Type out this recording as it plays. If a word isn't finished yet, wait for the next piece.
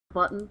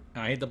Button.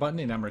 I hit the button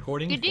and I'm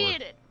recording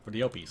for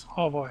the Opies.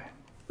 Oh boy.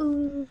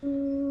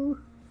 Ooh.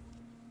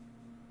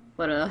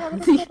 But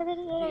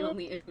the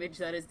only image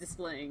that is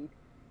displaying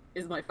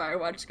is my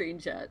Firewatch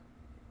screenshot.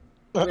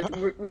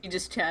 We're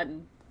just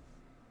chatting.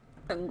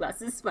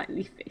 Sunglasses,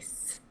 smiley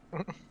face.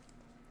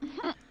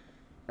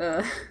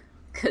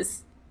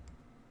 Cause...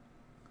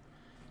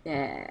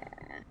 Yeah.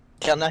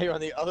 Yeah, now you're on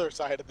the other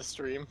side of the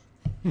stream.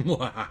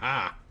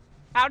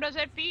 How does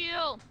it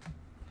feel?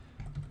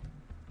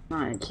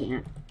 I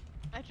can't.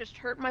 That just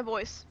hurt my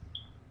voice.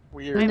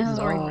 Weird. I'm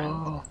sorry,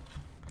 friends.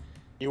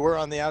 You were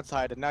on the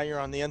outside, and now you're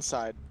on the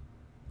inside.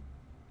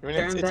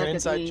 It's an back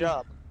inside at me.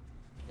 job.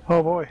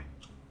 Oh boy.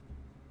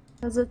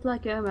 Does it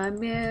like in my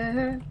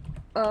mirror?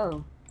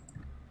 Oh.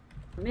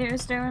 The mirror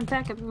staring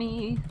back at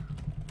me.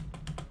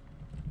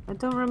 I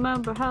don't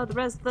remember how the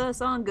rest of the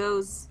song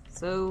goes,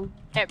 so...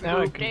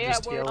 Now I can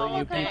just yell at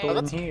you people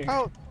in here.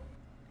 Oh,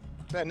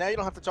 and now you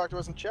don't have to talk to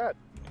us in chat.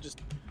 You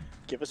just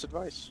give us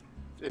advice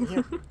in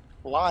here,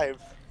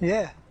 live.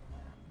 Yeah.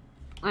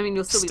 I mean,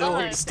 you'll still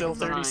be Still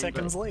 30 behind,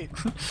 seconds but... late.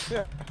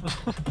 Yeah.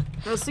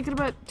 I was thinking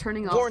about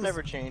turning off. War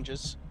never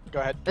changes. Go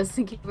ahead. I was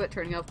thinking about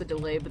turning off the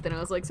delay, but then I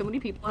was like, so many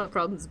people have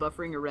problems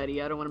buffering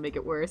already. I don't want to make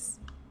it worse.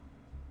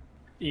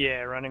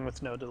 Yeah, running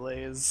with no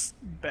delay is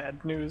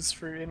bad news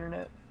for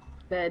internet.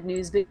 Bad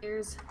news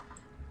bears.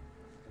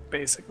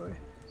 Basically.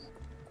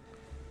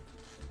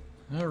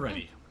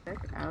 Alrighty. Check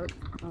out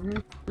on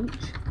the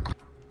beach.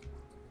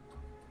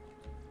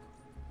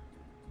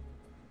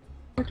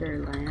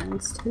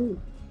 Borderlands 2.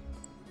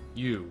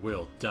 You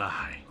will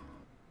die.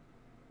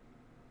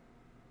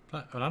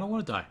 But I don't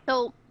want to die.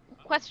 So,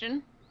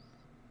 question.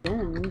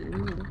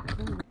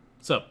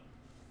 So.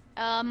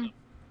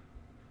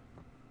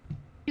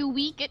 Do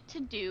we get to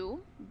do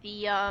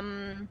the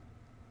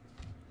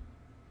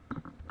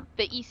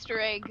Easter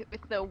egg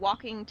with the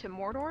walking to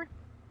Mordor?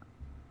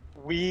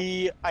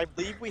 I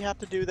believe we have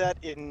to do that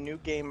in New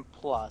Game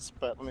Plus,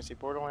 but let me see,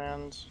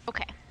 Borderlands.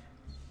 Okay.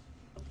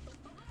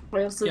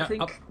 I also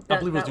think I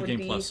believe that it was New would Game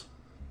be Plus.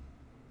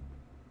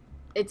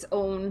 its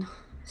own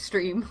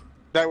stream.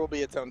 That will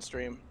be its own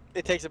stream.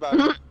 It takes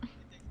about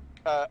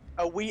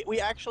we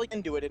actually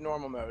can do it in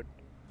normal mode.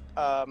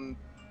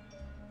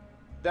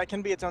 That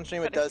can be its own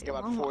stream. It does go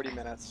about 40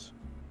 minutes.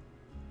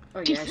 Oh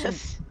yeah,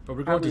 Jesus. But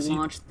we're going to see.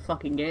 Launch the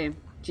fucking game.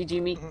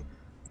 GG me.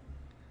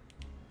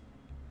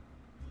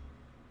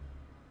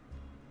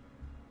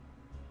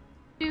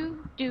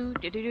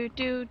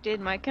 Did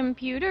my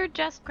computer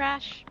just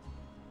crash?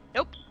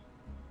 Nope.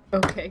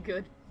 Okay,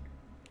 good.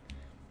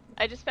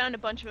 I just found a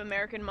bunch of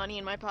American money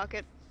in my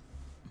pocket.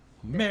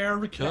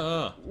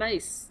 America.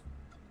 Nice.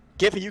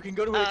 Giffy, you can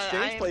go to an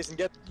exchange I'm- place and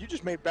get. You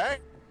just made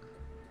bank.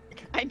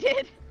 I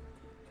did.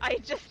 I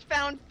just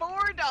found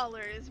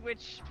 $4,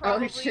 which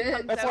probably shit.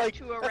 comes That's out like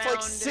to around that's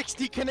like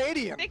 60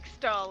 Canadian.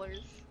 $6.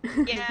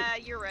 Yeah,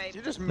 you're right.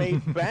 You just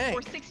made bank.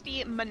 Or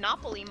 60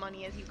 Monopoly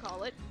money, as you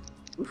call it.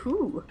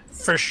 Woohoo.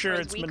 For sure,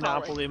 As it's we call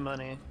Monopoly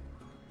money.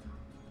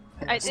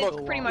 It's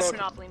pretty much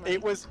Monopoly money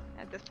It was.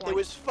 at this point. It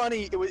was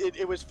funny.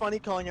 It was funny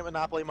calling it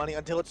Monopoly money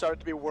until it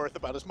started to be worth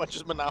about as much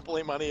as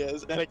Monopoly money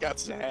is, and it got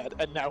sad.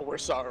 And now we're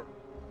sorry.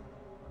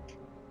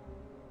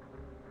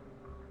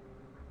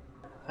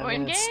 I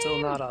mean, it's still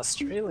not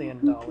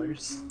Australian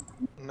dollars.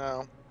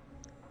 No.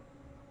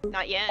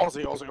 Not yet.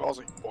 Aussie, Aussie,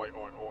 Aussie. Oi,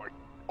 oi, oi.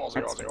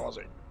 Aussie, Aussie,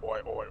 Aussie.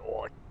 Oi, oi,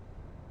 oi.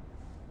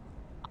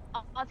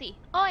 Aussie.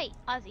 Oi!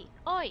 Aussie.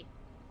 Oi!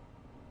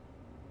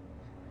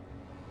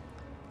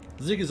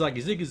 Ziggy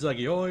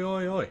zaggy, oi,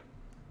 oi, oi.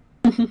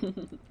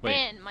 Wait.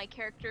 Man, my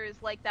character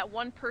is like that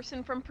one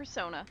person from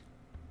Persona.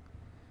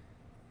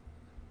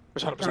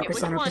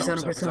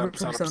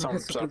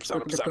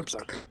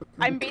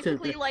 I'm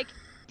basically like,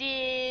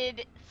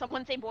 did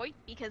someone say boy?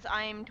 Because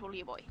I'm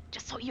totally a boy.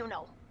 Just so you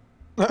know.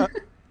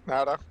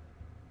 Nada.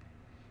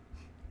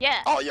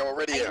 Yeah. Oh, you're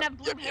already I here. even have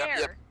blue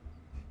hair.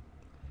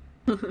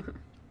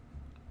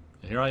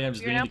 Here I am,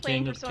 just You're being now the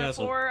playing king of the Persona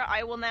castle. 4.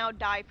 I will now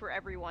die for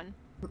everyone.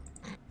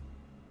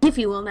 If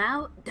you will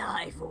now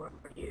die for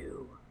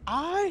you.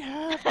 I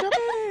have to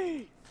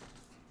pee.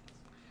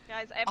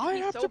 Guys, I have to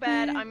pee so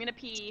bad. I'm gonna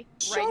pee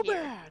right So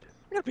here. bad.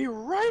 I'm gonna be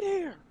right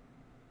here.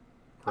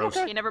 Gross.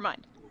 Okay, never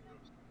mind.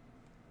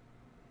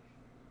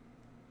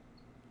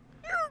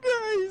 You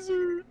guys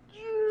are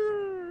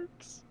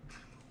jerks.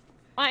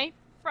 My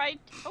fried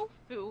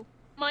tofu.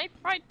 My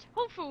fried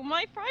tofu.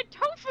 My fried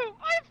tofu.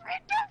 My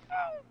fried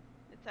tofu.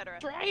 Etc.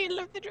 Trial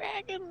of the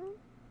Dragon.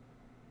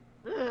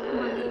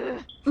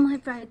 My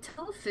fried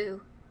tofu.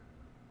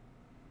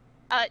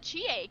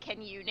 Chie, can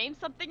you name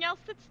something else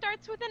that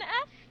starts with an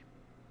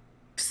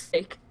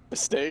Steak.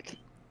 Mistake.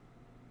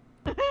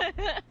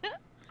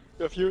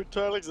 Your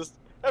futile existence.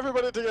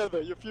 Everybody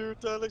together. Your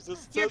futile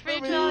existence. Your has no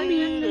futile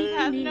existence meaning.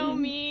 has no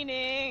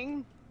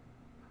meaning.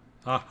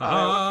 Ha ha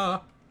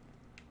ha.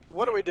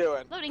 What are we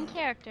doing? Loading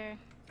character.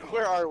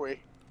 Where are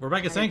we? We're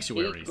back at 8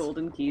 Sanctuaries.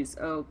 golden keys.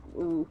 Oh,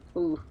 ooh,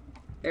 ooh.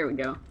 There we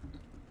go.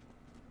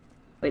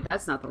 Wait,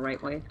 that's not the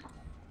right way.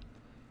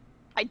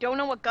 I don't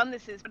know what gun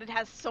this is, but it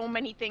has so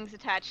many things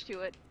attached to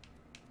it.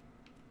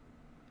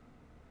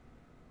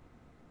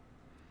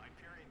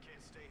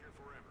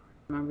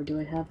 Remember, do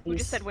I have these? Who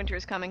just said winter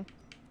is coming?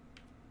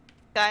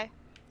 Guy?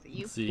 Is it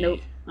you? Let's see. Nope,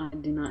 I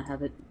do not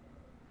have it.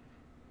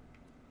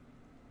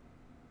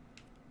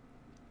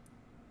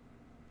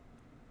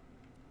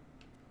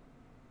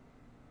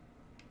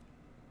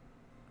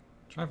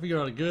 Trying to figure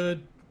out a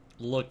good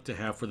look to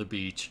have for the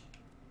beach.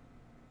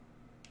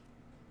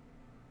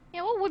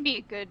 Yeah, what would be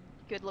a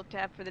good look to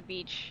have for the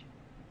beach?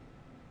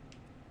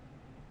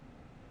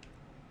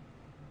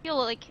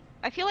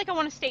 I feel like I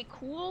want to stay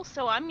cool,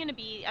 so I'm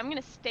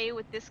gonna stay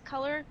with this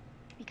color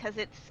because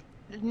it's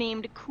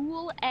named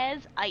Cool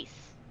as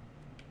Ice.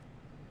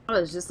 I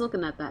was just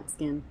looking at that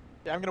skin.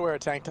 Yeah, I'm gonna wear a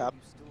tank top.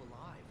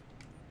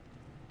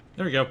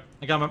 There we go.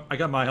 I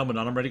got my helmet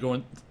on. I'm ready to go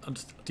on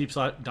deep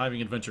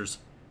diving adventures.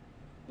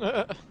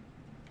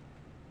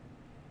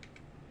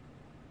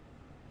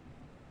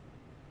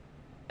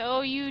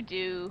 Oh, you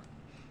do.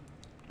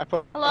 I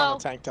put Hello? on a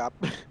tank top.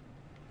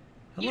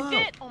 You Hello.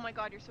 did. Oh my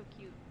God, you're so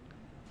cute.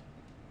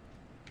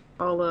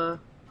 I'll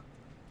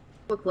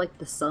look like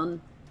the sun.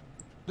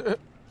 Praise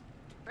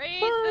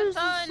the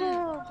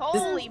sun!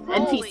 Holy This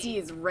moly! NPC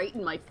is right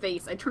in my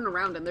face. I turn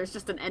around and there's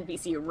just an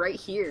NPC right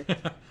here.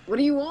 What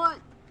do you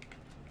want?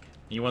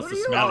 He wants What to are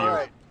you smell you.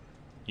 Alright,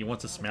 He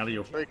wants to smell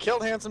you. we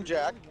killed Handsome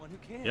Jack.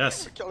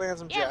 Yes. We killed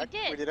Handsome Yeah, we Jack.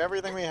 did. We did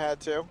everything we had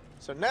to.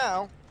 So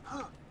now,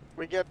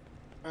 we get...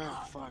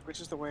 Oh, fuck, which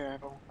is the way I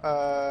go?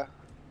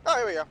 Oh,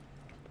 here we go.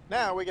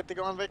 Now we get to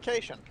go on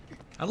vacation.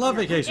 I love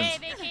vacations. Yay,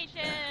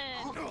 vacation!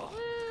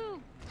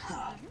 Woo!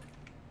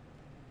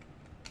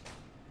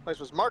 Place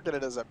was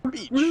marketed as a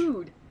beach.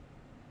 Rude.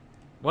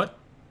 What?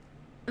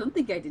 I don't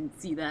think I didn't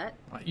see that.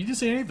 You didn't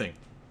say anything.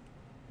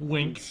 You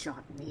Wink.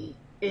 shot me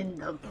in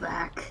the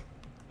back.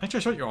 Actually,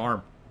 I shot your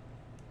arm.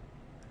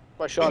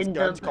 My shot's In the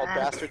gun's called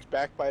back. Bastard's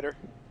Backbiter.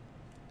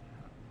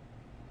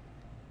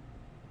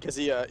 Because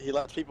he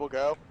lets people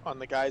go on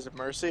the guise of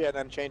mercy and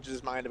then changes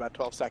his mind about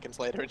 12 seconds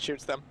later and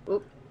shoots them.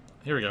 Oop.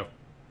 Here we go.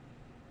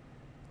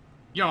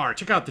 Yar,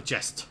 check out the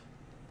chest.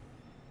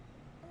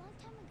 A long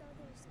time ago,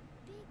 there was a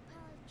big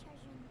pile of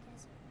treasure in the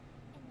desert,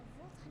 and the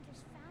Vault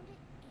Hunters found it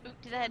and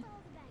Oop, to the head. killed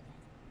all the bad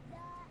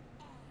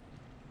guys.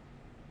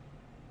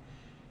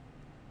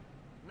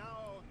 The end.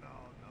 No,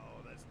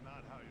 that's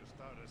not how you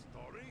start a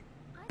story.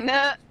 I Nah.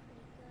 thought it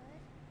was pretty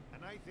good.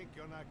 And I think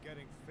you're not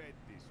getting fed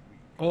this week.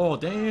 Oh,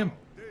 damn.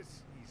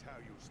 This is how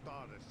you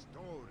start a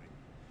story.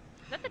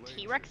 Is that the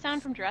T-Rex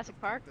sound from Jurassic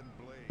Park? Captain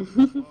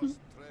Blade, lost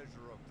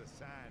treasure of the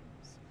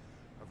sands,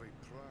 of a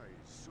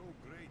prize so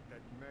great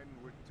that men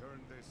would turn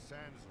their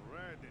sands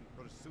red in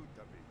pursuit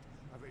of it,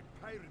 of a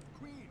pirate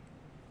queen,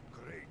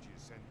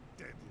 courageous and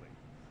deadly,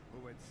 who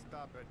would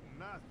stop at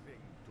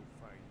nothing to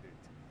find it,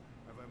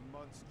 of a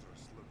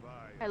monstrous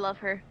leviathan. I love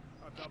her.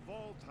 Of the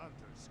Vault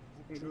Hunters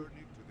who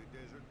journeyed to the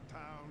desert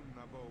town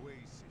of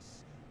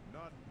Oasis,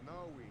 not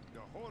knowing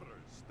the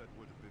horrors that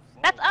would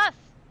befall. That's us!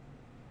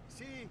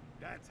 See,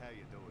 that's how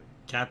you do it.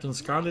 Captain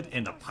Scarlet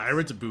and the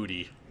pirate's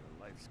booty.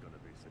 Your life's gonna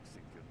be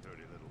succinct, you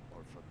dirty little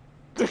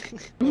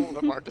orphan.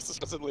 The Marcus is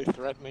supposedly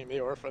threatening the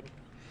orphan.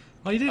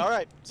 Oh, you did?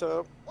 Alright,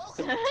 so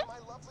Welcome to my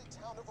lovely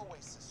town of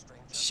Oasis,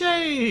 stranger.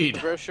 Shade! the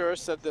brochure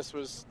said this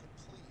was...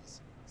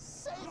 Please,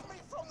 save me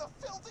from the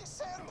filthy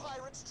sand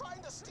pirates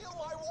trying to steal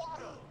my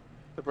water.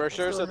 The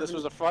brochure said this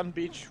was a fun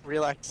beach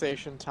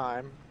relaxation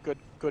time.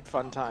 Good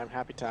fun time,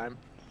 happy time.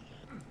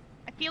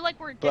 I feel like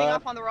we're getting But-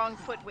 off on the wrong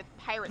foot with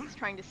pirates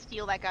trying to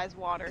steal that guy's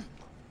water.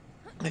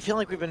 I feel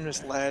like we've been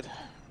misled.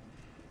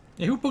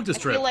 Hey, who booked this I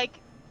trip?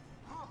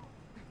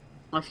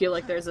 feel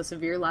like there's a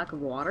severe lack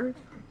of water.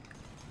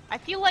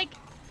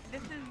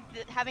 this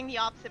is having the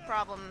opposite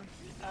problem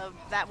of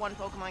that one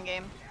Pokemon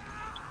game.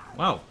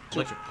 Wow.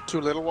 Too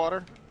little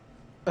water?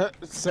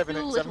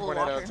 7.8 little out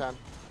of water. 10.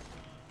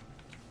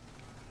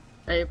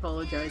 I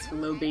apologize for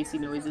low bassy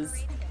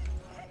noises.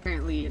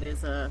 Apparently it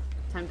is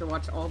time to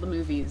watch all the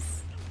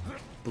movies.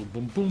 Boom,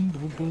 boom, boom,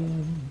 boom,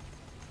 boom.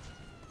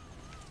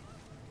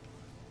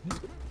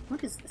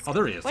 What is this? Oh,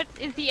 there he is. What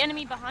is the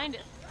enemy behind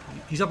us?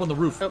 He's up on the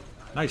roof. Oh.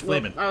 Nice Well,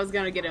 flaming. I was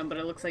gonna get him, but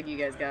it looks like you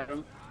guys got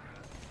him.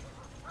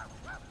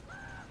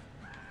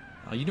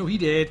 Oh, you know he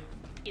did.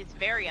 He is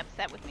very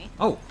upset with me.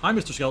 Oh, hi,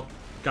 Mr. Skelt.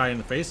 Guy in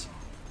the face.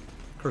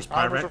 Cursed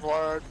pirate.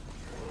 Vlad.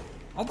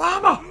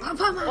 Obama!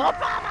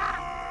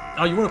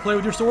 Oh, you want to play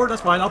with your sword?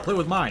 That's fine. I'll play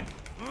with mine.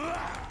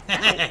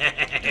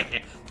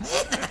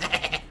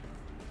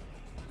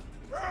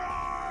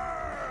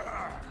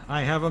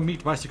 I have a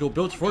meat bicycle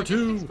built for It just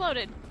two.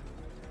 exploded.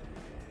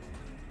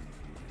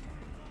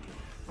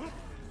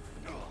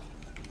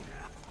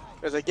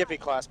 There's a Giffy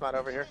class mod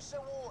over here.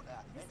 Some water.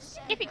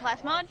 Giffy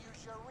class mod.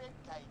 Use your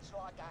ribcage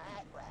like a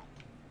hat rack.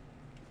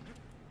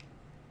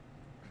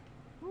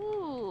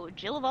 Ooh,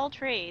 Jill of all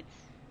trades.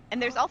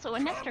 And there's also a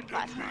Nestor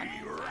class mod.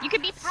 You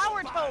could be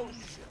Power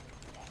Toes.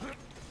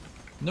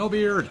 No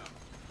beard.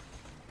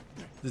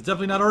 It's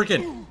definitely not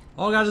Urkin.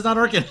 Oh, God, it's not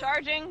Urkin.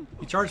 Charging.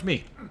 He charged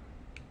me.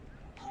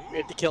 We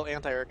have to kill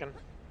Anti-Urkin.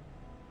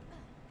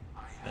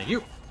 Thank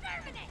you.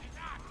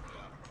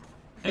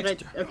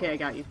 Extra. Okay, I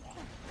got you.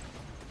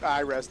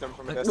 I rezzed him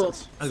from a Well,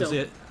 distance. I was so,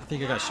 gonna say, I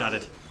think I got shot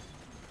at.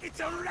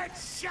 a red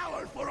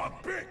shower for a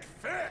big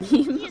fish.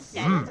 He's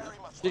dead.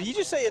 Did he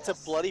just say it's a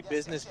bloody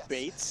business,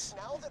 Bates?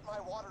 Now that my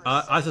water is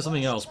I said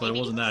something else, but it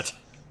wasn't that.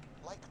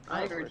 like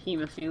I heard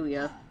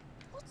hemophilia.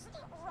 What's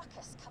that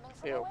ruckus coming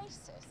from Ew.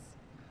 Oasis?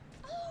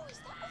 Oh, is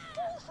that a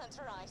fool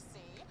hunter I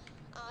see?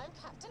 I'm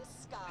Captain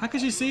Sky. How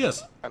could she see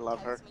us? I love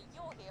her. Tells me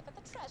you're here for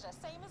the treasure,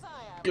 same as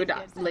I am. Good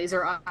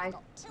laser eye.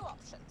 Got two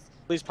options.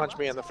 Please punch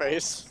me in the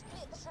face.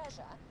 Split the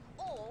treasure,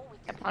 or we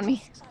can Step on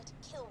me. try to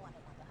kill one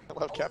I another.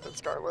 love Captain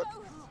Scarlet.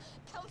 Both.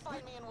 Come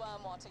find me in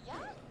Wormwater, yeah?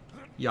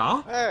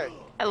 Yeah? Hey,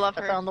 I love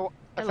I her. found the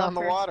I love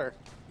her. water.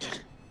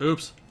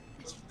 Oops.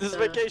 This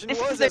vacation This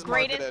was is the as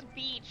marketed. greatest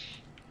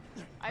beach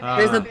I've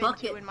There's ever a been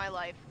bucket. to in my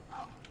life.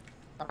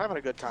 I'm having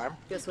a good time.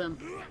 Go swim.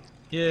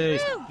 Yay.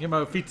 Get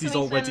my feetsies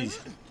all Swimming, wetties.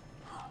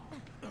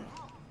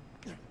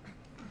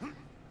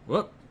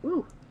 Whoop.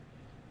 Ooh.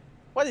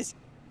 What is?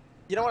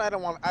 You know what? I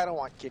don't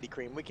want kitty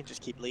cream. We can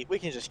just keep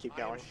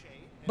going.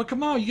 But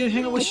come on, you gotta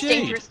hang out with It's Shade.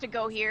 dangerous to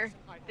go here.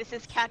 This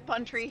is cat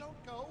country.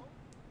 Don't go,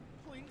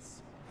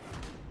 please.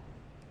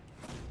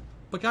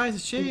 But guys,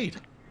 it's Shade.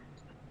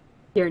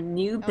 Your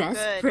new best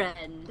good.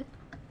 friend.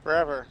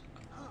 Forever.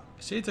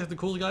 Shade's like the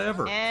coolest guy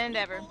ever. And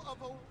ever.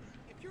 Although,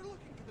 if you're looking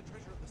for the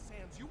treasure of the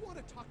sands, you want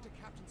to talk to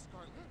Captain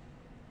Scarlet.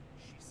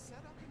 She's set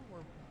up in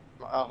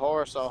Wormwood. A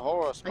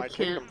horse. I Might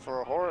take can't- him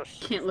for a horse.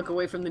 Can't look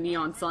away from the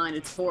neon sign.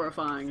 It's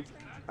horrifying.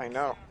 I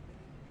know.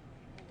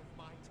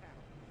 My town.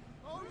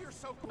 Oh, you're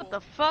so cool. What the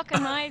fuck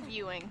am I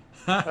viewing?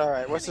 All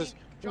right. What's his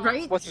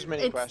Right? What's his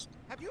mini It's- quest?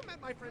 Have you met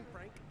my friend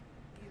Frank?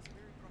 He is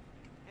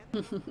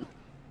very grumpy. And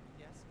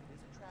yes, it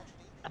is a tragedy.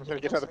 I'm gonna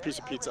get another piece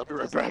of pizza. I'll be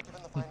right back.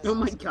 Oh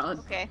my god.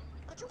 Okay.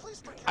 Could you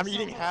please drink I'm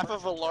eating half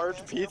of a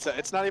large pizza.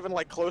 It's not even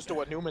like close to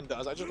what Newman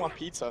does. I just want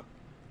pizza.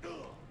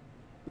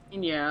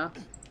 Yeah.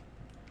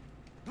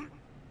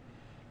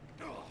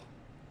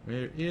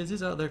 Where is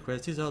his other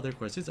quest? His other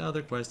quest? His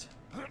other quest?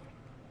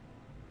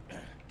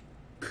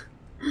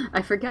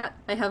 I forgot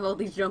I have all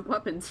these junk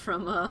weapons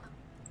from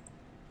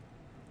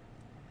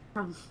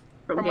From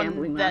gambling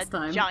when last the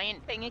time.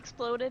 giant thing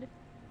exploded.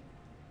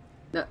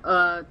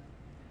 Oh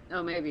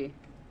maybe.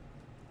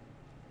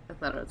 I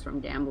thought it was from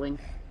gambling.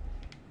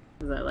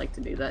 Because I like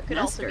to do that. Could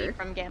also be Nestor,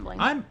 from gambling.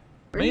 I'm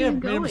Where may are have you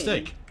made a going?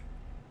 mistake.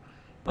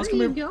 where are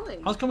you going?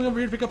 I was coming over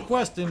here to pick up a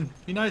quest and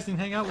be nice and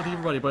hang out with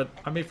everybody, but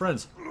I made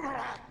friends.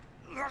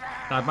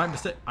 I pay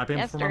for my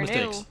Nestor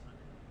mistakes. knew.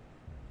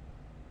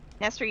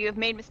 Nestor, you have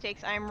made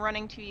mistakes. I am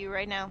running to you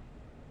right now.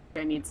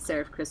 I need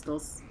Seraph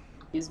crystals.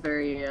 He's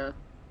very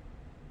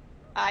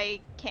I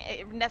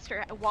can't.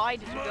 Nestor, why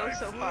did you go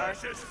so far?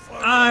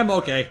 I'm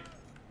okay.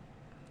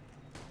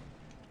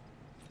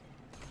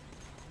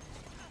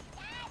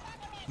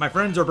 My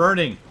friends are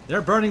burning.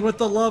 They're burning with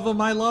the love of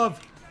my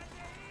love.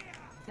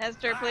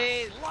 Nestor,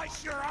 please.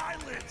 Slice your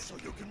eyelids so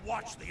you can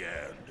watch the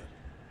end.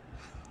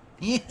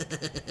 You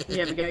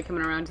have a guy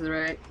coming around to the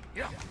right.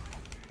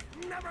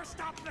 Never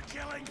stop the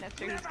killing.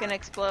 Nestor, he's gonna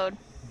explode.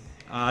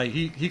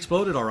 He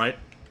exploded all right.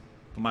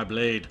 With my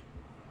blade.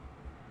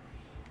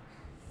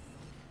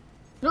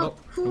 No,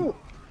 Oh.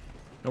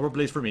 No more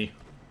blades for me.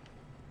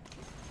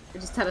 I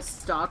just had a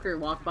stalker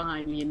walk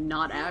behind me and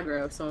not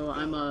aggro, so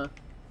I'm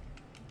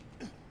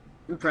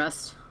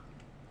impressed.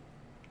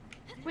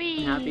 Whee!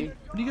 I'm happy.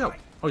 Where'd he go?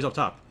 Oh, he's up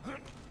top.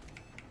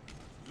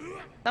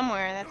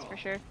 Somewhere, that's for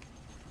sure.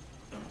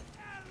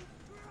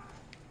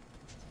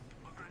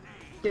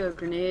 Do a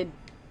grenade.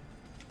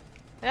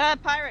 Ah,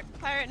 pirate!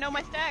 Pirate, no,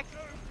 my stacks!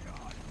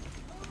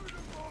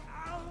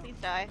 Please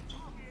die.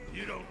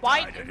 You don't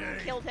Why die did you today.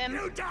 kill him?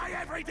 You die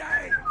every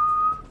day.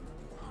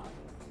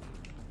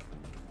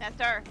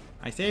 Nestor,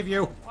 I save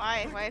you.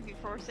 why? Why have you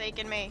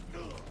forsaken me?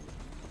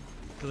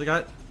 Because I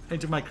got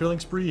into my killing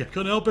spree. I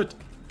couldn't help it.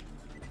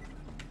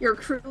 Your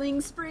crueling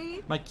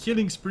spree? My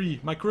killing spree.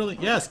 My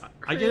curling. Yes,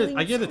 I get it.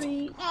 I get it.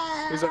 Spree.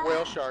 He's a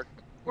whale shark.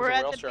 He's We're a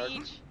at whale the shark.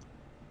 beach.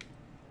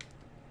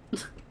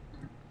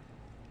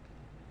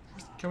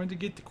 Coming to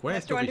get the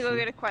quest Nestor over wanted to go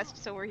here. get a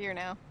quest, so we're here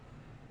now.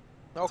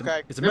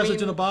 Okay. It's a message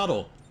mean- in a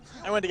bottle.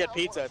 I went to get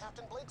pizza.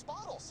 Captain Blake's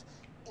bottles.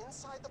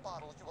 Inside the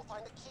bottles, you will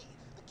find a key.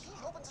 The key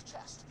opens a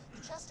chest.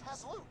 The chest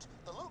has loot.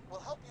 The loot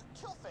will help you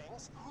kill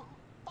things.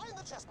 Find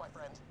the chest, my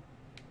friend.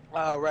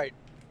 Right.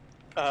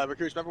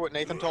 Bacoose, remember what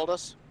Nathan told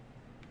us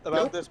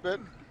about this bit?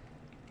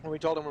 When we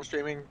told him we're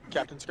streaming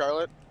Captain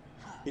Scarlet,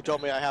 he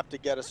told me I have to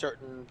get a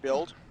certain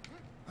build.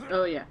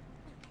 Oh yeah.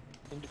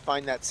 I need to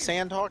find that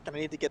Sandhawk, and I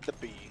need to get the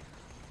bee.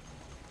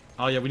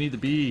 Oh yeah, we need the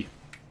bee.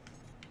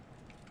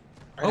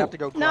 I have to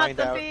go Not grind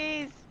the out.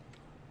 bees!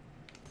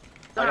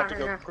 I have to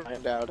go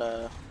grind out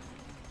the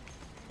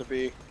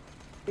bee.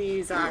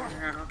 These are.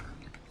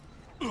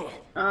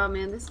 Oh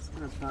man, this is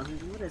gonna bother me.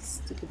 What a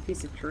stupid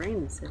piece of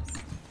terrain this is.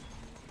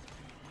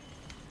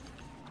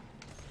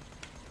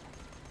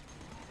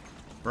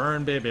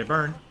 Burn, baby,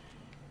 burn.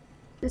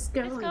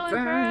 Disco Disco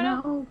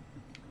Inferno.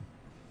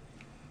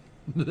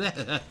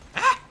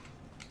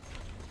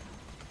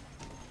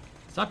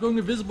 Stop going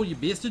invisible, you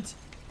bastards.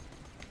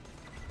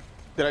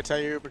 Did I tell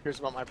you, Bacoose,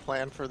 about my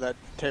plan for that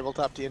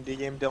tabletop D&D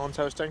game Dylan's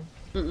hosting?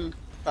 Mm-mm.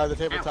 The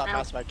tabletop Ow, ow.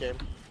 Mass Effect game.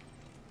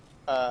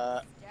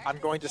 I'm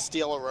going to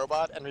steal a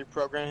robot and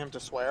reprogram him to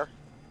swear.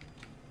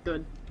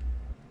 Good.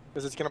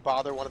 Because it's going to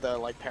bother one of the,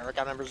 like,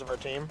 Paragon members of our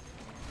team.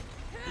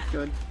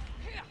 Good.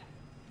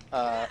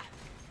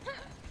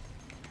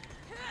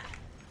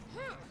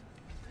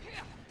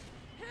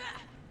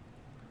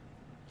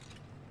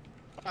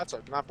 That's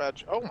a not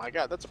bad. Oh my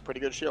god, that's a pretty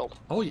good shield.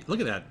 Oh, look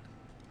at that.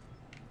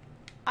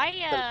 I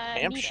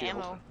amp need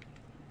shield.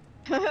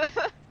 ammo.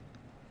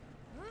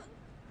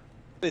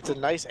 It's a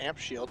nice amp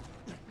shield.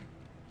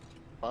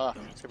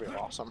 It's gonna be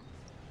awesome.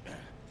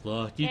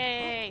 Lucky.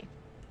 Yay!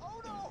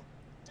 Oh no!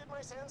 Did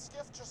my sand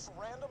skiff just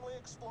randomly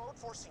explode,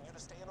 forcing you to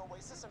stay in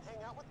Oasis and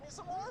hang out with me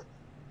some more?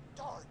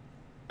 Darn.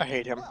 I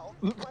hate him. Well,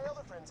 my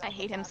other friends I out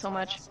hate in him the so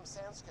flats much. have some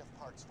sand skiff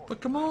parts for But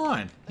you. come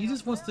on, he They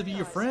just are wants to be very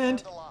your nice friend.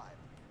 and alive.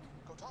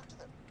 Go talk to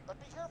them, but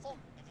be careful.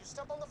 If you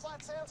step on the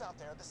flat sands out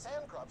there, the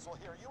sand grubs will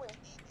hear you and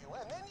eat you,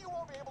 and then you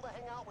won't be able to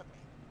hang out with me.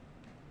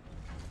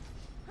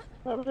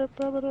 Do you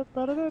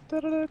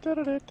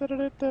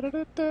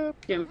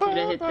want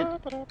me to hit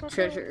the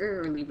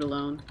treasure or leave it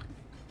alone?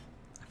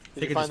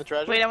 Did you find the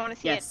treasure? Wait, I want to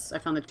see it. Yes, I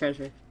found the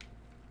treasure.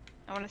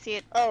 I want to see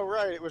it. Oh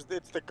right,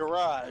 it's the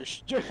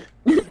garage.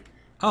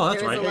 Oh, that's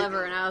There was right. a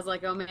lever, and I was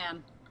like, oh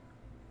man.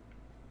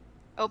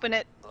 Open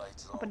it.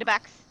 Open the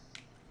box.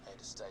 Had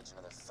to stage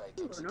another fake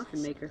Ooh, an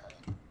orphan maker.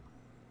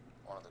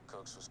 One of the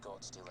cooks was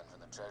caught stealing from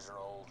the treasure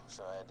hold,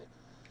 so I had to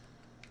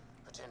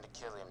pretend to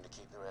kill him to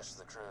keep the rest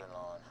of the crew in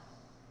line.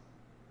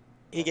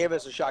 He gave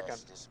us a shotgun.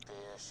 Disappear,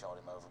 shot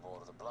him overboard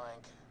with a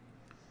blank.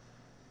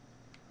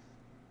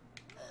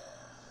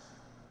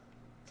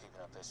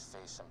 Keeping up this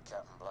fearsome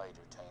Captain Blade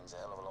routine's a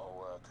hell of a lot of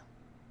work.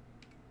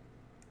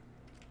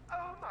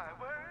 Oh my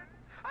word!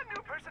 A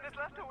new person has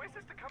left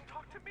Oasis to come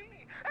talk to me,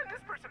 and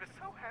this person is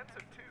so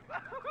handsome too.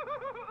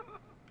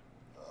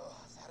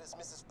 That is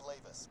Mrs.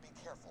 Blavis. Be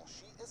careful.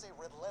 She is a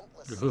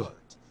relentless Ugh.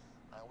 flirt.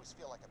 I always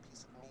feel like a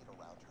piece of meat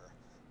around her.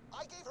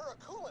 I gave her a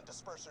coolant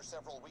disperser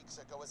several weeks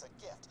ago as a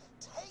gift.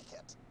 Take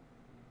it.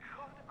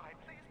 Could I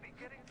please be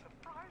getting some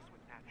fries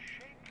with that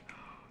shake?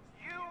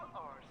 You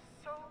are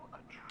so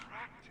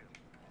attractive.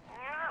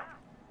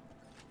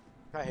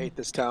 I hate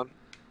this town.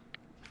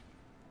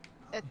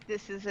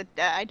 This is a.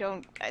 I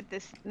don't.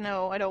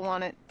 No, I don't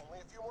want it. Only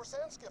a few more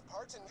sand skiff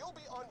parts, and you'll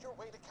be on your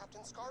way to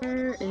Captain Scarlet.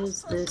 Where and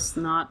is treasure. this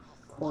not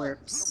You'll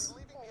corpse? be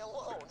leaving me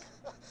alone.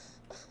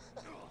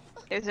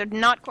 There's a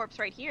not corpse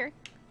right here.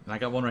 And I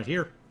got one right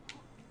here.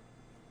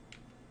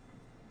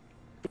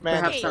 Man,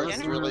 Perhaps this that Hey, was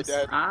person's Jennifer. really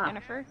dead. Ah,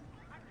 Jennifer.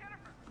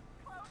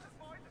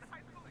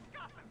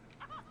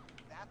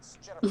 That's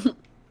Jennifer.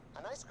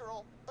 A nice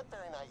girl, but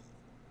very naive.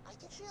 I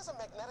think she has a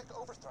magnetic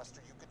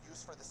overthruster you could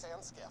use for the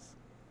sand skiff.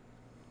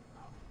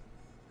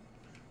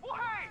 Well,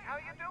 hey, how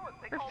you doing?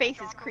 They Her call face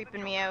me is Jocko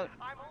creeping the me Joker. out.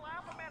 I'm a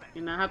laugh a minute.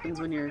 and that happens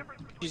when you're.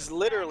 She's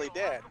literally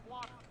dead.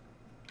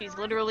 She's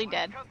literally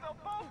dead. Because they'll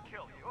both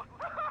kill you.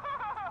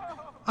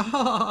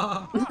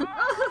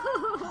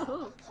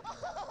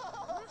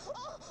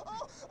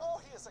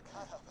 Oh, he is a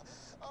cut-up.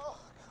 Oh,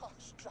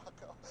 gosh,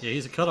 Jocko. Yeah,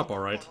 he's a cut up, all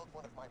right. I borrowed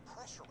one of my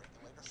pressure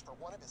regulators for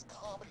one of his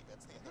comedy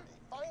bits the other day.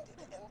 Find it,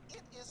 and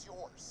it is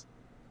yours.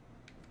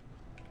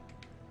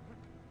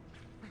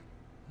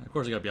 Of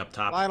course, you gotta be up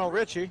top. Lionel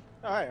Richie.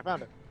 Alright, I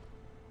found it.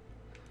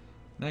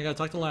 Now I gotta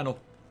talk to Lionel.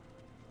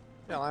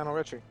 Yeah, Lionel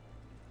Richie.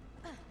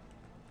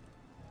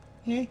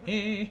 Hey,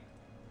 hey.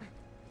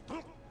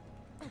 Of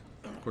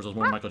course, it was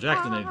more Michael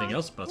Jackson than anything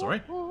else, but that's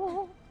alright.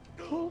 Now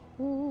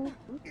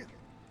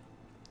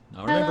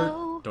remember,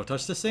 Hello. don't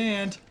touch the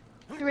sand.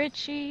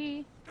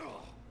 Richie.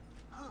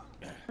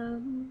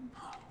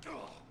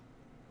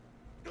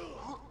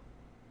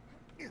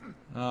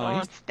 Oh,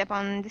 Don't step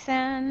on the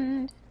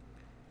sand.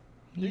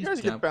 Do you he's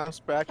guys down. get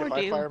bounced back Or if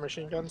I do. fire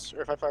machine guns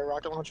or if I fire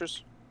rocket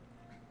launchers?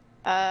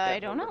 I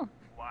don't know.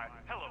 Why,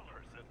 hello,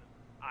 person.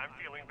 I'm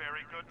feeling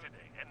very good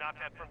today, and not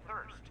that from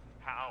thirst.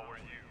 How are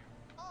you?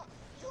 Ah,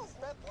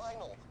 you've met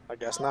Lionel. I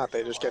guess not.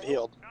 They just get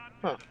healed.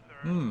 Huh.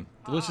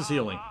 Delicious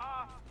healing.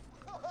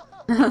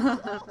 Tell me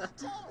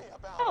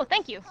about Oh, it.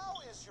 thank you. How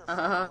is your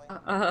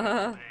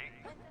family?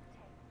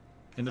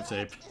 End of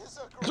tape. That is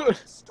a great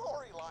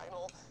story,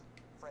 Lionel.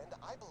 Friend,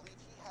 I believe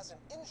he has an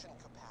engine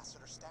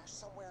capacitor stashed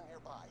somewhere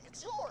nearby.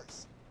 It's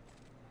yours.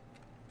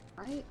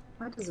 Why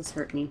does this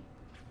hurt me?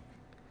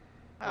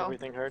 Oh.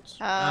 Everything hurts.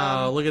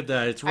 Oh, look at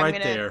that. It's I'm right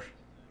gonna- there.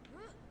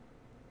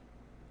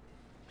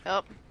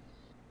 Oh.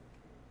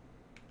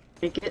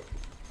 Take it.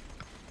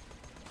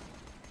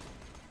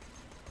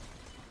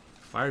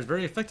 Fire is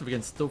very effective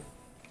against the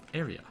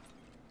area.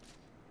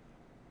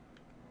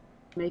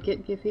 Make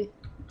it, Giffy.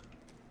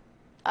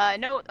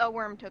 No, a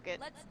worm took it.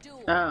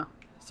 Oh.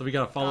 So we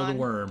gotta follow the Gone.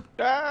 worm.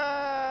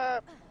 Ah!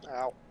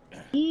 Ow.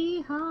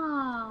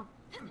 Yeehaw!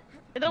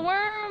 The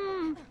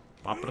worm.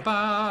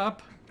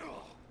 Bop-a-da-bop.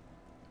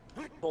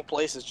 The whole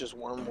place is just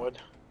wormwood.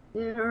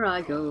 Here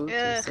I go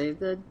Yeah. to save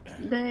the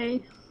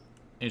day.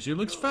 And she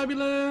looks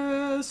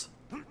fabulous.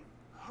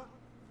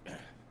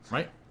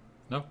 Right?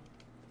 No?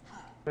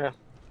 Yeah.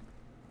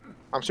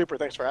 I'm super.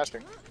 Thanks for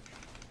asking.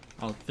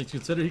 All things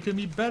considered, he could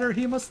be better.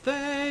 He must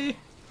stay.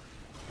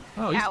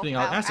 Oh, he's Ow, spitting ow,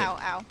 out acid. ow,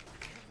 ow.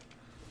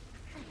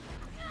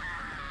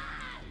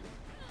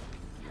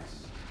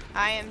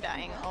 I am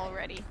dying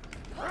already.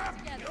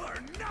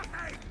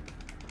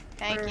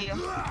 Thank you.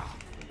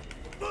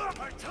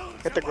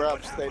 Hit the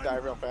grubs, they die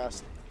real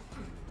fast.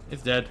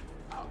 It's dead.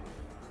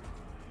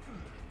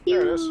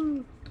 There it is.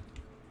 You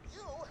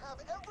have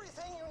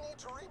everything you need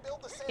to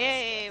rebuild the sand.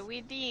 Yay,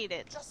 we did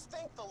it. Just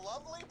think the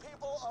lovely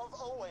people of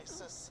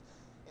Oasis.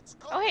 It's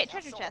good Oh, hey, we have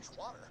treasure so chest. much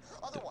water.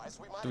 Otherwise,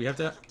 we might Do we have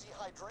die that? of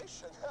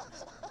dehydration.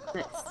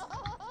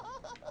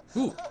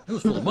 Ooh, it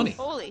was full of money.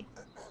 Holy.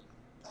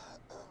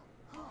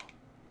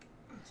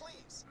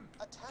 Please,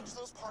 attach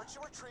those parts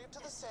you retrieved to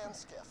the sand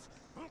skiff.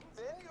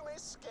 Then you may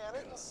scan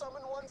it and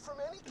summon one from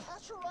any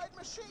catch-a-ride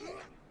machine.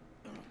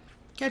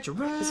 Catch a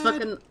ride. It's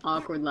fucking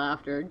awkward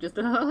laughter. Just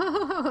Take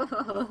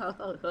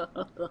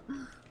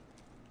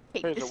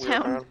Here's this a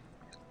weird down. man.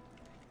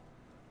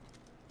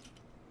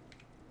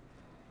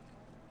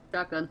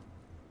 shotgun.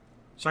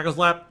 Shackles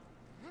lap.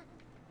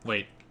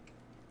 Wait.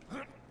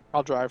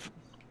 I'll drive.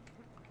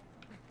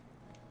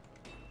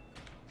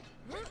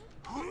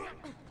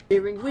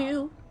 Steering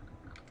wheel.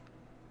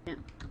 Yeah.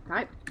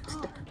 Right.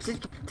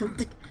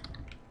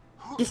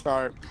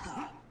 Sorry.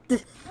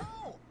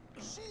 Oh,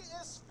 she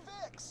is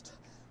fixed.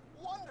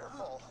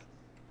 Wonderful.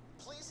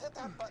 Please hit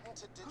that button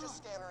to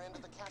digiscan her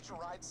into the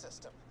catch-a-ride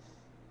system.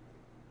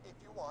 If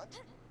you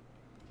want.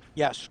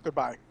 Yes,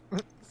 goodbye.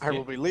 I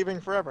will be leaving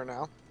forever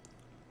now.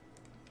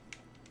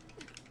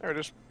 There it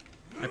is.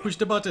 I pushed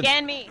the button.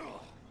 Scan me.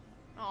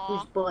 Aw.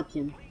 Push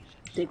button.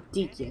 Take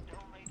ticket.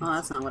 Oh,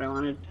 that's not what I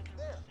wanted.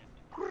 There.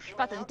 Push You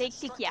button, now take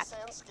extract ticket. the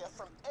sand skiff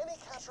from any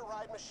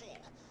catch-a-ride machine.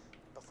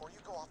 Before you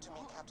go off to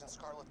meet Captain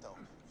Scarlet, though,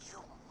 you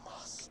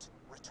must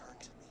return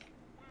to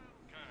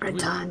me.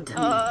 Return to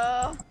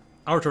me.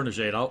 I'll return to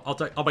Shade. I'll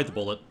bite the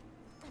bullet.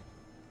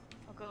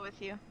 I'll go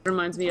with you.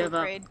 Reminds me of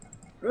Afraid.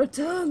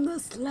 return the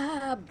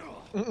slab.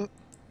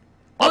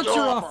 What's your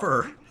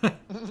offer?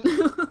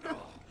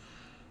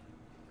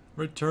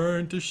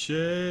 Return to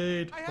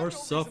Shade or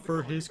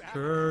suffer his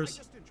curse.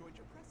 just enjoyed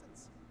your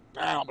presence.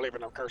 I don't believe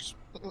in no curse.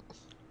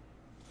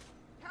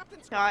 Captain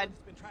God.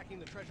 Scarlet's been tracking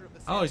the treasure of the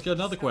Oh, he's got sands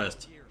another for several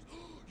quest. years.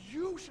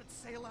 You should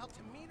sail out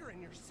to meet her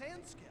in your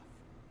sand skiff.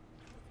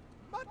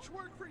 Much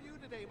work for you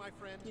today, my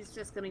friend. He's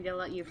just gonna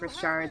yell at you for have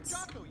met shards.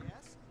 Jocko,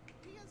 yes?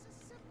 He is a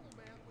simple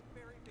man with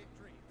very big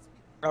dreams.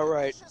 All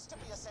right. Wishes to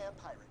be a sand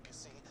pirate, you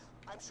see.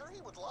 I'm sure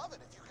he would love it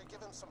if you could give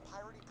him some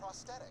piratey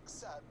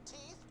prosthetics.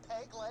 Teeth,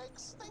 peg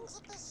legs, things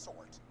of this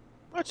sort.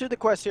 Let's do the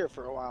quest here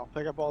for a while.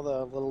 Pick up all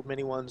the little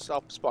mini ones.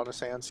 I'll spawn a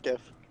sand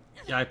skiff.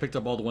 Yeah, I picked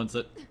up all the ones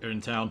that are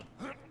in town.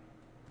 What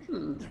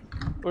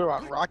do you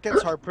want?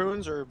 Rockets,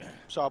 harpoons, or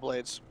saw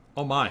blades?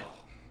 Oh my.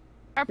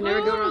 You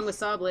never go wrong with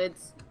saw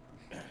blades.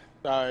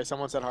 Sorry,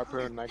 someone said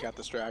harpoon and I got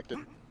distracted.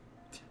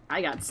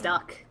 I got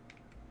stuck.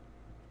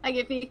 Hi,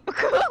 Giffy.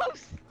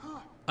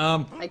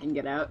 I can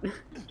get out.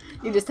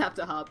 You just have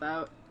to hop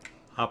out.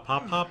 Hop,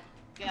 hop, hop.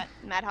 Got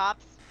Mad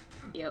Hops.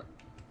 Yep.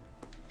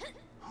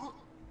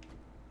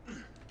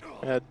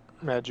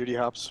 Mad Judy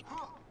hops.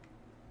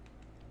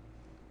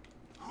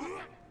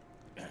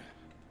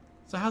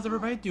 So how's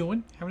everybody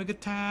doing? Having a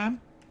good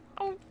time?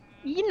 Oh,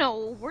 you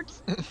know, we're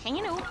just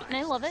hanging out, and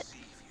I love it.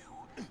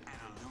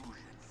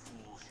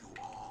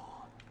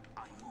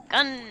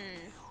 Guns.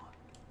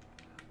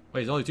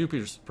 Wait, it's only two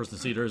person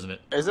seater, isn't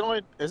it? Is it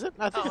only? Is it?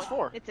 I think it's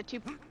four. It's a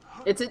two.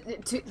 It's a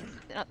two.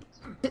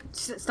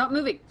 Stop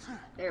moving.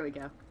 There we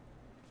go.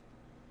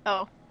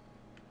 Oh.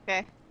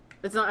 Okay.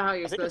 That's not how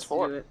you're I think it's supposed to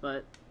four. do it,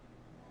 but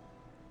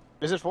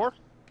Is it four?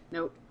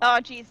 nope. Oh,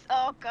 jeez.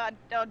 Oh, God.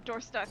 Oh,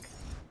 door stuck.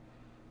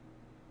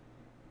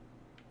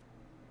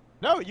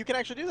 No, you can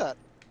actually do that.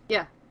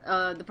 Yeah.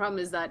 The problem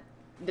is that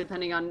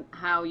depending on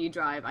how you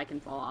drive, I can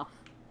fall off.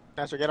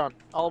 Master, get on.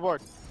 All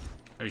aboard.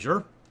 Are you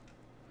sure?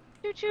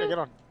 Choo choo. Yeah, get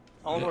on.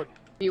 All aboard.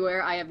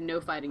 Beware, I have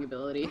no fighting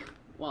ability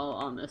while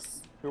on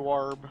this.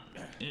 Warb.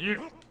 Yeah.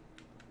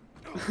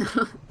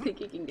 I think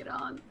he can get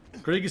on.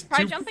 Greg is Try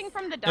too... jumping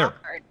from the There.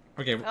 dock cart.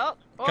 Okay. Oh,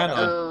 oh, Kinda.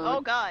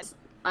 oh, God.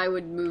 I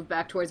would move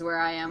back towards where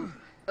I am.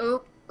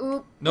 Oop,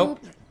 oop, Nope.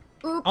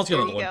 oop, oop. I'll just get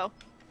There another you one. go.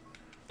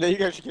 Yeah, you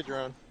guys should get your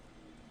own.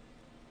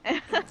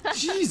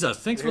 Jesus,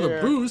 thanks for the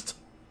Yeah. boost.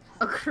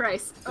 Oh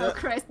Christ! Oh Yeah.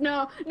 Christ!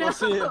 No! No! I'll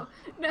see ya.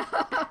 No!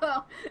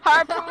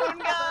 Harpoon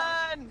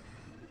gun!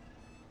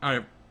 I'm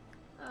Alright.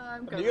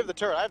 And coming. you have the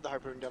turret. I have the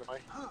harpoon gun.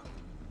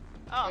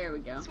 Oh, There we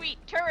go. sweet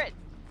turret.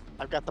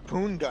 I've got the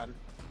poon gun.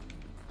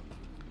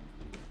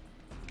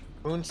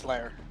 Poon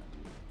Slayer.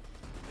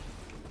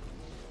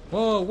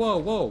 Whoa, whoa,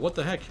 whoa, what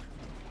the heck?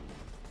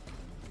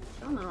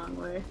 Going the wrong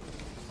way.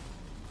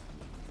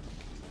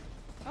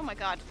 Oh my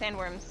God,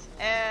 sandworms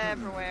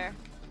everywhere.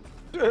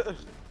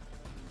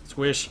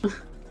 Squish.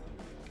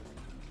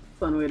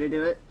 Fun way to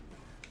do it.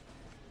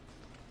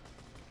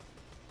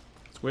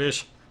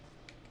 Squish.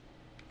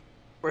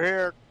 We're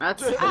here.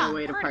 That's a Ah, funny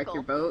way to park vertical.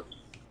 your boat.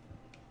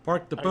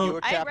 Park the Are you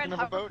boat. a I read captain of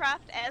a boat?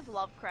 hovercraft as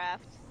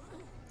Lovecraft.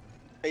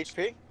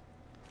 HP?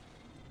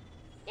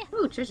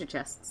 Ooh, treasure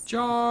chests.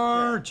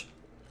 Charge!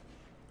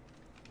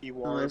 You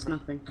Oh, there's warb.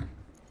 nothing.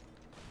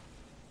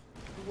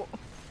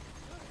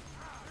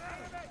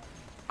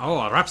 Oh,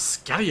 a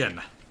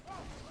rapscallion.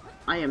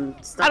 I am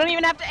stuck. I don't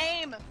even have to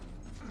aim.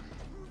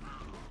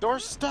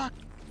 Door's stuck.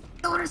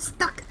 Door's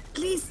stuck,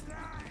 please.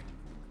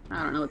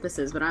 I don't know what this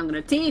is, but I'm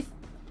gonna teeth.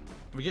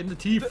 We're getting the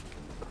teeth.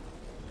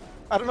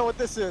 I don't know what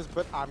this is,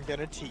 but I'm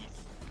gonna teeth.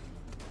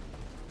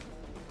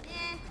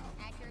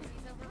 Accuracy's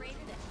overrated.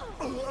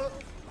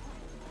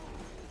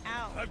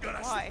 Ow. I've got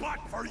a Why?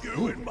 spot for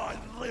you in my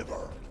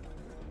liver.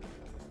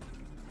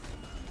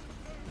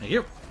 Thank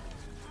you.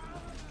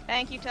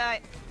 Thank you,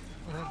 Ty.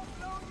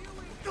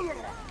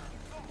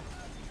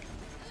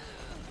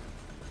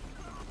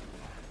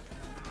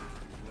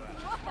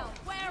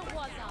 Where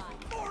was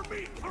I? More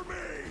meat for me.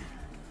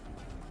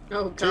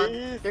 Oh god,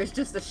 Teeth. there's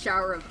just a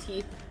shower of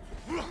teeth.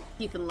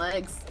 Teeth and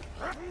legs.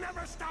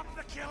 Never stop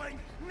the killing.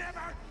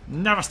 Never.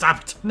 Never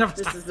stopped. Never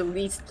This stopped. is the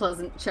least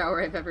pleasant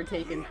shower I've ever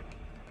taken.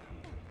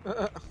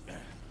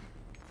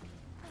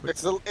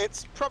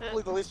 It's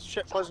probably the least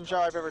pleasant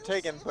shower I've ever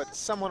taken, but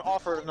someone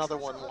offered another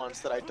one once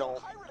that I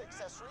don't.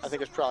 I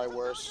think it's probably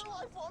worse.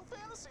 Lifelong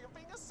fantasy of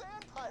being a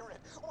sand pirate,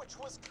 which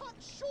was cut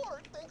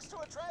short thanks to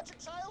a tragic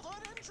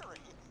childhood injury.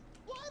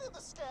 Why did the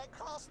skag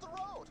cross the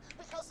road?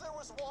 Because there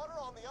was water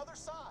on the other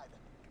side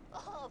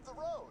of the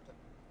road.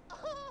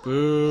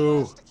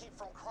 Boo. Just to keep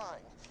from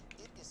crying.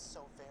 It is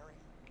so very,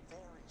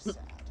 very sad.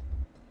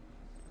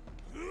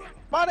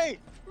 Money!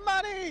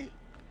 Money!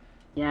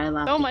 Yeah, I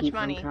laughed So to much keep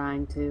money. from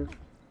trying to.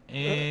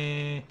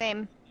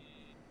 Same.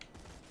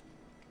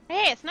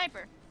 Hey, a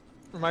sniper.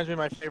 Reminds me of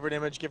my favorite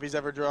image Giffy's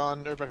ever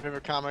drawn, or my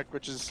favorite comic,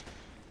 which is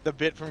the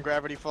bit from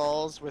Gravity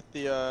Falls with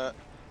the,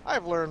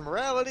 I've learned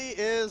morality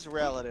is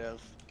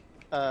relative.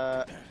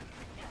 Ah!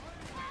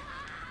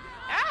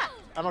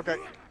 I'm okay.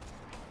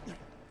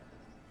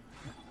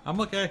 I'm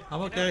okay.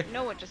 I'm I okay. don't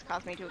know what just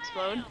caused me to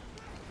explode,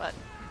 but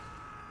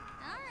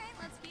Alright,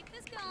 let's keep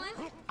this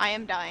going. I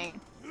am dying.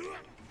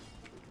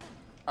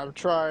 I'm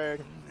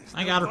trying.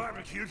 I got her.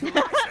 Barbecue till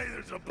I say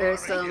there's a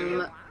There's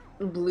barbecue.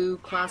 some blue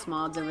class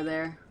mods over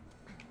there.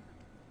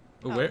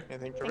 Oh, where?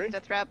 Anything for Thanks, me?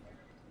 Death Trap.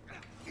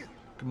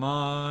 Come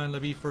on,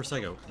 let me first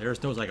Zygo.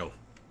 There's no Zygo.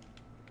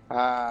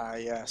 Ah,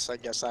 yes, I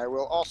guess I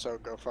will also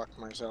go fuck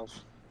myself.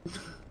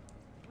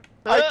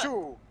 I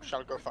too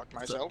shall go fuck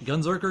myself.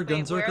 Gunzerker, Wait, where are the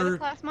Gunzerker,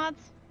 class mods?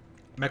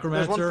 There's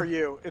one for Macromancer.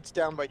 you. It's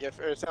down by Giff.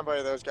 It's down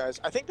by those guys.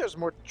 I think there's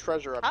more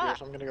treasure up here, Ah.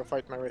 so I'm gonna go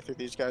fight my way through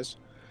these guys.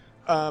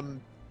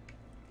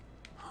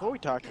 What are we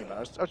talking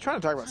about? I was trying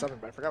to talk about something,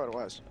 but I forgot what it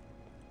was.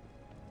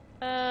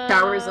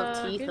 Showers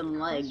of teeth good and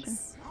legs.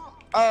 question.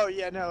 Oh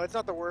yeah, no, it's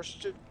not the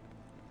worst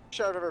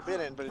show I've ever been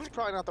in, but it's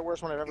probably not the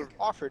worst one I've ever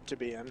offered to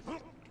be in.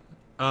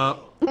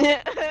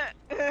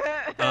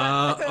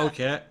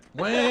 Okay.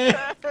 Wait.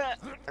 I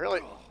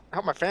really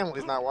hope my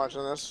family's not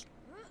watching this.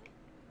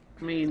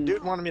 I mean,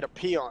 Dude wanted me to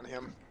pee on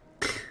him.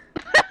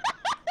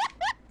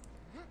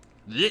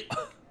 Yeah.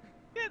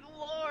 Good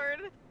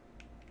lord.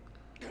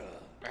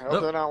 I hope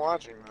Nope. they're not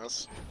watching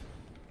this.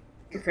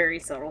 very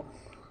subtle.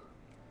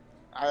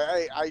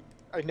 I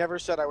never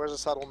said I was a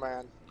subtle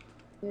man.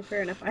 Yeah,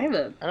 fair enough. I have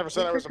a. I never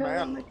said I was a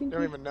Leprechaun on man. my You pinky.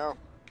 don't even know.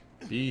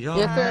 Behind.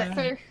 Yeah,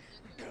 fair.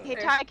 Hey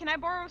Ty, can I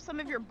borrow some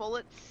of your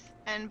bullets?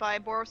 And by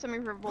borrow some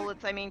of your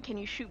bullets, I mean, can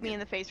you shoot me in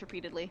the face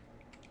repeatedly?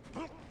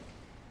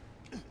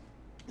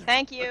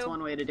 Thank you. That's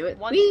one way to do it.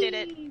 Once Whee! did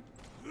it.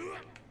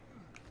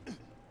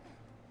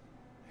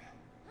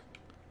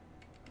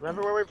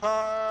 Remember where we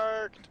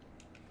parked?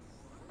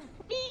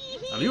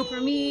 Alley-oop. For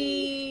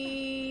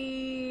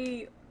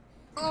me.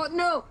 Oh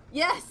no!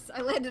 Yes,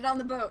 I landed on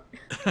the boat.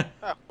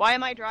 Why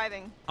am I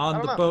driving? I On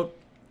don't the know. boat.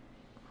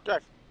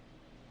 Drive.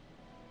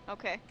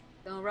 Okay.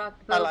 Don't rock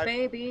the I boat, lied.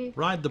 baby.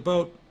 Ride the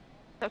boat.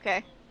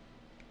 Okay.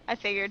 I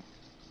figured.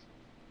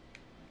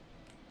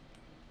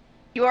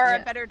 You are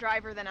Yeah. a better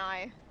driver than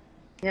I.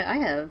 Yeah, I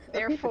have. a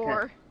paper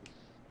Therefore,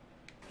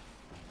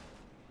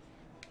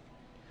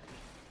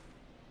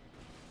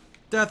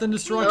 Death and cut.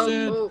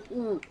 destruction. Oh,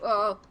 ooh,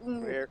 oh,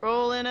 ooh. Here.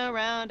 rolling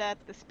around at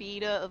the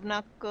speed of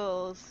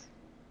Knuckles.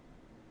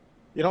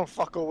 You don't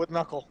fuckle with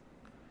Knuckle.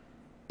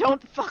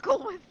 Don't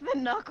fuckle with the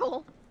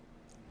knuckle.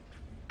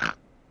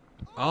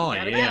 Oh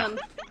Got it yeah. done.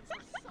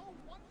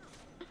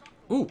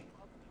 Ooh.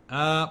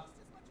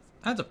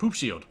 That's a poop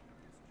shield.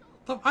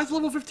 I was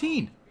level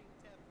 15.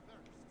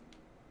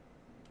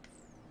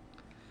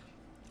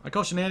 I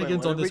call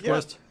shenanigans what on did we this get?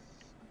 quest.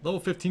 Level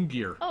 15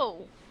 gear.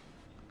 Oh.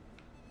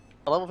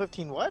 A level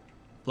 15 what?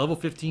 Level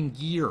 15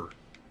 gear.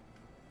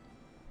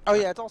 Oh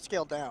yeah, it's all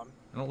scaled down.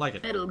 I don't like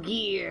it. Metal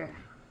Gear.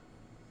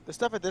 The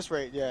stuff at this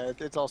rate, yeah,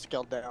 it's all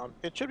scaled down.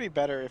 It should be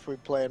better if we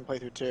play and play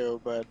through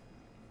 2, but...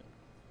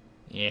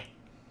 Yeah.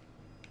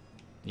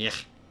 Yeah.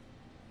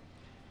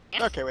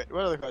 Okay, wait,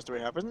 what other quest do we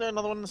have? Isn't there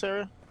another one in this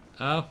area?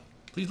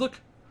 Please look.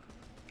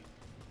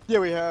 Yeah,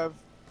 we have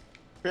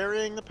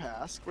Burying the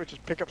Past, which is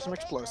pick up some My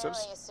great explosives.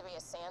 grandma used to be a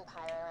sand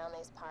pirate around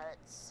these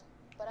parts,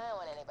 but I don't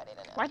want anybody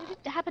to know. Why did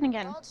it happen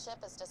again? The old ship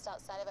is just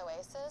outside of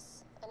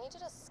Oasis. I need you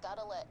to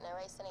scuttle it and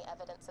erase any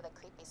evidence of the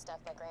creepy stuff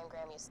my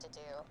Gram used to do.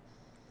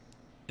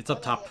 It's up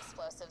I top. got the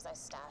explosives I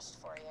stashed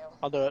for you.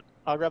 I'll do it.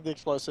 I'll grab the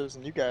explosives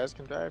and you guys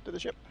can drive to the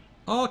ship.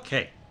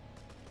 Okay.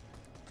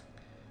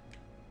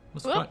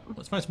 Let's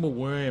Whoop. find some more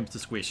worms to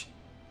squish.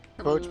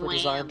 Boats were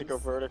designed to go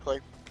Lambs. vertically.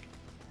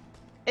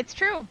 It's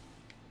true.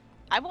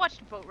 I've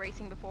watched boat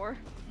racing before.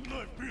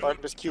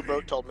 Artemis Q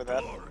Boat told me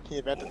that. He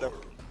invented them.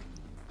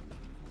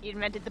 You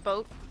invented the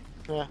boat.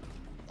 Yeah.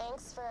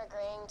 Thanks for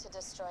agreeing to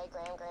destroy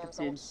Graham's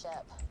old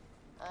ship.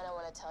 I don't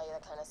want to tell you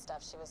the kind of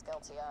stuff she was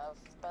guilty of,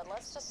 but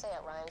let's just say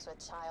it rhymes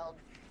with child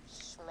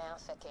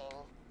schmafficking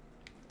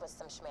with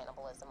some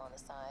schmanibalism on the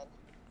side.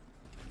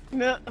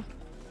 No.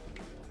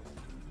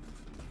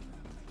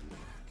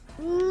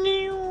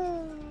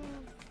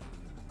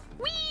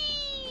 Whee!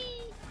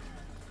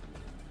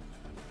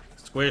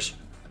 Squish.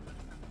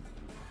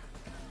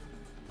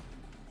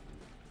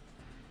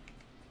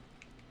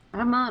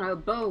 I'm on a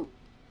boat.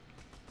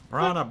 We're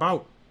on a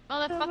boat.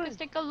 Motherfuckers,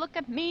 take a look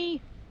at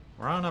me.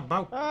 We're on a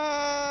boat.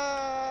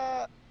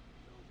 I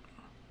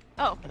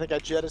Oh, think I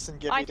jettisoned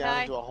Giffy Hi, down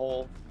Ty. into a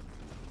hole.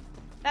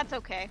 that's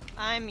okay.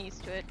 I'm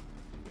used to it.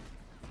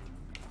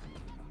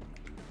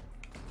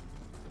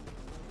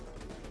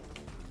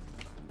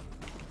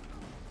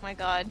 My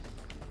god.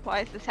 Why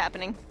is this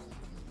happening?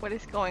 What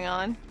is going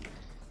on?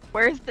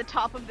 Where's the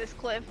top of this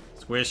cliff?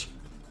 Squish.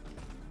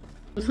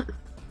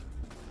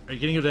 Are you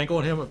getting your ankle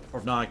on him? Or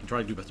if not, I can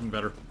try to do something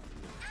better.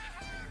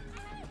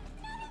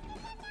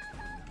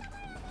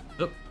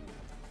 Oh.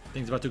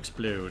 Thing's about to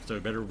explode, so I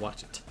better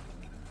watch it.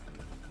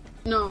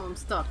 No, I'm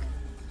stuck.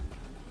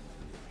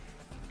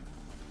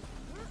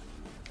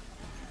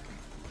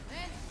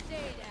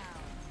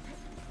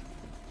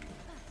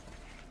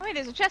 Oh wait,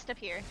 there's a chest up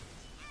here.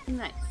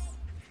 Nice.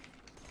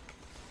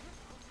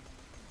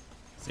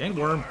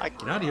 Sandworm,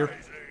 get out of here.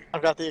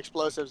 I've got the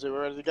explosives. Are we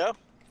ready to go?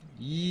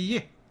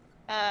 Yeah.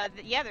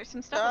 Yeah, there's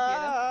some stuff up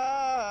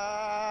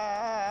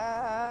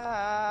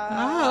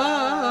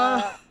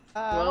here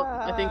Well,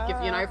 I think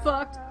Giffy and I are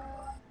fucked.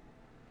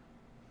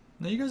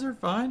 No, you guys are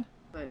fine.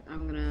 But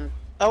I'm gonna...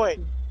 Oh wait,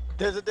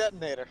 there's a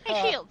detonator. though.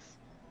 Hey, shields.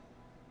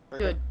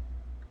 Good.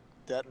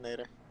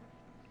 Detonator.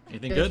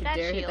 Anything Good. good? That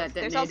Dare hit shields. that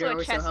There's detonator also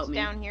a or so chest help me.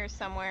 down here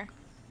somewhere.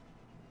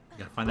 You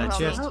gotta find that Well,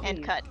 chest. help And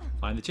me. cut.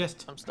 Find the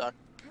chest. I'm stuck.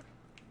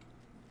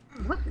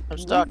 What I'm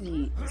stuck.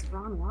 movie is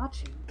Ron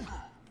watching?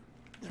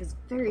 It's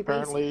very basic.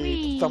 Apparently,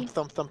 Whee! thump,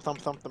 thump, thump, thump,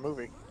 thump the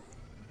movie.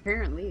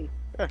 Apparently.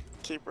 Yeah,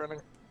 keep running.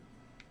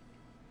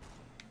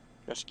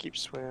 Just keep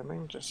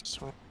swimming, just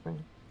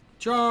swimming.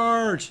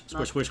 Charge! Squish,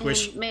 Love squish,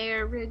 squish. and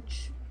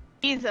marriage.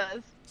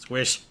 Jesus.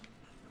 Squish.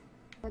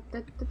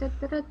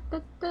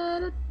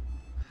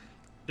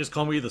 Just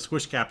call me the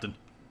Squish Captain.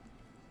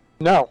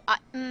 No,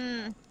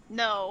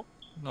 No.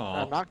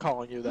 Aw. I'm not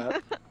calling you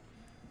that.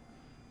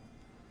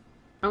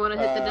 I want to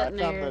hit the I found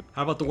detonator.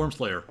 How about the Worm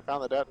Slayer? I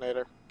found the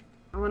detonator.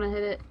 I want to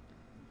hit it.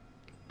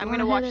 I'm Wanna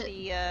gonna watch hit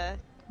the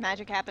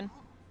magic happen.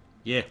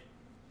 Yeah.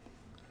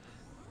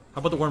 How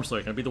about the Worm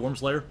Slayer? Can I be the Worm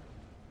Slayer?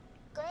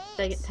 Great.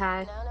 Take it,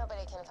 Ty. Now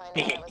nobody can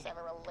find out I was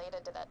ever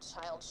related to that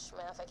child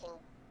schmafficking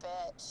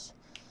bitch.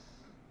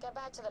 Get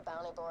back to the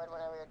bounty board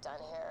whenever you're done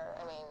here.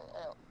 I mean,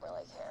 I don't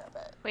really care,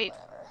 but Wait.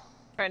 whatever.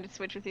 Trying to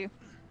switch with you.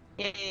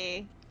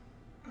 Yay.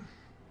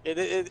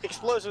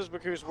 Explosives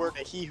because we're a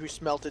he who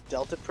smelted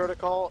Delta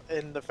protocol,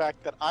 and the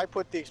fact that I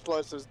put the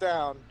explosives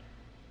down,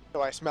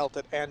 so I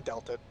smelted and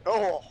dealt it.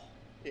 Oh,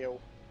 ew.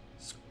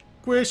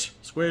 Squish,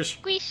 squish.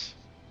 Squish.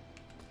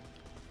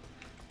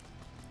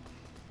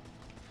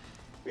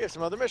 We have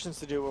some other missions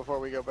to do before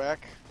we go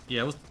back.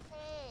 Yeah, let's...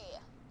 Hey,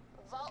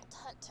 Vault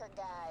Hunter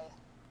guy.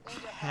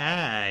 Need your help?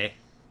 Hi.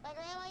 My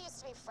grandma used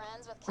to be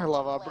friends with I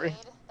love Captain Aubrey.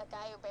 Blade, the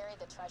guy who buried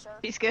the treasure.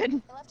 He's good.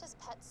 He left his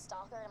pet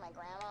stalker to my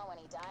grandma when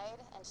he died,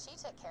 and she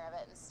took care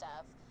of it and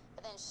stuff.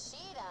 But then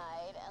she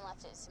died and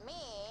left it to me,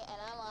 and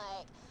I'm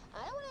like,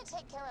 I don't want to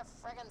take care of a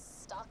friggin'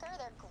 stalker.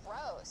 They're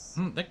gross.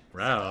 That's So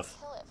rough.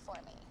 go kill it for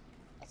me.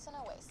 It's an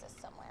Oasis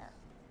somewhere.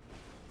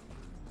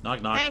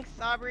 Knock, knock. Thanks,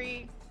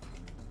 Aubrey.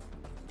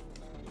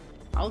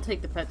 I'll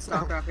take the pet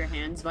stalker off your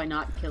hands by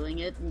not killing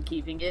it and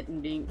keeping it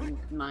and being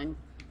mine.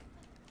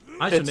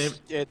 I should name...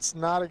 It's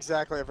not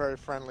exactly a very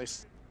friendly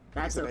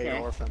That's season 8 okay.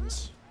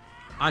 orphans.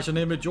 I shall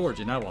name it George,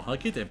 and I will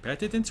hug it and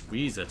pet it and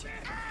squeeze it.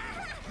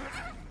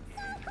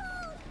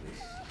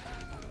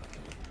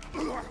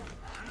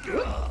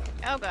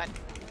 Oh god.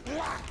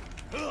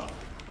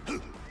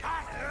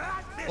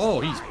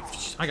 Oh,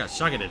 he's... I got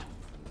shocketed.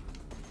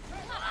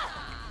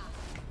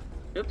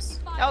 Oops.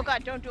 Oh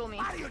god, don't duel me.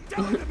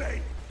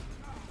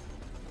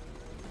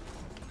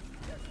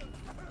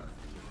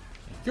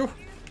 Yo.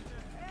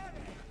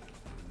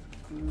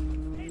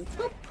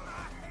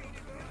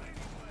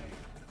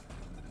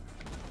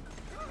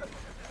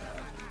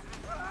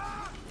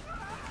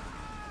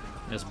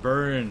 Yes,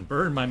 burn.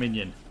 Burn, my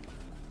minion.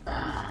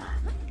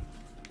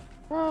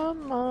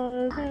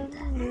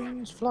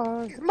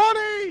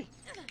 Money!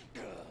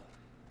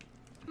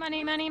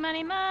 Money, money,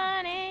 money,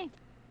 money.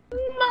 Money!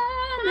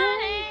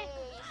 Hey,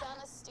 you found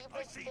a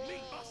stupid thing.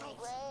 Great.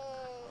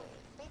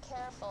 Be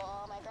careful.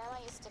 My grandma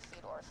used to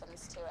feed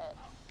orphans to it.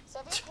 So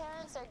if your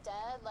parents are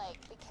dead, like,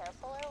 be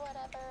careful or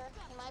whatever.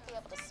 You might be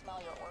able to smell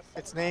your orphan.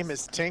 Its name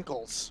is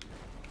Tinkles.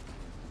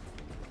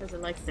 Because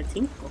it likes to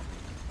tinkle.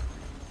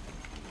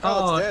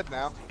 Oh, Oh, it's dead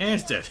now. And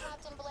it's dead.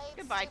 Captain Blade's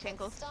Goodbye, stupid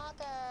Tinkles.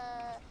 Stalker.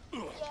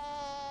 Yay.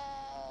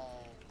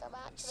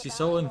 up to the She's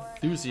so valley board.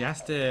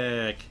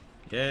 enthusiastic.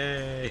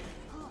 Yay. Yay!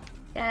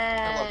 I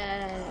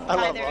Hi,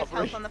 love there's robbery.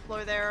 health on the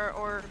floor there,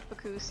 or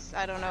Bacoose.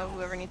 I don't know,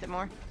 whoever needs it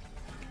more.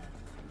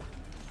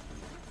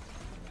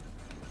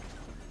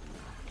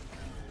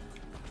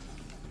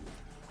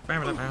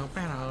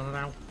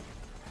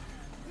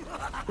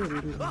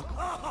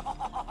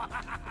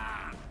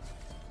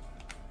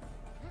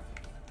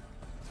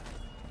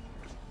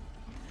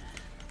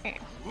 Okay.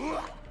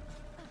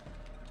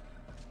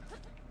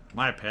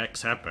 My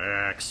pecs have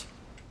pecs.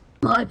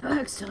 My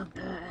back's to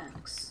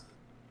backs.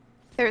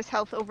 There's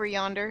health over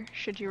yonder,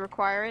 should you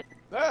require it.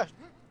 Ah,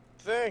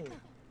 thing.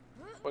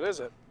 What is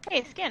it?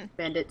 Hey, skin.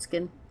 Bandit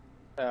skin.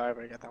 Oh, I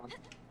already got that one.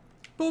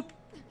 Boop.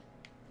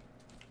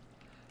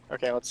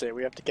 Okay, let's see.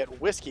 We have to get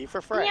whiskey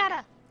for Frank.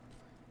 Miata.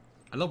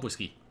 I love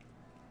whiskey.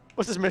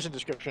 What's his mission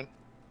description?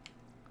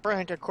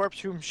 Frank, a corpse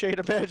whom Shade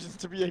imagines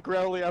to be a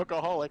growly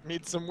alcoholic,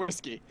 needs some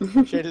whiskey.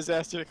 Shade has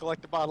asked you to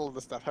collect a bottle of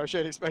the stuff. How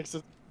Shade expects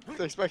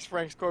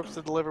Frank's corpse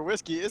to deliver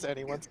whiskey is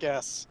anyone's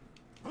guess.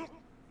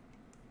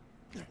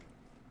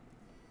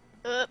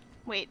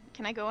 Wait,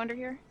 can I go under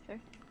here? Is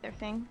there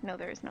thing? No,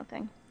 there is no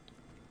thing.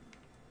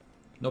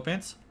 No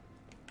pants?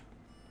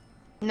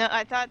 No,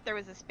 I thought there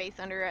was a space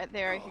under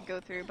there I could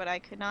go through, but I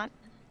could not.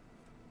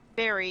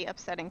 Very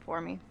upsetting for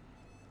me.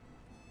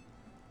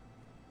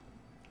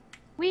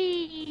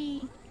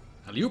 Whee!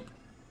 Alley-oop.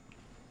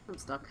 I'm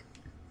stuck.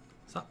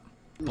 Stop.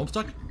 I'm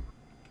stuck.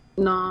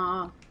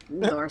 Nah,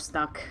 door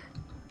stuck.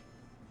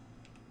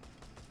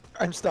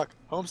 I'm stuck.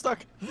 Home stuck?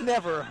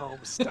 Never home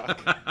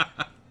stuck.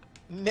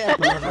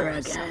 Never Never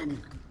home stuck.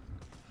 again.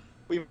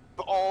 We've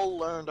all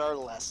learned our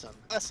lesson.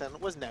 Lesson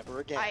was never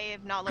again. I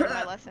have not learned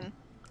my lesson.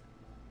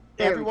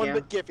 There we Everyone go.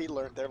 but Giffy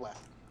learned their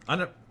lesson. I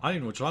don't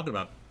even know what you're talking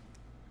about.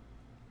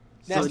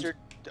 Nestor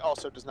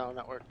also does not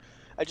network.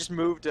 I just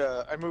moved.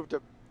 I moved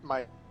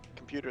my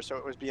computer so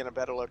it was being a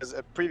better look. Because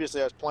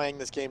previously I was playing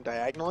this game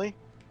diagonally,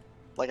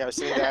 like I was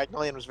sitting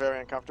diagonally and was very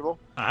uncomfortable.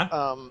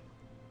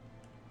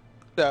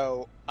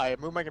 So I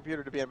moved my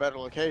computer to be in a better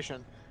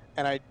location,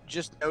 and I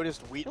just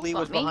noticed Wheatley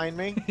was behind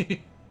me.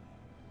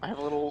 I have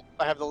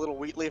the little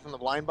Wheatley from the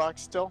blind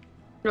box still.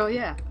 Oh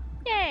yeah.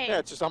 Yay! Yeah,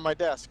 it's just on my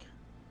desk.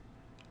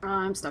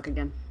 I'm stuck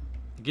again.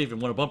 I gave him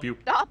want to bump you.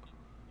 Stop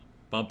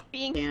Bump.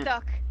 being Can't.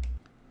 stuck.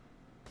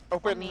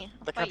 Open me.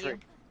 the I'll fight country.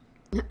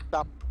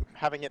 Stop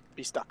having it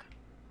be stuck.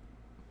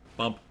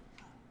 Bump.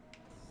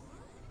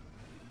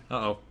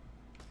 Uh-oh.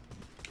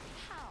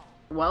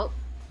 Well,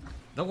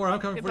 Don't worry, I'm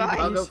coming Goodbye. for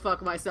you. I'll go Bacoose.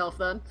 fuck myself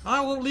then.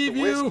 I won't leave The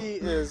you. whiskey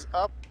is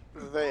up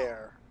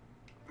there.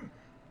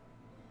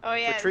 Oh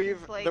yeah. this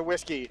Retrieve is like, the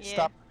whiskey. yeah.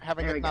 Stop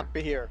having There we it not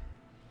be here.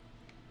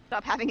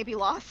 Stop having it be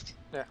lost.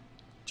 Yeah.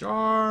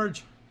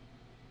 Charge.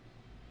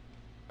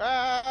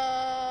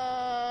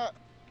 I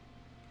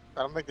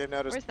don't think they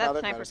noticed. Where's Now that they've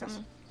sniper noticed us.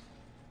 coming?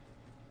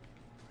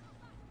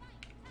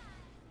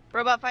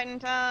 Robot fighting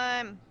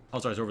time. Oh,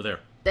 sorry, it's over there.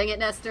 Dang it,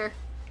 Nestor.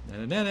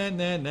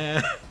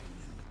 Na-na-na-na-na.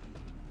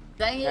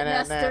 Dang it,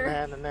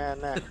 Nestor. Na, na,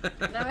 na,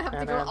 Now I have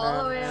to go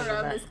all the way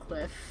around this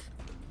cliff.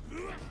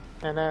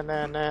 na, na,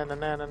 na, na, na,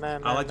 na, na,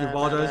 I'd like to na,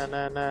 apologize.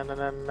 na, na, na,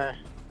 na, na.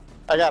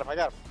 I got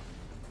him.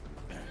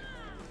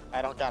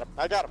 I don't got him.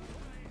 I got him.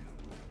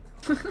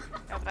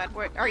 Oh bad.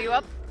 Where, are you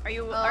up? Are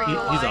you He's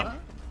alive? up.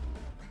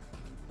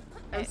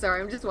 I'm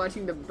sorry, I'm just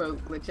watching the boat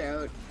glitch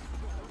out.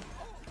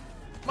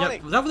 Yeah, Money.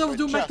 was that what I was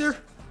doing back there?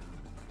 Chest.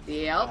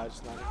 Yep,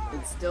 Just not-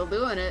 it's still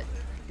doing it.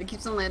 It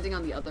keeps on landing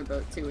on the other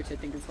boat too, which I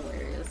think is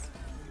hilarious.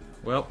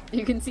 Well,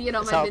 You can see it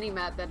on That's my how-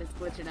 mini-map that it's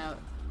glitching out.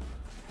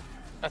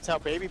 That's how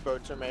baby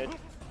boats are made.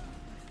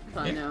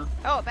 I Yeah. know.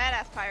 Oh, a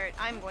badass pirate.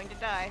 I'm going to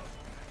die.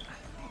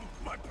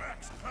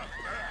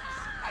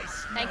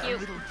 Thank you.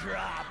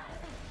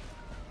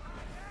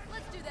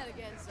 Let's do that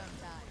again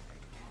sometime.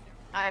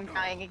 I'm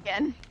dying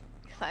again.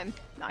 Because I'm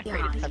not Yeah,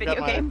 great at this I've video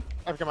got my, game.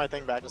 I've got my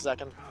thing back in a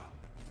second.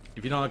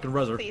 if you're not, I can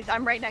res her. Please,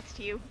 I'm right next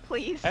to you.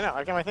 Please. I know,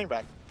 I've got my thing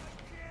back.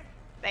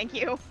 Thank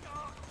you.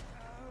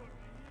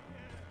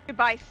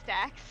 Goodbye,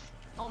 Stacks.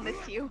 I'll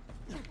miss you.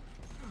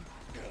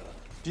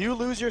 Do you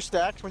lose your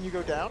stacks when you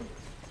go down?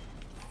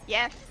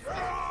 Yes.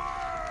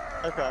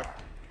 Okay.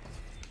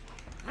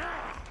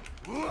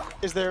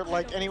 Is there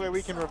like any way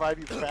we can revive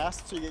you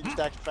fast so you get your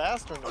stacks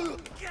fast or no?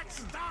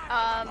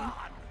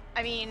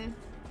 I mean,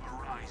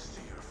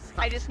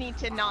 I just need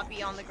to not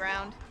be on the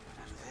ground.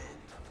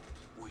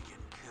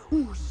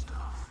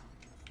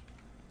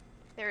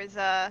 There's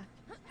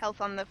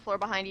health on the floor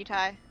behind you,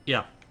 Ty.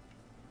 Yeah.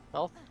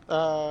 Health?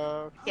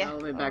 Yeah,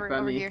 I'll be back over, by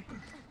over me. here.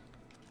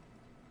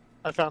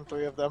 I found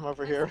 3 of them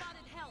over here.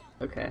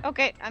 Okay.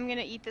 Okay, I'm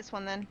gonna eat this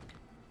one then.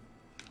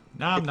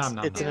 Nom nom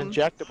nom. It's nom. an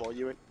injectable.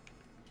 You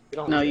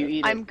don't No, need you it.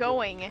 eat I'm it.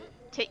 going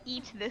to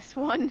eat this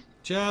one.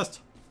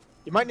 Chest.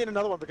 You might need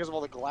another one because of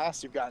all the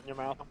glass you've got in your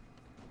mouth.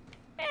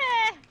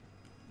 Eh,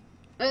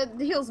 It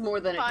heals more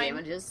than it Fine.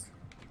 damages.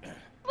 a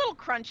little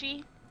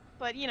crunchy,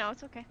 but you know,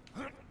 it's okay.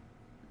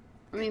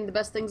 I mean, the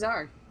best things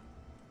are.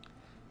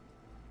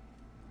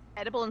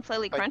 Edible and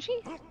slightly Like-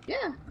 crunchy?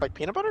 Yeah. Like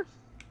peanut butter?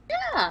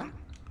 Yeah.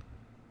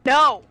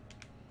 No!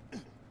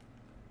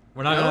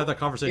 We're not gonna No? have that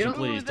conversation, You don't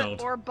please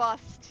don't. Or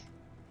bust.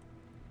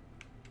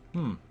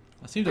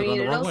 That seems I to have gone mean,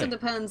 the it wrong also way.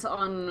 depends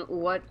on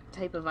what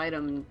type of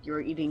item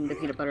you're eating the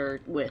peanut butter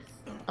with.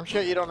 I'm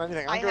sure you don't know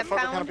anything. I don't, give a fuck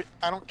what kind of found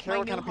I don't care my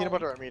what kind new of peanut home.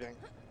 butter I'm eating.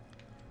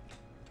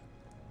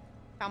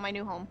 Found my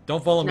new home.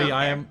 Don't follow me.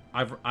 No.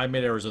 I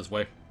made errors this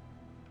way.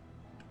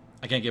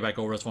 I can't get back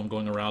over. That's why I'm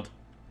going around.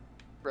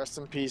 Rest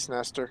in peace,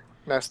 Nestor.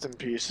 Nest in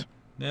peace.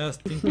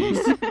 Nest in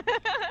peace.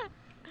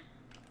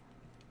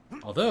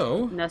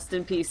 Although. Nest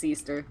in peace,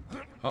 Easter.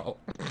 Oh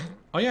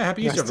yeah,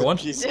 happy Easter, Nest in everyone.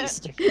 peace,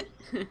 Easter.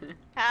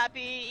 Happy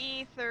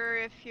Ether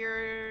if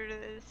you're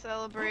the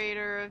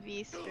celebrator of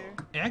Easter.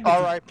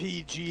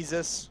 R.I.P.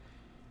 Jesus.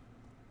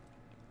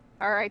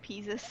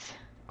 R.I.P. this.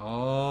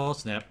 Oh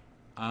snap!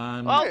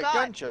 Oh Hey, god,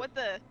 gunshot. what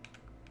the?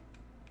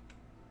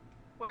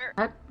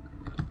 Where?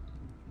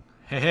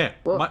 Hey,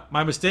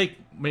 my mistake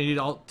made it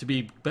all to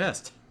be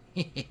best.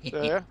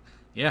 Yeah?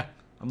 Yeah,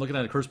 I'm looking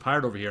at a cursed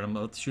pirate over here. I'm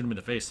about to shoot him in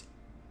the face.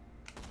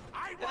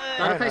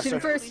 Not if I shoot Nestor. him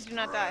first. Please do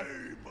not die.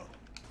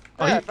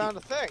 Oh, Hey, I he found a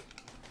thing.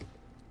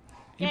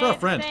 brought a Yay,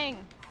 friend. thing.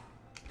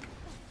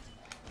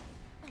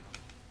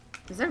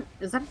 Is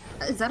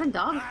that a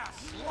dog?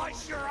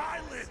 Slice your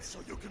eyelids so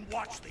you can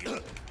watch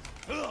the.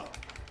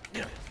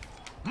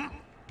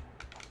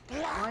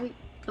 Why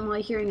am I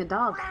hearing a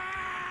dog?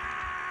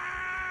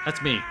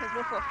 That's me, Woof,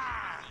 woof, woof.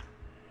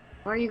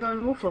 Why are you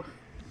going woof woof?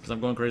 because I'm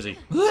going crazy.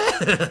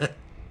 Hey,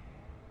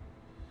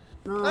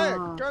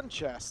 No. gun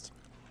chest.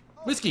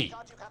 Whiskey.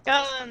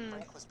 Guns.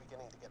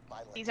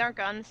 These aren't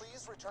guns.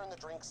 Please return the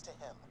drinks to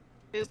him.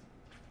 Boop.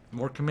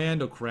 More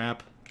commando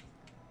crap.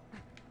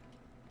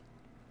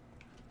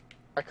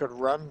 I could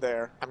run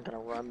there. I'm gonna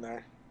run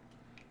there.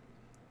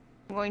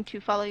 I'm going to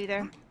follow you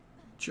there.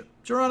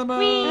 Geronimo.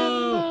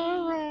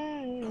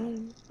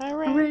 I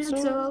ran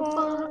so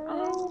far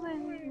away.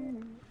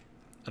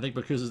 I think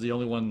Bacoose is the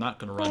only one not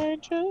gonna run.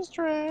 just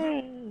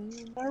ran.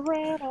 I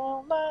ran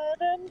all night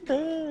and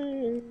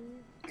day.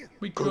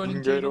 We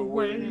couldn't get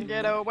away.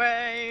 Get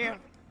away.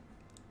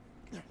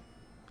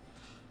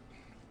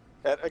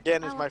 That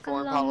again is my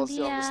foreign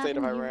policy on the state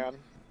of Iran.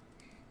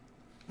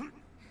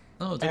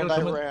 Oh, is that And gonna I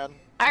come in? ran.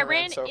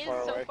 Iran so is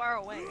far so away. far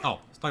away. Oh,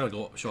 it's not gonna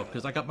go show up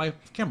because I got my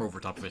camera over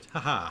top of it.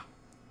 Haha.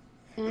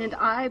 And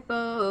I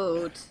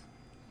boat.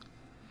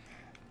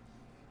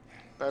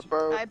 I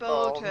boat, I boat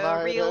all a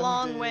night real and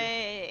long day.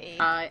 way.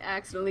 I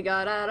accidentally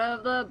got out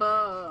of the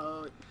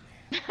boat.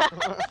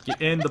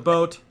 Get in the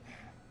boat.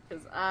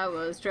 Because I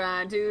was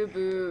trying to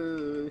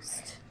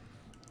boost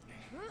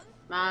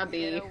my Get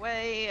bee.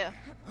 away.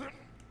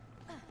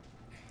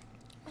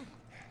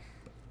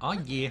 Oh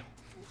yeah.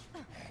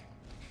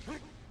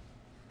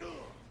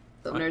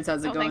 So nerds,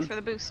 how's it Oh, going? thanks for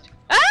the boost.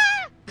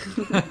 Ah!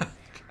 I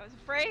was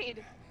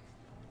afraid.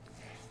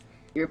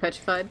 You're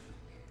petrified?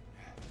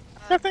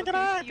 You're thinking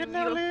because I could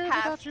never you live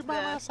passed without you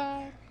by my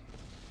side.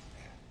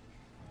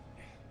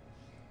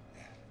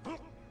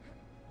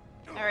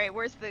 All right,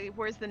 where's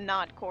the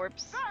not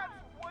corpse? That's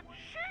what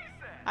she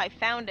said. I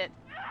found it.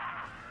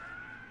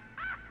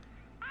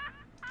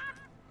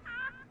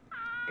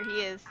 Here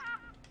he is.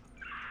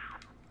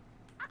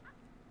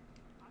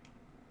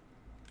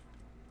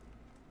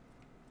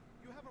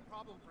 You have a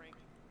problem, Frank.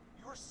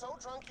 You were so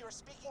drunk you were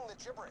speaking the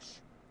gibberish.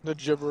 The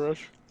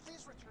gibberish.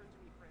 Please return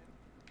to me, friend.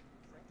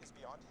 Frank is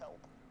beyond help.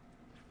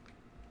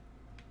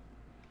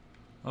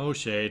 Oh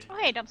shade. Oh,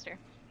 hey, dumpster.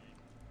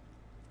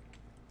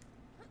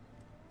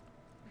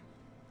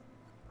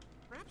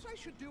 Perhaps I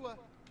should do a... what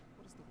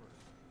is the word?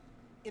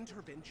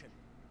 Intervention.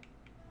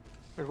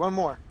 There's one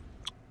more.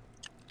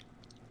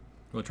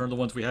 You want to turn the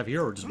ones we have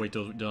here, or just wait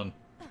till we're done?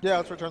 Yeah,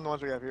 let's return the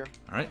ones we have here.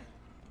 All right.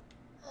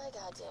 I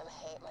goddamn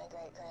hate my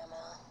great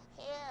grandma.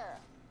 Here,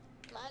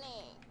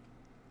 money.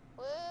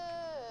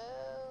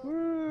 Woo.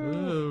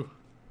 Woo.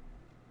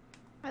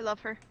 I love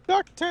her.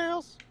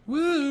 DuckTales.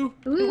 Woo.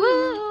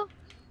 Woo!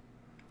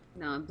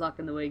 No, I'm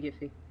blocking the way,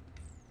 Giffy.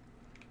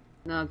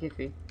 No,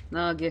 Giffy.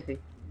 No, Giffy.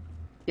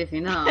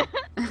 Giffy, no.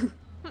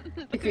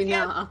 Giffy,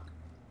 no.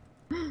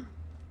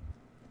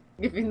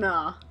 Giffy,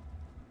 no.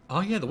 Oh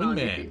yeah, the No,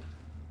 wingman.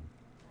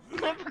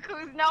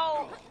 Bacoose,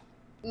 no!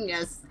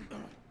 Yes.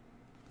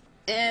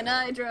 And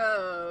I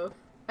drove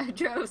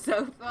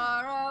so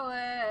far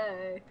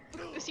away.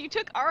 So you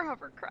took our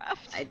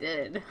hovercraft. I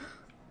did.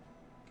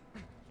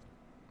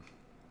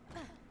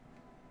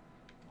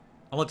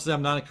 I'll let you say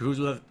I'm not in cahoots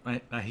with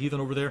that heathen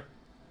over there.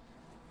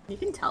 You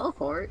can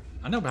teleport.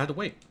 I know, but I had to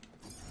wait.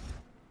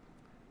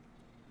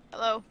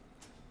 Hello.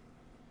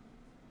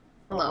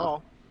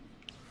 Hello.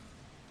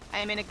 I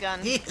am in a gun.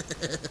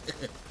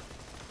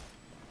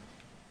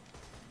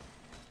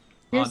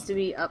 Appears to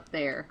be up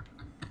there.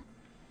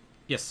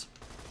 Yes.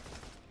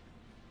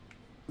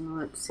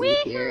 Let's see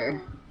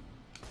here.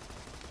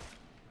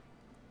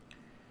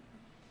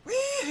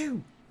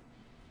 Woo!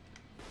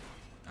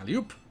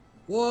 Alley-oop.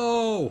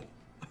 Whoa!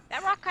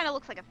 That rock kind of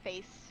looks like a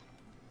face.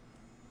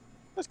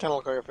 This kind of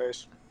look like a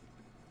face.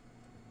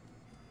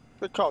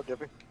 Good call,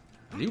 Giffy.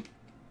 Alley-oop.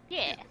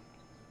 Yeah.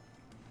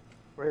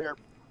 We're here.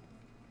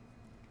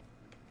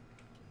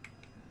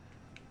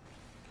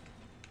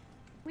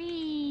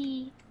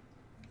 Wee.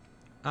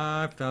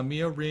 I found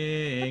me a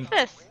ring.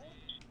 What's this?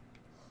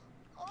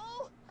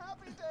 Oh,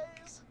 happy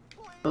days.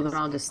 Please. Oh, then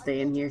I'll just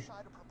stay in here.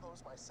 I to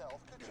propose myself.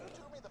 Could you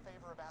do me the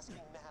favor of asking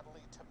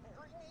Natalie to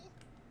marry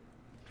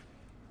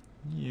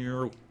me?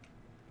 You.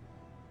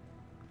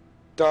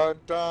 Dun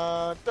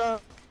dun dun.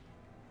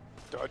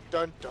 Dun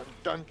dun dun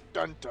dun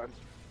dun dun.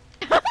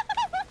 This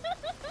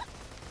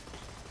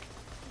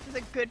is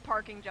a good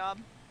parking job.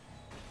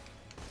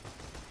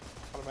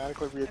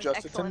 Automatically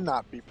readjusted to Excellent.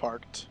 not be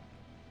parked.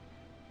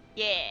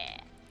 Yeah.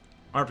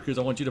 Alright, because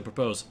I want you to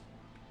propose.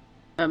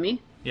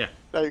 Me? Yeah.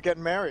 Now you're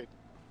getting married.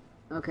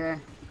 Okay.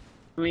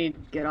 Let me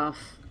get off.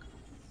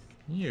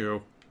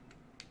 You.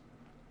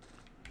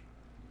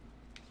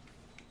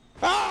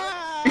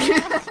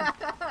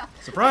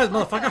 Surprise,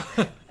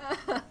 motherfucker!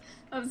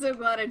 I'm so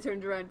glad I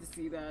turned around to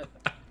see that.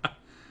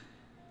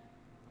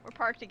 We're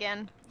parked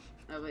again.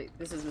 Oh wait,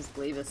 this is Miss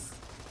Glavis.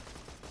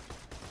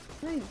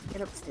 How do I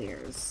get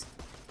upstairs?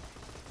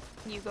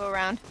 You go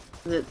around.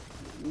 Is it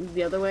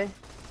the other way?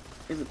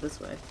 Or is it this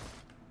way?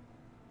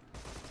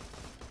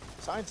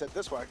 Sign said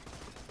this way.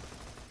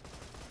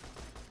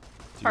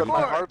 Do But you-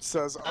 my heart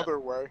says other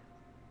way.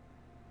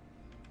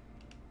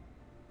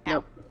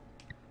 Nope.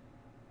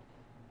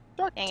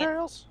 Dang it.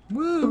 DuckTales.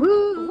 Woo!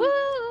 Woo!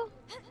 Woo!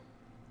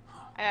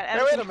 I got out Hey,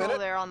 of wait a control minute.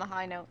 there on the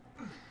high note.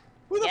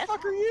 Who the Yes?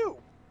 fuck are you?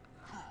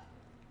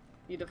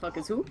 You the fuck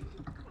is who?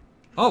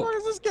 Oh! What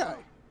is this guy?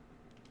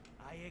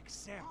 I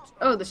accept.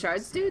 Oh, the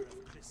shards dude?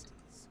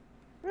 Crystals.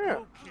 Yeah.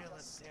 Go kill a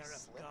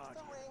Seraph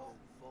Guardian, O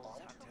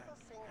Vault Hunter,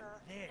 and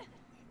then we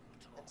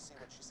will And talk. see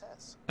what she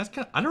says. That's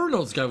kind of, I never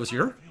know this guy was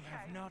here. We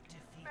have not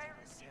defeated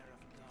the Seraph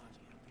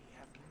Guardian. We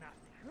have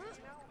nothing.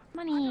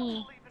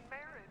 Money. Believe in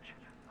marriage.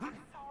 I'm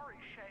sorry,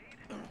 Shade,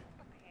 but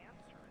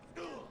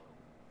the answer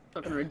is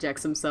Fucking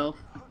rejects himself.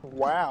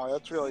 Wow,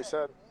 that's really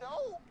sad.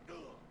 No.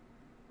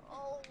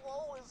 Oh,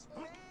 woe is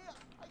me.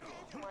 I gave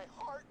you my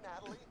heart,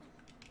 Natalie.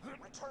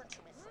 Return to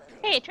me, friend.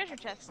 Hey, treasure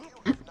chest. You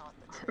have not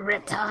betrayed me.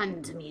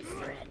 Return to me,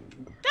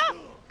 friend. Ah!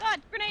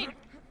 God, grenade!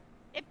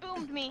 It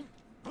boomed me.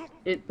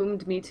 It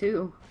boomed me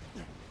too.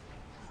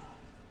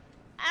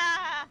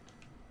 Ah!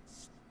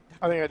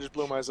 I think I just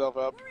blew myself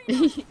up.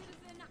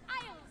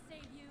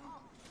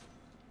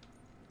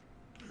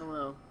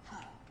 Hello.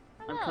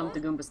 I've come to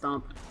Goomba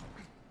Stomp.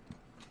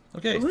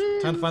 Okay,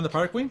 Woo. time to find the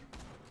Pirate Queen.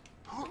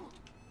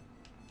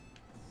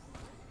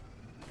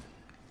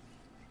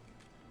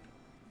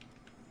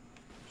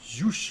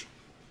 Zhoosh.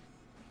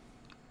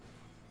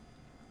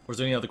 Or is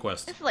there any other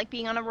quest? This is like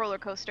being on a roller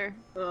coaster.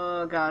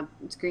 Oh god,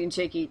 screen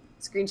shaky.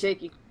 Screen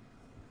shaky.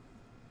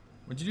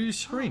 What'd you do to your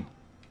screen?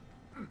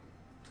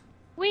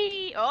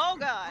 Wee! Oh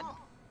god!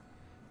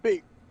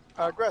 Beat.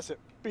 Aggressive.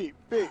 Beat.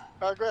 Beat.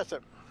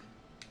 Aggressive.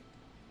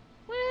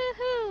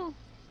 Woohoo!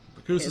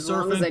 Bacoose is As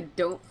long as I surfing.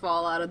 don't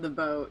fall out of the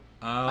boat,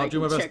 I'll I do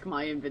can my best. check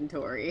my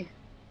inventory.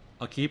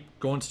 I'll keep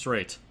going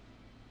straight.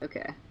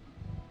 Okay.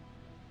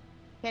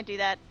 Can't do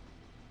that.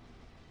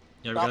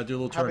 Yeah, we Stop gotta do a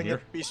little turn having here.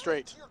 it be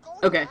straight. You're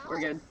going Okay, now? we're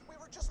good. We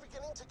were just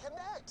beginning to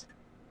connect.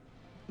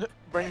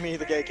 Bring me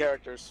the gay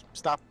characters.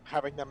 Stop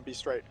having them be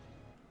straight.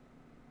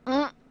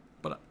 Mm.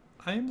 But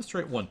I am the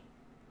straight one.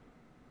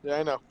 Yeah,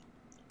 I know.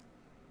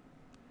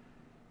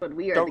 But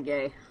we are Don't- the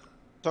gay.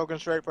 Token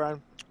straight, friend.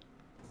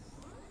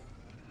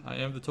 I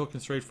am the token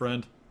straight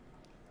friend.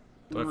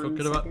 Do I feel One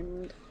good about?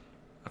 second.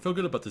 I feel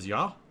good about this,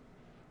 yeah.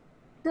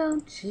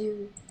 Don't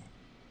you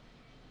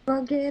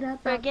forget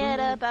about Forget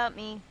me. about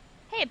me.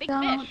 Hey, a big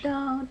Don't, fish.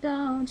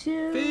 don't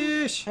you.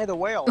 Fish. Hey, the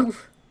whale.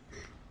 Oof.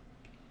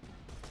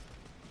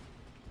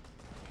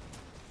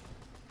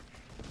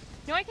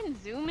 You know I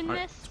can zoom in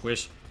Alright, this?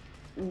 squish.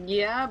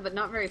 Yeah, but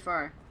not very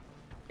far.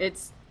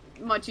 It's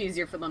much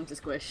easier for them to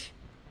squish.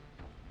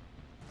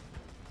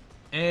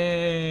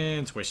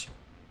 And squish.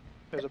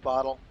 There's a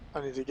bottle.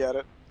 I need to get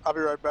it. I'll be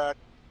right back.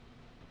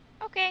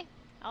 Okay,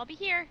 I'll be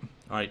here.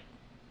 Alright.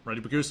 Ready,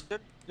 Bacoose?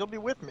 You'll be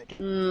with me.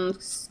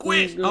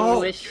 Squish! Oh!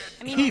 Squish.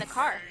 I mean, in the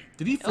car.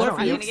 Did he Oh, fly I'm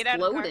for you? gonna get out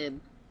of the car. Exploded.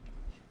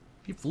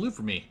 He flew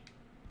for me.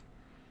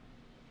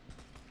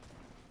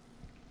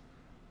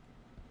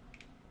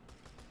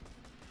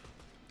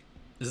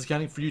 Is this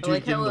counting for you I two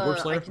like getting how the Warp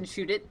I Slayer? can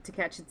shoot it to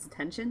catch its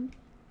attention,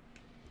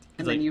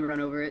 and like- then you run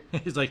over it.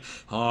 He's like,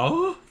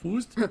 huh?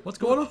 What's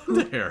going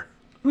on there?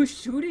 Who's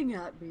shooting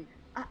at me?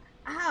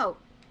 Ow!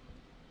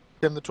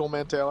 Tim the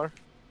Toolman Taylor.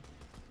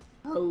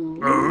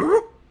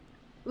 Oh.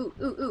 Ooh, ooh,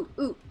 ooh,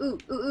 ooh, ooh, ooh,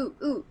 ooh,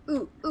 ooh,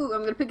 ooh, ooh,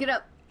 I'm gonna pick it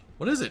up.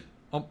 What is it?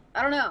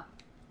 I don't know.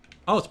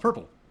 Oh, it's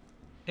purple.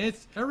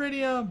 It's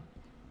iridium.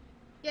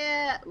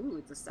 Yeah. Ooh,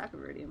 it's a stack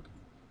of iridium.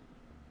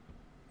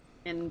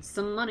 And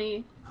some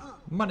money.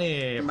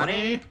 Money,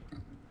 money.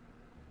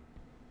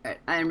 Alright,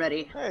 I am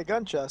ready. Hey,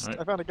 gun chest.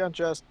 Alright. I found a gun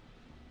chest.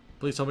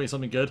 Please tell me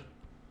something good.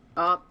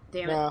 Oh,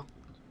 damn it. No. I Are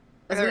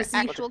was there gonna see.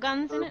 actual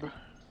guns in it?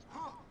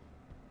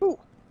 Ooh.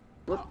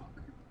 Whoop.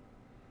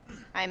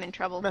 I'm in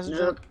trouble.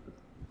 Messenger. Nope.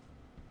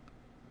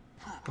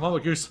 Come on,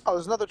 Bacoose. Oh,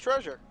 there's another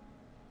treasure.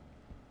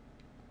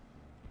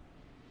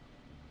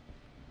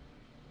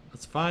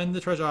 Let's find the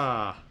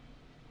treasure.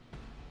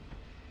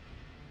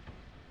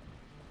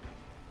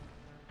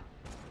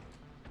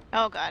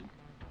 Oh god.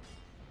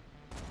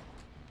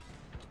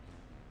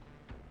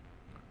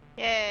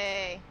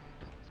 Yay.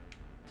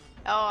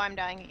 Oh, I'm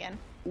dying again.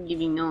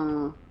 Giving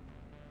no.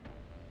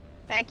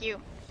 Thank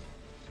you.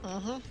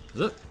 Mm-hmm.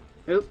 Is it?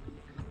 Oop.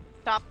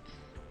 Stop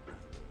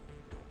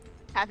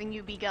having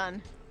you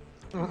begun.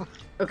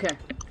 Okay.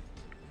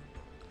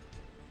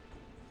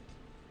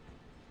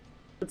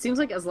 It seems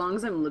like as long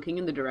as I'm looking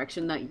in the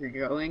direction that you're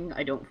going,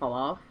 I don't fall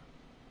off.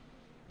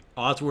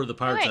 Oh, that's where the Oh,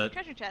 pirate's wait, at.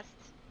 treasure chests.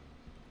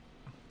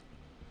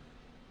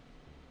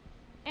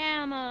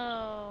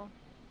 Ammo.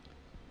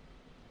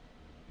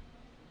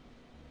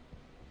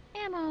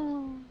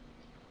 Ammo.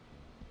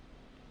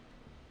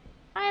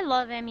 I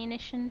love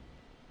ammunition.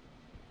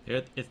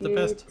 It's the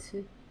best.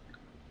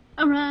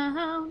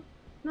 Around.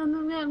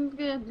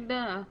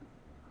 Oh,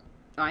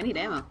 I need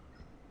ammo.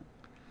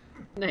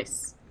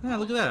 Nice. Ah,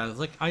 look at that. I was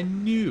like, I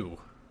knew.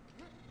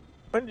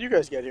 When did you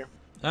guys get here?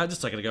 Just a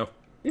second ago.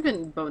 We've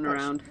been boating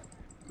around.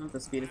 Not the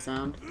speed of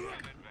sound.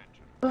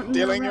 Boating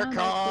Stealing your around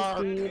car.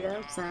 at the speed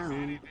of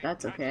sound.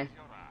 That's okay.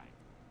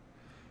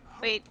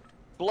 Wait.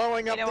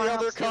 Blowing up I the don't wanna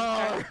other help steal the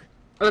car. car.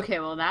 Okay,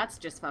 well that's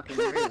just fucking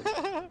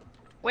rude.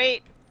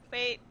 Wait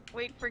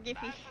for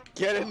Giffy.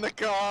 Get in the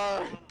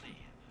car.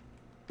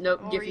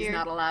 Nope, Over Giffy's here.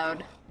 not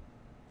allowed.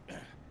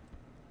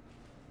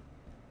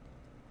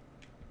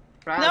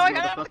 No, I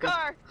got out of the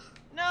car!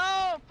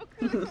 No!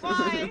 Bacoose,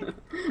 why?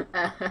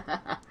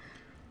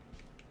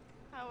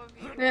 How have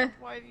you... Eh.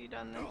 Why have you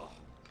done this?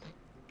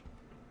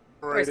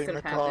 Right in could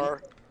the have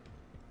car.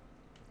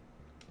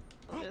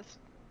 Just...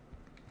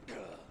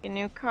 A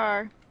new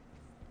car.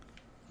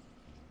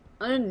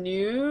 A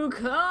new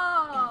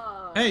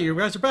car! Hey, you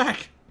guys are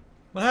back.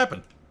 What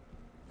happened?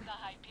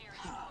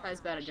 I was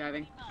bad at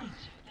driving.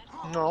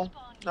 No,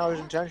 that was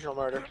intentional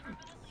murder.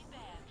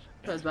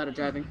 I was bad at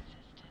driving.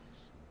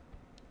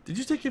 Did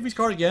you take Giffy's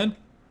card again?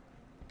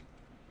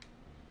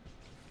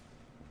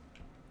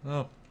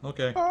 Oh,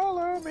 okay.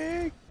 Follow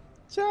me,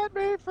 set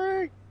me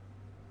free.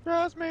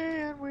 Trust me,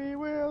 and we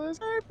will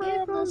escape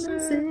from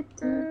the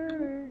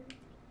city.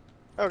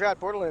 Oh god,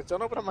 Borderlands!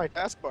 Don't open up my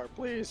taskbar,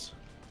 please.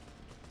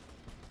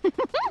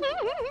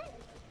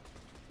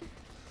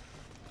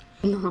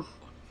 No.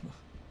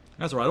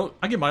 That's all right.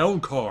 I get my own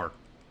car.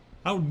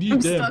 I don't need I'm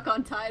them. stuck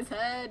on Ty's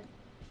head.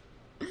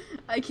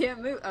 I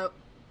can't move. Oh.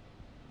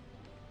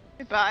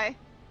 Goodbye.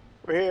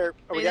 We're here.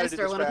 Oh, we Hey, gotta do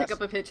Nestor, this want to fast.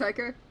 pick up a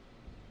hitchhiker?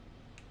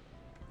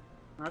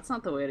 That's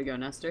not the way to go,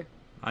 Nestor.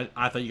 I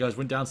thought you guys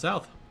went down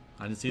south.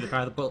 I didn't see the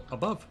path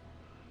above.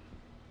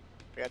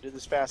 We gotta do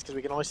this fast because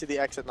we can only see the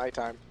X at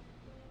nighttime.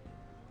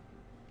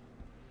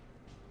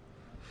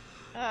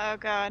 Oh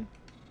god.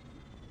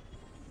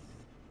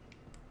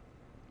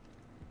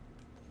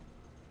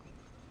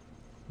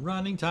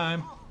 Running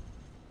time.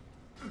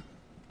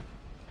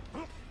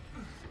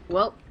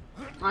 Well,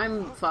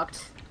 I'm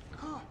fucked.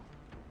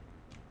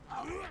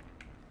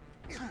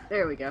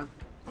 There we go.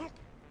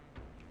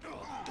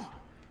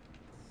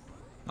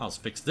 I'll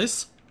just fix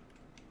this.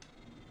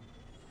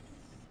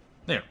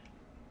 There.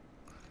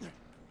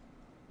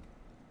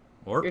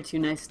 Or, You're too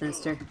nice,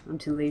 Nestor. I'm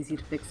too lazy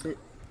to fix it.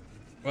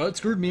 well, it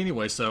screwed me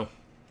anyway, so.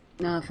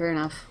 No, fair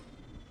enough.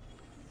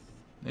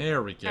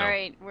 There we go.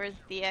 Alright, where's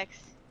the X?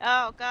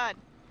 Oh god.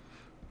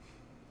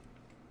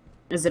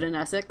 Is it in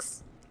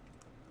Essex?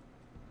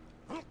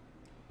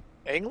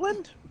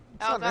 England?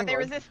 It's Oh not god, they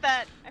England. resist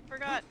that. I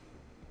forgot.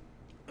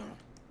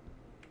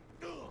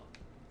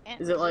 Can't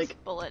Is it resist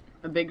like bullet?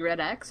 a big red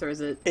X, or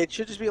is it... It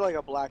should just be like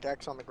a black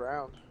X on the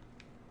ground.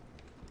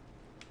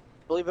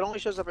 I believe it only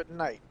shows up at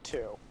night,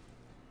 too.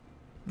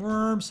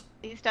 Worms.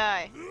 Please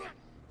die.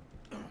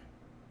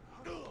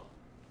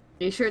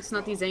 Are you sure it's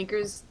not these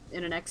anchors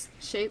in an X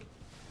shape?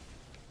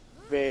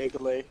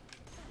 Vaguely.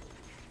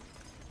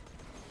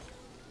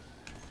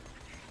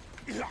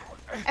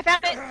 I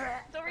found it!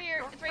 It's over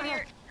here! It's right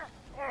here!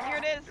 Here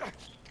it is!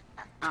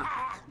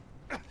 Ah.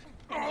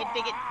 Can you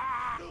dig it?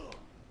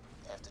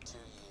 After 2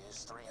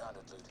 years, 300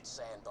 looted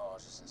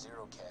sandbarges and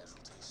 0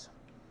 casualties.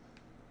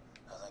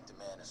 I think the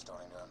men are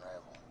starting to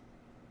unravel.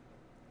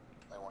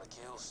 They want to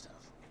kill stuff.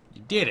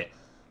 You did it.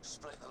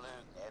 Split the loot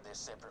and head their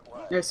separate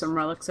ways. There's some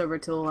relics over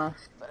to the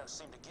left. They don't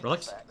seem to get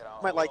Relics? the fact that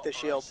our Might whole like the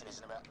shield. operation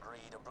isn't about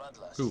greed or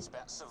bloodlust. Ooh. It's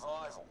about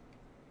survival.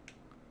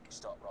 We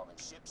stop robbing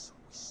ships,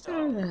 we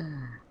starve.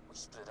 We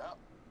split up,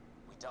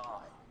 we die.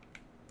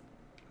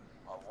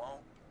 I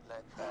won't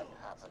let that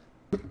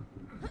happen.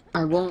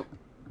 I won't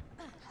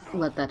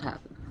let that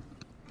happen.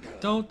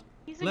 Don't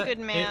He's a let good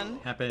man.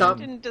 it happen. Stop.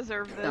 He didn't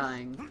deserve this.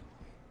 Dying.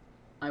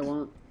 I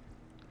won't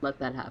let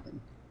that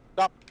happen.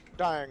 Stop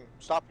dying.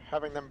 Stop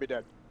having them be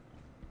dead.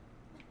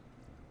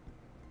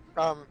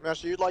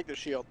 Master, you'd like the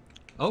shield.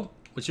 Oh,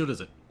 what shield is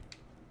it?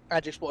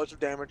 Adds explosive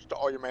damage to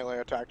all your melee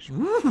attacks.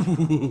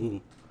 Ooh.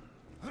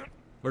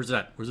 Where's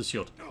that? Where's the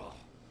shield?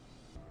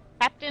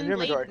 Captain In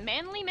inventory. Blade's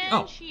Manly Man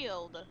Oh.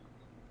 Shield.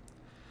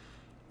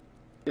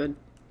 Good.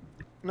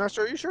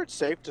 Master, are you sure it's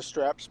safe to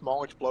strap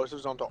small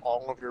explosives onto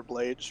all of your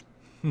blades?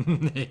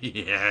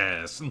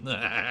 Yes.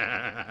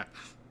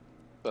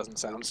 Doesn't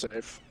sound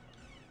safe.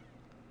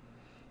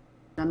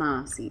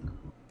 Danasi.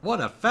 What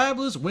a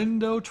fabulous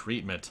window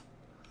treatment.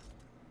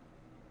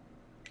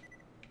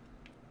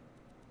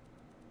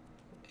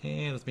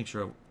 And let's make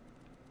sure.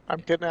 I'm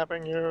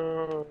kidnapping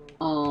you.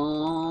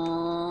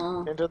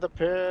 Aww. Into the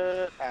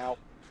pit. Ow.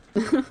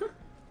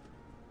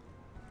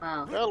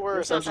 Wow. Well, we're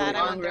This was a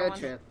essentially long road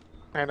trip.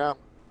 I know.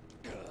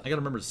 I gotta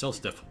remember to sell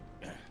stuff.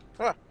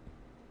 Huh.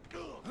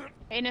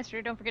 Hey,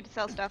 Nestor, don't forget to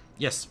sell stuff.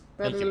 Yes.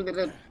 Thank you.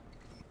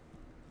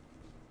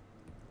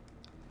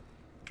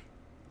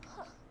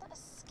 Huh, that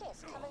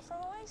skiff coming from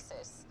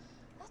Oasis.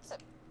 That's a...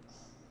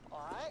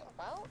 Alright,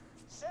 well...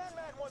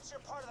 Sandman wants your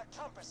part of the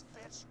compass,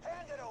 bitch.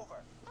 Hand it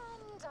over.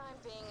 And I'm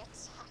being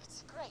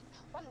attacked. Great.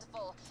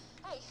 Wonderful.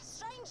 Hey,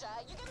 stranger,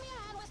 you give me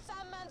a hand with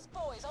Sandman's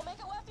boys. I'll make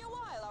it worth your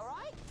while,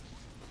 alright?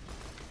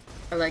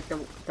 I like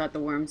that the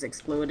worms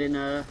explode in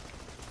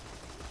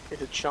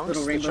chunks.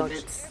 little rainbow chunks.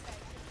 bits.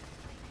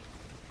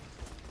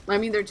 I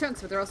mean, they're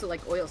chunks, but they're also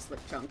like oil slick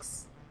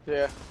chunks.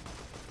 Yeah.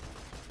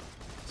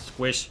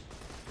 Squish.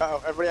 Uh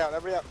oh, everybody out,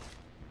 everybody out.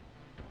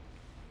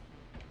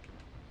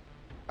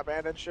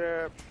 Abandoned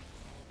ship.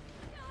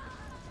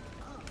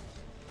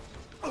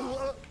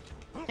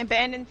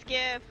 Abandoned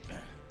skiff.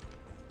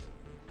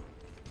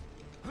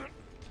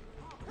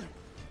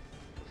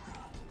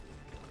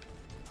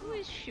 Who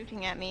is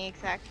shooting at me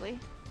exactly?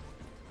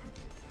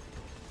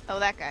 Oh,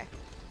 that guy.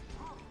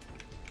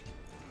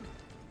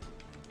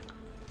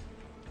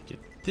 Get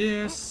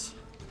this.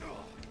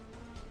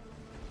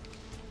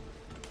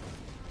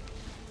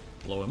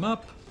 Blow him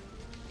up.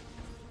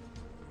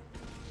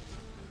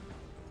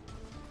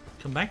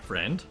 Come back,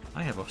 friend.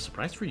 I have a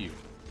surprise for you.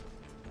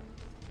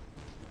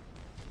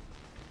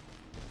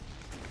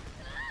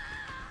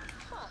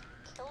 Huh,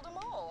 killed them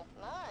all.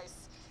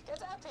 Nice.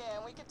 Get up here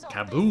and we can talk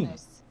Kaboom.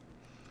 business.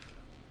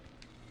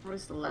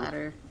 Where's the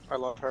ladder? I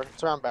love her.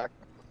 It's around back.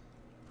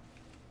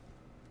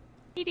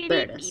 There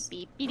it is.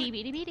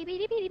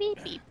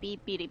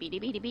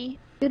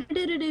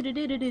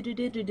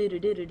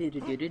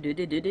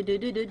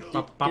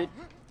 Pop, pop.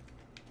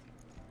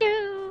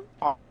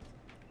 Pop,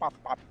 pop,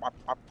 pop, pop,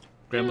 pop.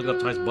 Graham, look up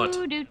Ty's butt.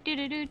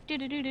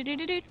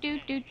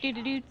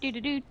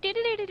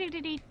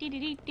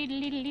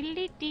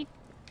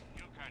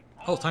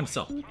 Oh, time to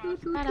sell.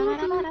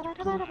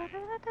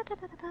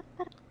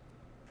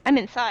 I'm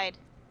inside.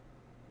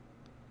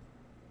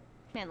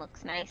 Man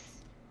looks nice.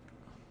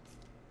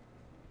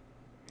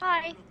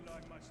 Hi.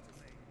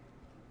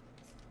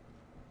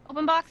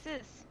 Open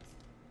boxes.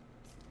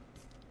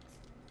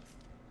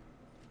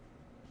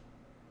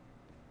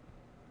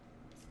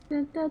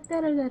 ammo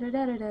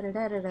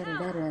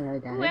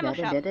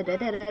shop.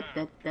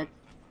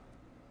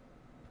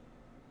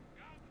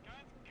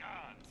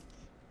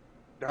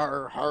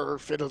 Har,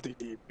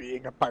 fiddle-dee-dee.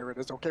 Being a pirate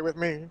is okay with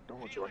me.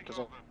 Don't you want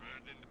to?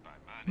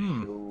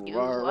 You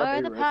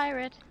are the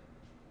pirate.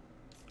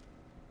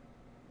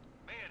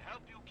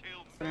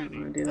 I don't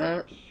want to do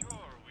that.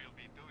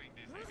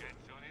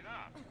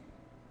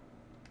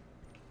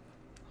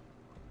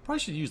 Probably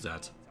should use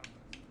that.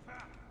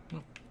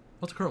 No.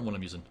 What's the current one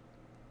I'm using?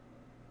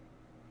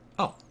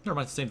 Oh, never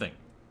mind, it's the same thing.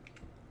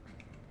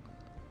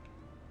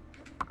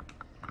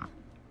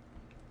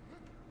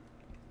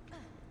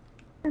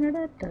 I'm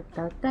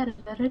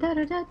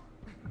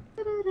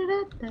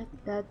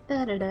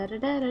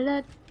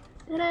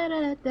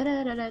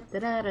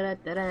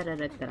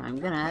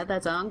gonna have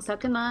that song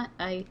stuck in my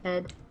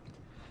head.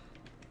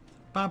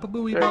 Baba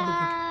booey,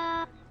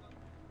 baba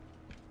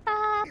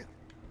boo.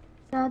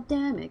 God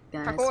damn it,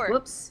 guys. Parkour.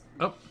 Whoops.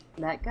 Oh.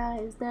 That guy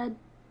is dead.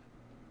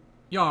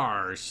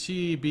 Yar,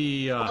 she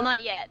be, Well,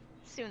 not yet.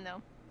 Soon,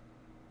 though.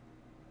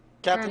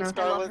 Captain enough.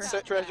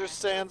 Scarlet treasure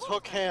stands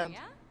hook hand.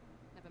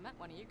 Never met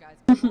one of you guys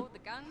before. The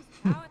guns,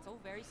 how it's all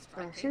very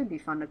striking. That should be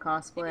fun to If you're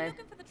cosplay.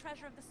 looking for the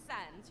treasure of the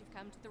sands, you've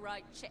come to the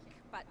right chick.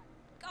 But,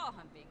 God,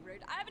 I'm being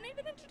rude. I haven't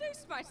even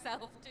introduced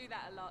myself. Do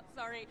that a lot.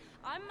 Sorry.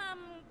 I'm,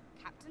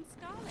 Captain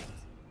Scarlet.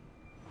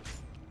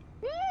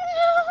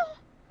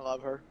 I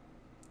love her.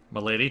 my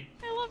lady.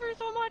 I love her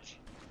so much.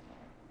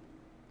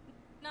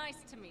 Nice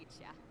to meet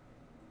ya.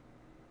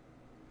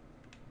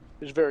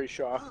 She's very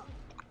Shaw.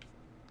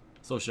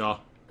 So Shaw.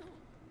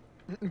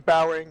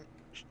 Bowing,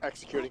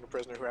 executing a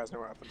prisoner who has no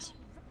weapons.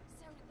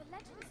 So, the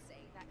legends say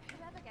that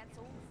whoever gets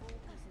all 4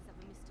 pieces of a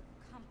mystical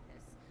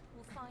compass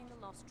will find the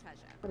lost treasure.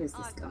 What is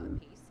this I've got a gun?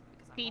 piece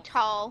because I'm Be awesome,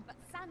 tall. But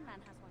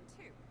Sandman has one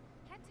too.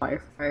 Head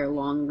to Fire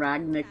long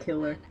Ragna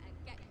killer. Sandman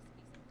and get his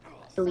piece of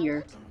compass.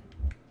 Killer.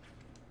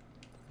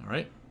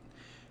 Alright.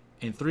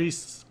 And 3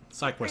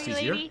 side questies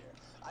here. Lady.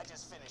 I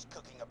just finished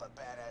cooking up a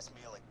badass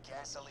meal of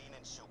gasoline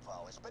and shoe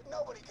polish, but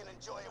nobody can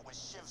enjoy it with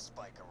Shiv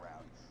Spike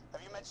around.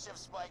 Have you met Shiv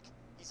Spike?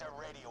 He's our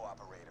radio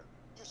operator.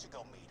 You should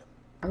go meet him.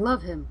 I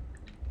love him.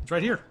 It's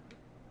right here.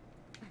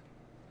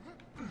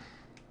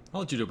 I'll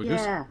let you do it, Bacoose.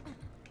 Yeah.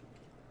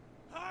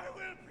 I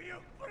will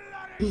puke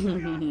blood into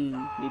your Me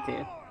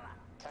too.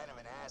 Kind of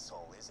an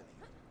asshole, isn't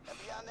he? And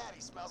beyond that,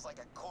 he smells like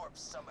a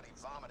corpse somebody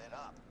vomited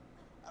up.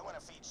 I want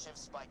to feed Shiv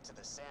Spike to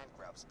the sand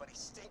grubs, but he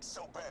stinks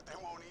so bad they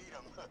won't eat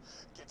him.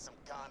 Get some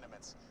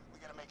condiments. We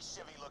gotta make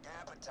Shivy look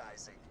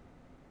appetizing.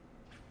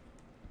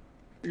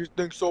 You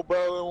think so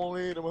bad I won't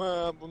eat them,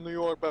 huh? From New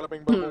York, bada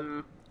bing, bada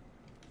boom.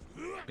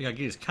 We gotta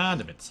get his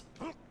condiments.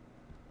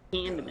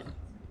 Condiment.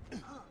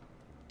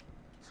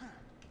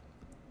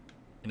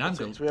 And I'm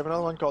going. So we have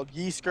another one called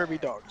Ye Scurvy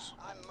Dogs.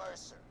 I'm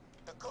Mercer,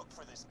 the cook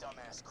for this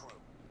dumbass crew.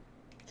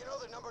 You know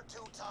the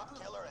 #2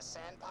 top killer of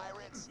sand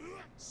pirates?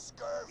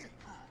 Scurvy.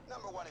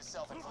 #1 is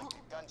self-inflicted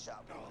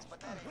gunshot wounds, but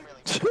that ain't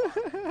really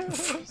fun.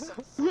 Give me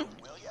some food,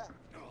 will ya?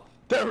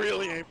 That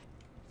really ain't.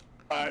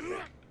 Alright.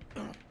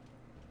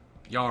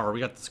 Yar, we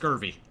got the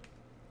scurvy.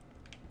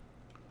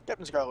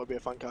 Captain Scarlet would be a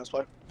fun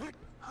cosplay.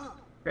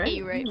 Right?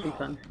 You're right. It'd be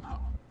fun.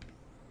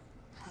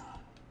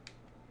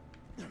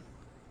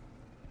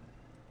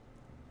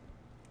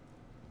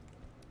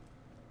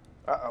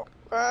 Uh-oh.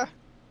 Ah.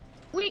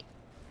 Wait.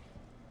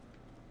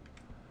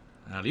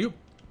 How do you?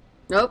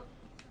 Nope.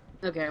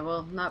 Okay,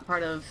 well, not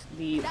part of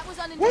the That was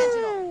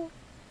unintentional.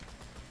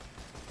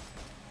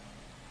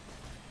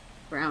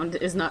 ground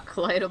is not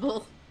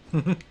collidable.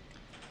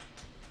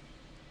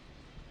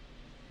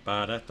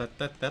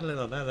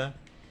 Ba-da-da-da-da-da-da-da.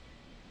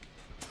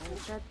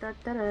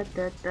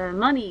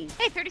 Money.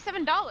 Hey,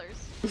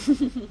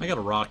 $37. I got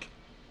a rock.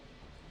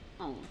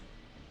 Oh.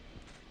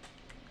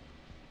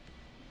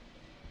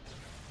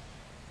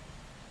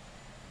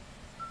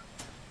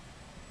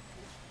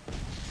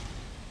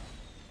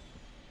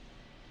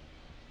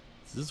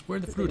 Is this where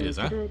the fruit is,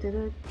 huh?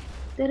 Remember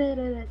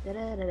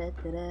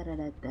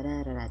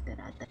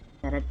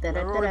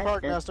where we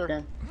parked,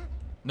 Master?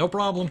 No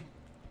problem.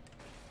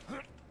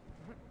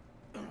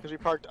 Because we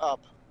parked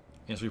up.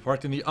 Yes, we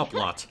parked in the up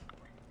lot.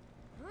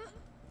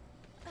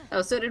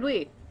 Oh, so did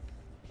we.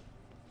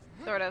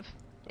 Sort of.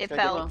 It Okay,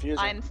 fell. confusing.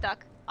 I'm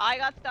stuck. I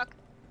got stuck.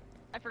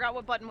 I forgot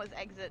what button was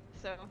exit,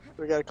 so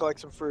We gotta collect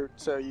some fruit,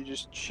 so you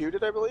just shoot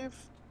it, I believe?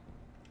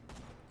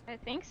 I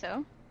think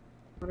so.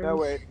 No,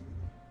 wait.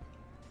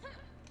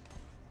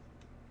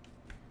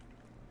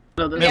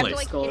 Oh, those We have Millie. to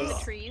like hit the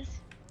skulls. trees.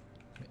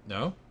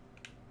 No?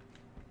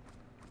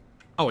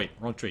 Oh wait,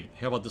 wrong tree.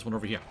 How about this one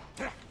over here?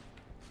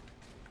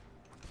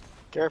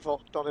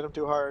 Careful, don't hit them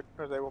too hard,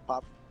 or they will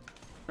pop.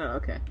 Oh,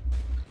 okay.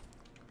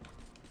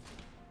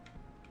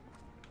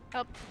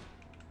 Up.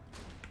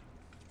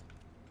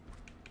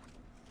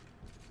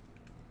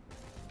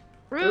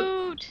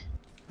 Root.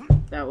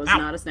 That was Ow.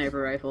 not a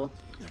sniper rifle.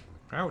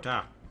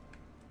 Outa.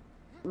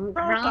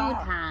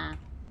 Rota.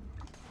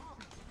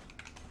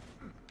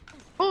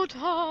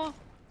 Ota.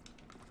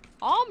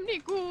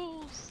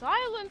 Omnighoul,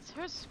 silence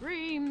her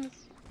screams.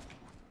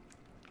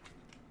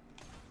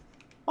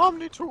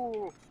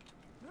 Omnitool!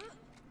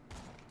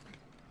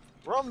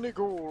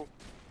 Romnighoul!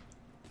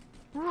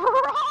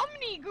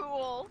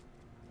 Romnighoul.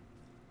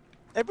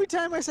 Every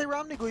time I say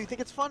Romnighoul, you think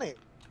it's funny.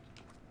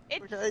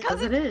 It's Okay. because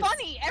 'Cause it it's is.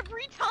 funny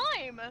every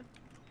time.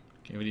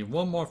 Okay, we need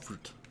one more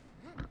fruit.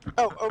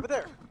 Oh, over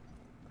there.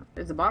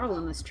 There's a bottle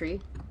in this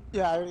tree.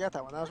 Yeah, I already got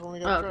that one. That was when we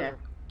Oh, got okay.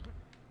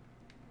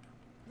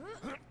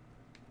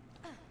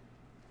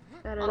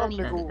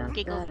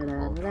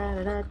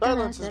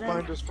 Silence is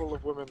mind is full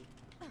of women.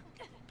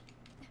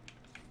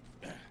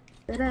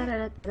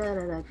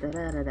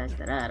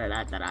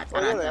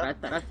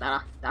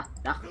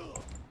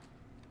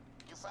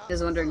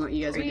 Just wondering what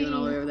you guys are doing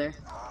all over there.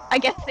 I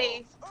guess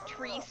they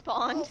tree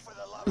spawned. For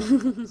the love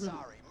of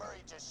sorry, Murray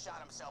just shot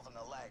himself in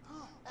the leg.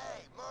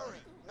 Hey, Murray,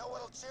 know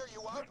what'll cheer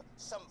you up?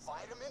 Some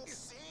vitamin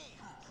C.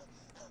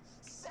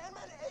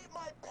 Sandman ate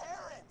my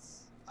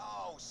parents.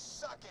 Oh,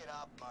 suck it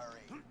up,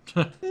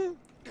 Murray.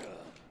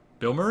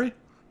 Bill Murray?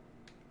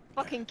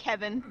 Fucking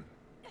Kevin.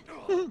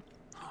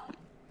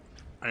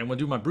 I'm gonna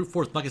do my brute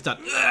force knock his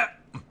down.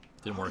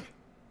 Didn't work.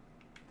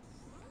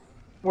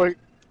 Wait,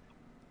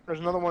 there's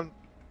another one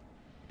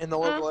in the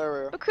local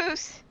area.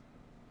 Bacoose.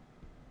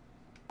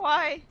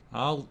 Why?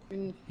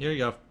 Here you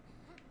go.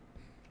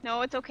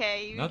 No, it's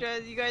okay. You Not-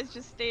 you guys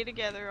just stay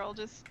together. I'll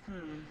just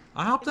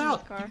I hopped get in this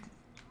out. car.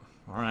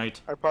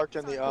 Alright. I parked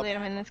in the up. Wait,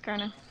 I'm in this car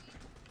now.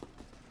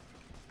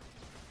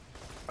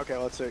 Okay,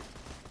 let's see.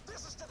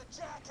 This is to the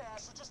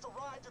jackass who just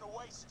arrived at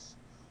Oasis.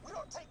 We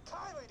don't take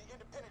kindly to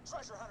independent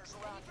treasure hunters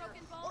around here.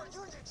 We're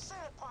Union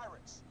sand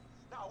pirates.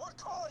 Now we're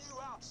calling you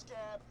out,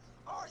 Scab.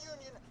 Our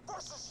union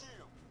versus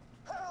you.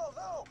 Hell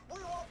no,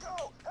 we won't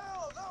go.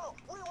 Hell no,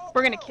 we won't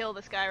We're gonna go. kill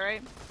this guy,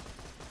 right?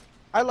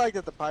 I like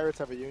that the pirates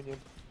have a union.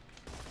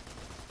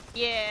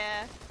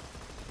 Yeah.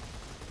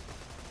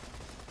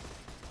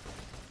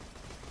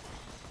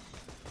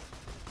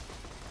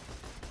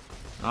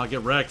 I'll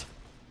get wrecked.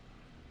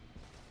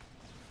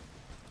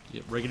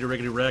 Get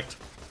riggedy wrecked.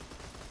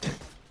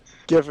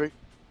 Giffy.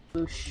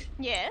 Boosh.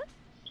 Yeah.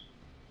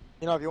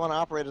 You know, if you want to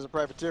operate as a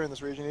privateer in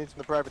this region, you need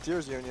the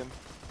privateers union.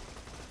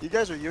 You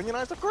guys are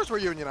unionized? Of course we're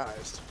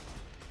unionized.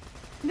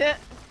 What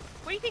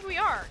do you think we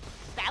are?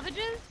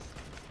 Savages?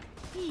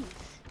 Jeez.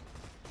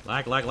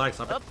 Lag,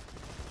 stop it. Up.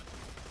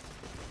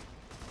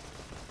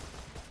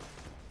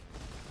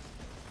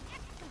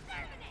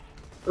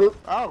 Oop.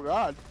 Oh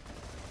god.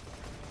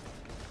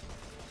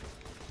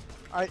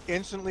 I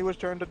instantly was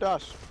turned to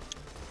dust.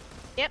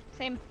 Yep,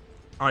 same.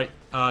 Alright,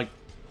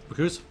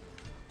 Bacoose?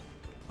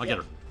 I'll get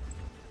her.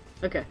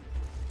 Okay.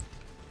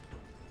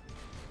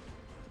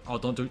 Oh,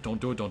 don't do it, don't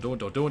do it, don't do it,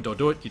 don't do it, don't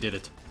do it. You did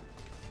it.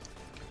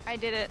 I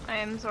did it. I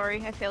am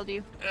sorry. I failed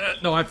you.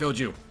 No, I failed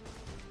you.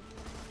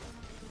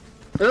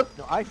 Oop.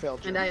 No, I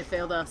failed you. And I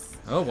failed us.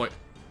 Oh boy.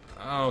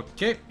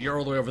 Okay, you're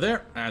all the way over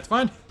there. That's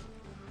fine.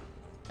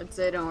 I'd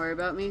say don't worry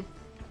about me.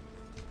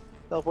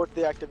 Teleport to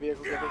the active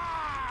vehicle, Giffy.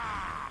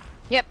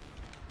 Yep.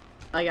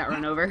 I got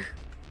run over.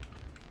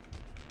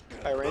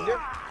 By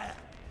reindeer?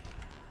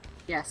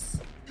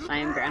 Yes. I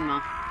am Grandma.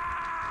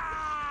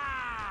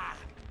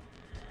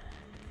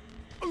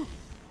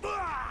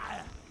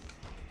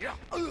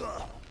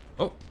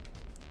 Oh.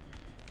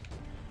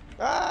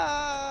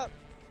 Ah!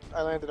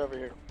 I landed over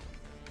here.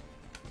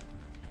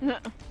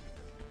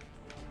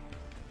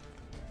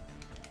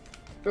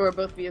 So are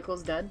both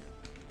vehicles dead?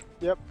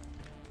 Yep.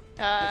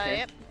 Okay.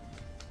 Yep.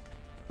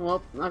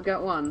 Well, I've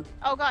got one.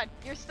 Oh god,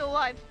 you're still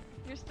alive.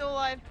 You're still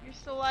alive. You're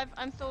still alive.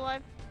 I'm still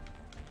alive.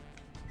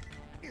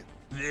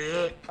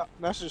 Oh,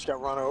 Nessa just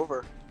got run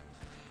over.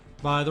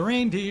 By the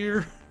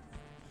reindeer.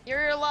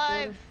 You're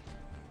alive.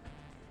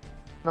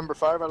 Number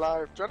 5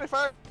 alive.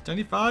 25.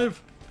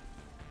 25.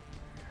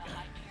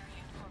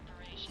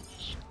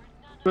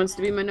 Wants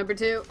to be my number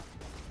 2.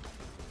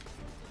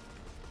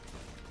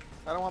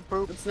 I don't want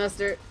poop. It's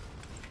Nestor.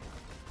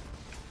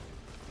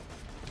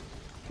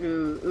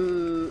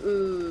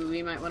 Ooh,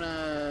 we might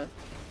wanna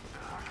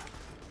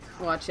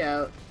watch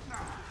out.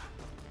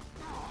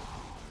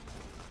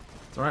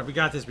 It's alright, we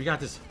got this, we got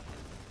this.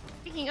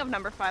 Speaking of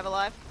number 5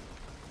 alive.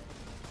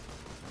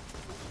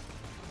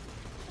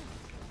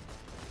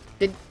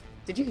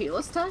 Did you heal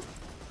us, Ty?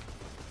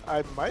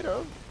 I might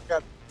have.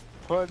 Got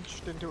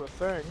punched into a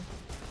thing.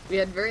 We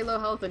had very low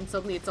health and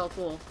suddenly it's all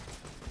full.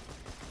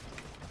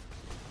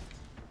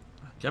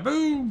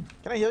 Kaboom!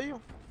 Can I heal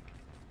you?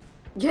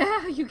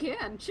 Yeah, you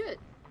can. Shit.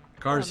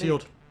 Car is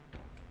healed.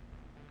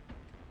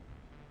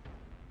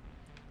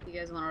 You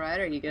guys want to ride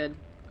or are you good?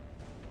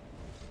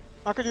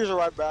 I could use a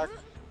ride back.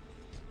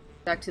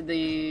 Back to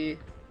the...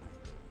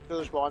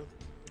 There's one.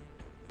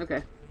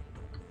 Okay.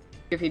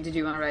 Giffy, did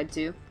you want to ride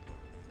too?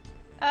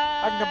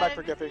 I can come back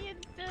for Giffy.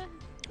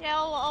 Yeah,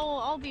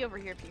 I'll be over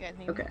here if you guys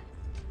need me. Okay.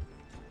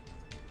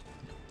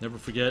 Never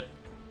forget.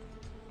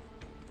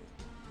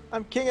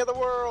 I'm king of the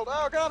world.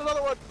 Oh god,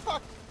 another one.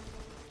 Fuck.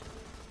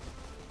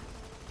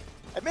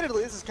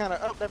 Admittedly, this is kind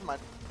of... Oh, never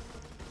mind.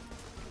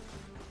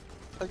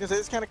 I was gonna say,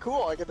 this is kind of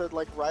cool. I get to,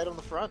 like, ride on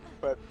the front,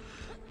 but...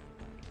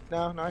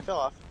 No, I fell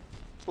off.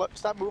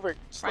 Stop moving.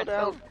 Slow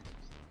down.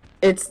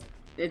 It's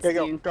okay,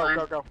 doing fine.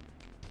 Go.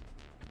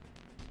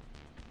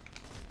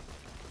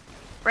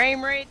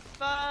 Frame rate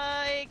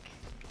spike!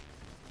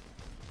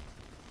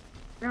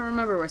 I don't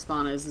remember where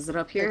spawn is. Is it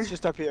up here? It's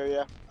just up here,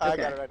 yeah. Okay. I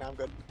got it right now. I'm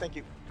good. Thank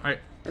you. Alright.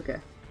 Okay.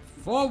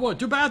 Forward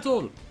to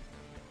battle!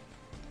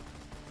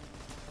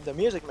 The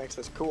music makes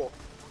this cool.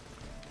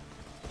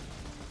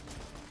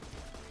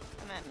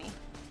 Come at me.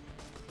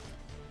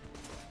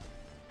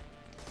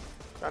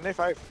 Round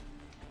 5.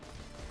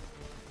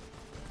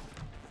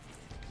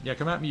 Yeah,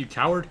 come at me, you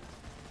coward.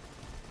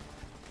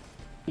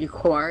 You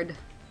quard.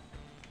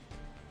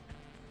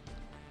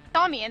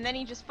 Saw me and then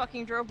he just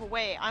fucking drove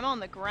away. I'm on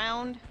the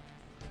ground.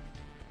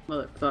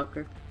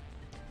 Motherfucker.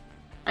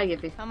 Hi,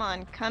 Giffy. Come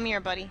on, come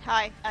here, buddy.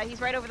 Hi. He's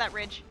right over that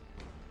ridge.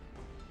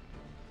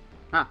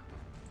 Ah.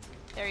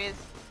 There he is.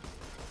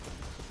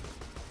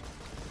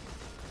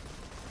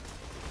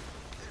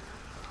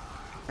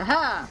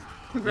 Aha!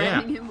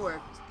 Ramming him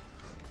worked.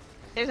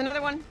 There's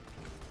another one.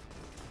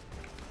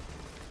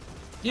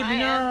 Give me I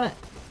now! am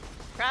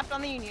trapped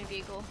on the Union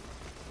vehicle.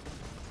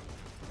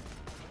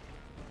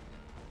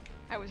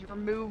 I was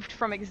removed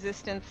from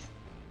existence.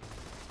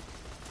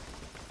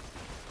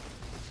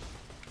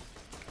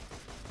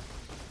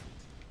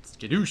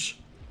 Skadoosh.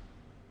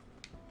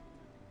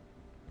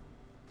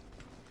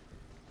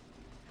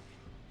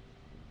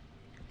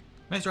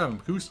 Nice driving,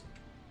 Bacoose.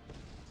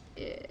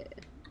 Yeah.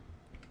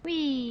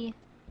 Whee!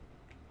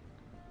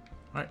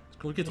 Alright, let's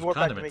go get the More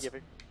back to me, condiments.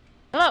 Giffy.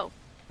 Hello!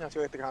 Now let's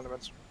go get the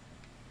condiments.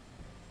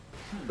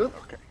 Oop.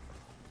 Okay.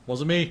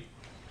 Wasn't me.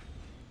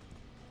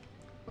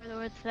 Were the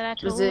words that I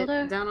Is told it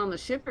her? down on the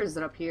ship or is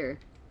it up here?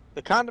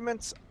 The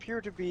condiments appear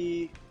to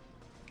be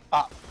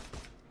up.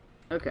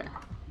 Okay.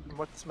 From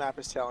what this map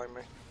is telling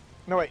me.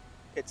 No, wait.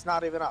 It's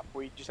not even up.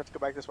 We just have to go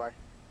back this way.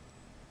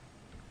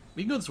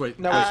 We can go this way.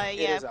 No, it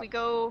Yeah, is if up. we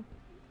go...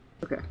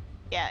 Okay.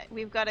 Yeah,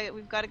 we've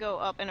gotta go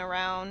up and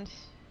around,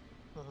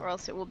 or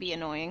else it will be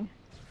annoying.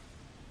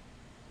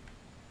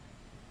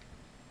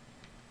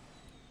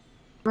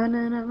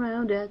 Running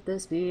around at the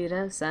speed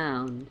of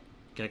sound.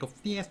 Gotta go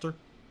faster.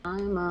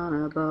 I'm on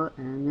a boat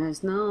and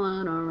there's no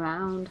one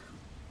around.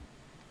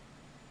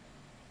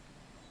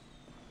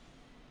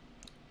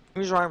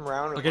 Who's running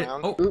round and Okay,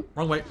 round? oh,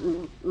 wrong way.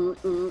 Ooh.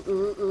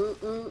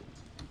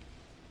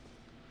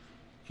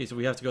 Okay, so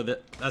we have to go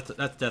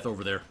that's death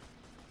over there.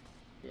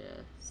 Yeah,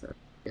 so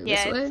go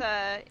Yeah, this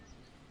way? it's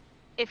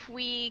if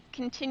we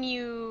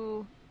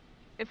continue,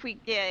 if we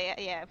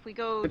if we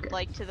go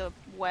like to the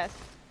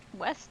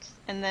west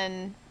and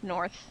then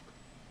north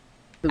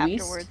The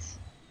afterwards. West?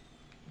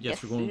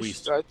 Yes, we're going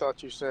west. I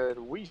thought you said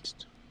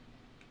west.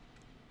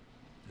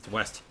 It's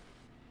west.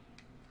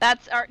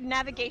 That's our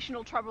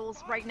navigational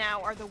troubles right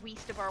now are the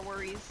least of our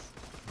worries.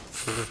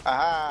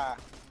 Aha!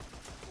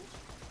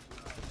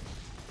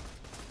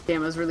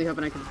 Damn, I was really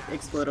hoping I could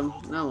explode him.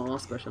 No, I'll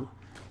squish him.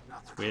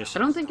 Squish. I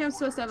don't think I'm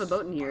supposed to have a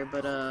boat in here,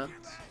 but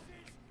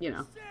you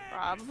know.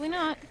 Probably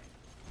not.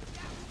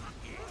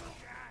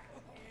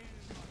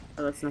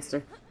 Oh, that's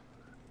Nestor.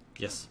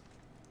 Yes.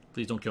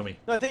 Please don't kill me.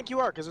 No, I think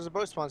you are, because there's a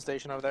boat spawn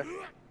station over there.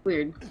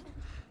 Weird.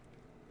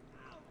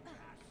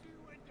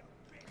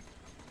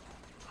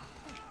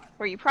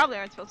 Where you probably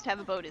aren't supposed to have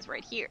a boat is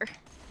right here.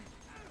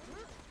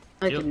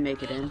 I Yep. can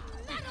make it in.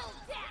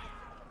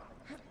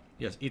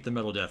 Yes, eat the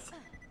metal death.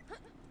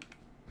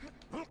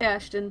 Hey,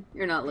 Ashton,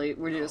 you're not late.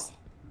 We're just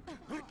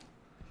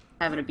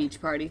having a beach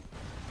party.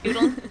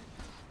 Doodling?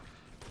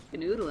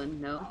 Canoodling?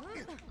 No.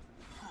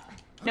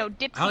 No, How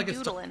dipsy to get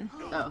doodling.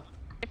 Oh,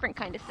 Different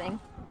kind of thing.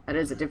 that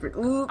is a different.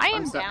 Ooh, I I'm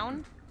am stuck.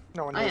 down.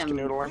 No one I knows am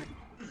canoodling.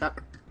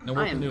 Stuck. No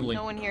more I am canoodling.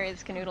 No one here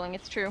is canoodling,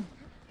 it's true.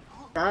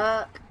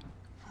 Stuck.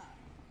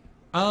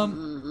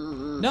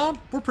 No,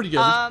 we're pretty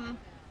good.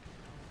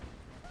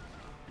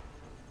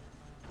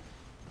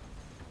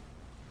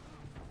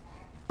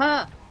 Ha!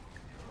 Ha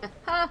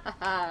ha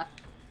ha!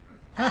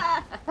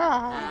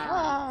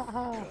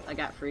 I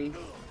got free.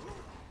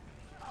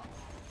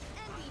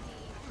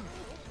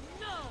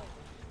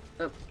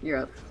 Oh, you're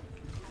up.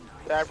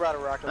 Yeah, I brought a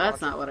rocket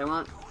That's launcher. not what I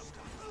want.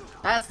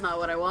 That's not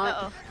what I want.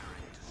 Uh-oh.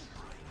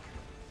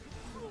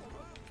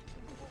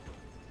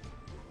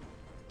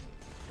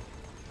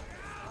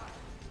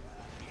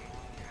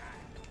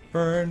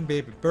 Burn,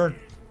 baby, burn.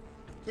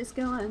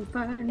 Disco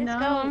Inferno.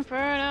 Disco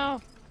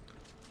Inferno.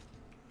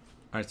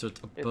 Alright, so it's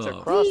above. It's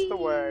across the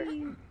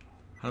way.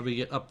 How do we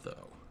get up,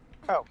 though?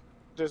 Oh,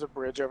 there's a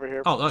bridge over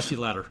here. Oh, I see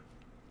the ladder.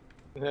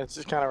 It's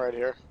just kind of right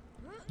here.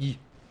 Yee.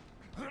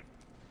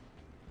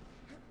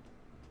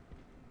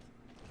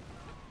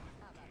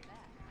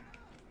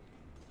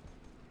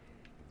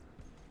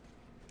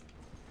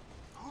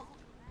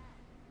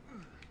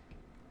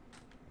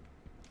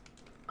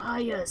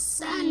 I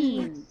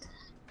ascend.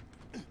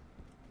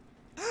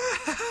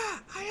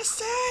 I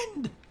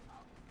ascend!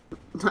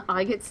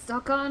 I get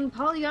stuck on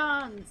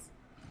polygons.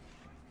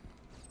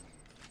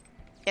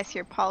 Guess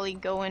you're probably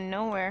going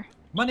nowhere.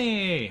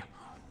 Money!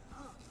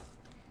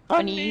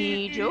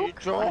 Funny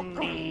joke?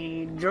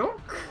 Funny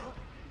joke.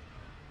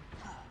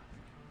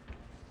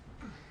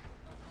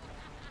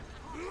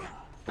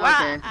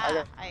 Wow,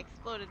 Okay. I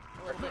exploded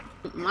a little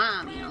bit.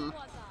 Mom.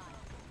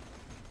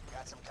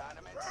 Got some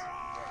condiments?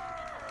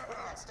 Bring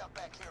that stuff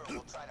back here and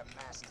we'll try to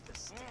mask the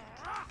stink.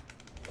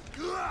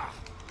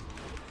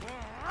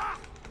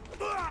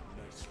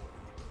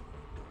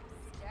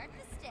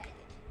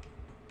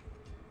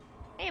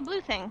 Hey, a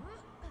blue thing.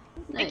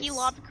 Sticky Nice.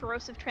 lob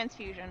corrosive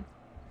transfusion.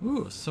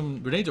 Ooh, some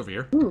grenades over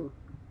here. Ooh.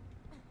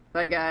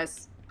 Bye,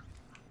 guys.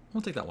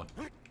 We'll take that one.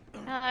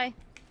 Hi.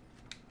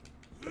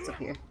 What's up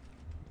here?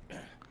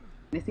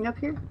 Anything up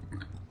here?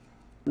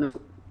 No.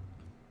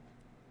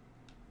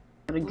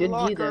 Got a good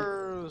view there.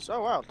 Lockers.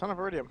 Oh wow, ton of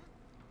iridium.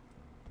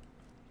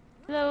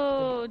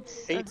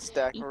 Loads. 8 of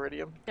stack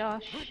iridium.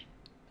 Josh.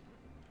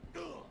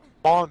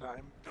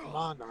 Monime.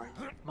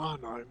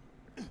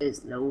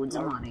 There's loads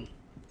of money.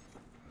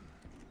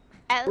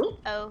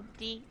 LODSOEMONE.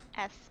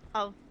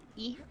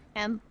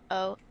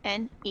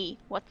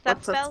 What's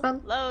that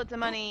spell? Loads of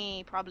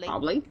money, probably.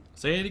 Probably.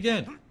 Say it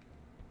again.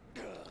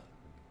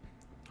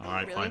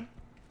 Alright, Really?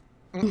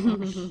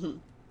 fine.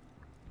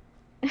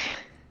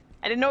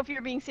 I didn't know if you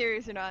were being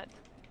serious or not,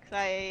 because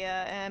I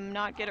am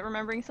not good at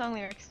remembering song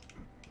lyrics.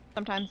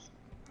 Sometimes.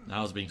 Now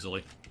I was being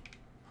silly.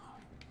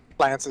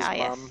 Lance's Ah,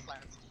 yes. mom.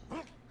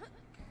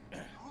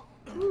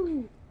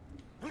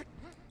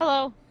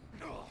 Hello.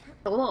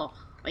 Hello.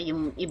 I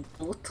am a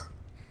boat.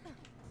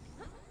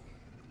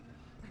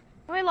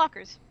 My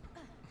lockers.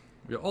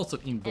 We are also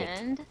in boat.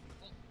 And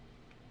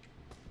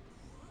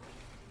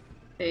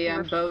Hey,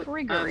 I'm boat. I'm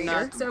Refrigerator.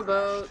 not so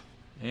boat.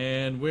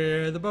 And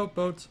we're the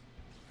boats.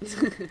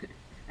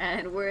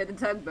 And we're the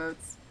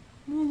tugboats.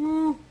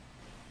 Woo-woo.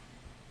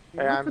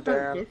 Hey, I'm Look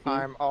at Dan. Giffy.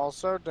 I'm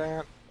also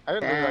Dan. I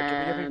didn't do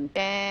that. Give me.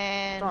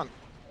 and Done.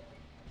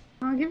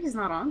 Oh, Giffy's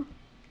not on.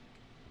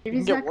 You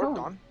can Giffy's get back work home.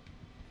 done.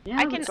 Yeah,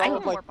 I but can It's all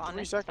of like warp on 3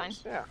 it, it's fine.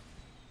 seconds. Yeah.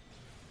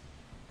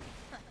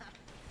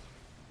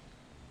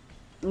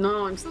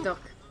 No, I'm stuck.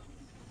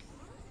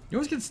 You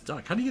always get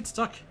stuck. How do you get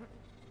stuck?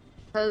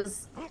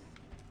 Because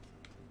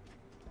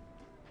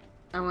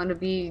I want to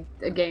be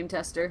a game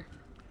tester.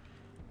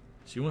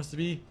 She wants to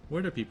be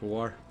where the people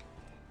are.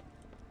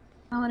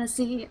 I want to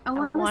see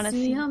wanna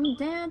see see. him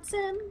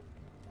dancing.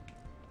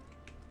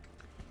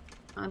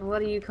 On what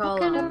do you call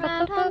Walking him?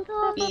 around on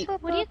the Beat.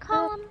 what do you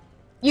call them?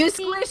 You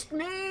squished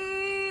me!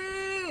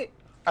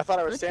 I thought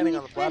I was standing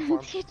on the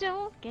platform. You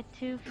don't get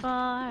too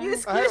far. You we're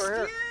squished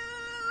here.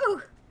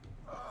 you!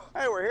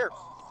 Hey, we're here.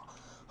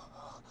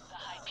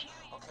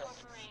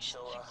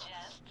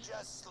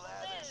 Just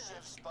slather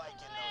shift spike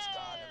in those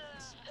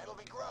condiments. It'll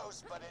be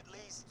gross, but at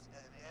least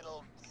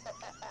it'll...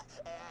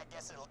 I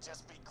guess it'll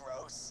just be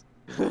gross.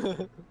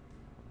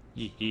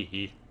 Hee hee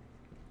hee.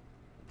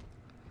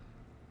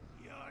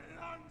 Your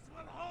lungs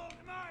will hold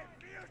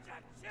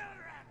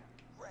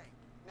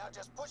Now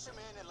just push him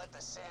in and let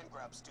the sand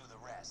grubs do the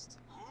rest.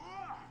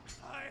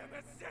 I am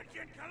a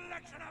sentient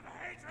collection of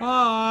hatred.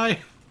 Bye.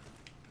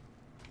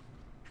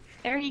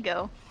 There you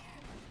go.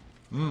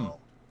 Oh,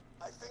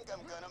 I think I'm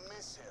gonna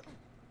miss him.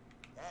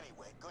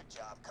 Anyway, good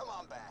job. Come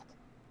on back.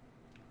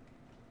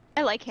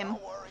 I like him.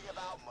 Don't worry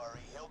about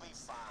Murray. He'll be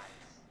fine.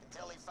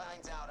 Until he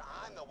finds out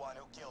I'm the one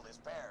who killed his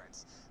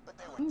parents. But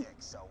they were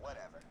dicks, so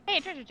whatever. Hey,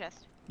 treasure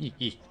chest.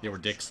 They were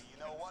dicks. You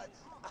know what?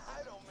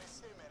 I don't miss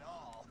him at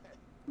all.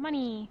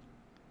 Money.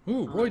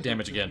 Ooh, Roy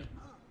damage again.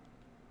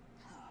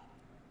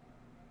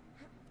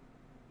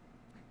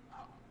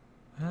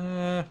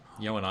 Yeah,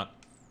 why not?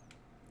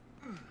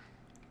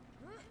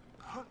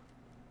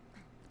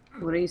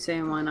 What are you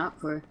saying? Why not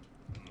for?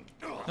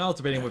 I was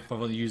debating if I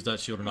want to use that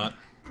shield or not.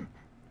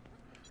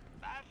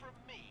 Buy from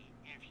me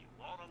if you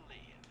want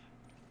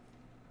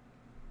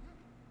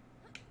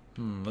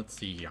to live. Let's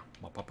see here.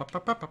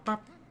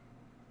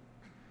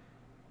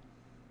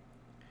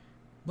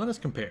 Let us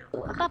compare.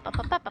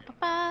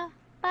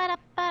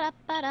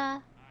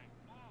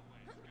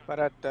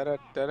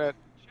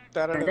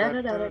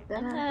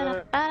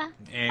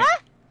 Eh.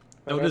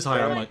 No, it is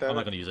higher. I'm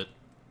not gonna use it.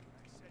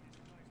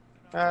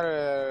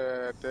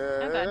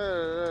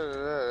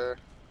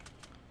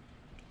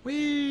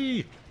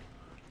 Whee!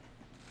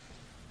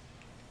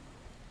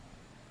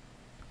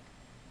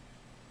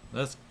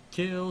 Let's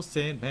kill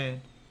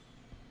Sandman.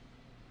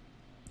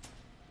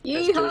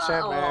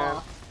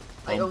 Yeehaw!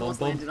 I Boom, almost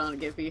boom, boom. landed on a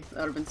Giffy. That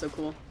would have been so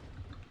cool.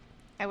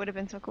 I would have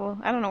been so cool.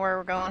 I don't know where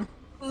we're going.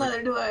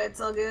 Neither do I.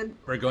 It's all good.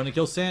 We're going to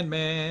kill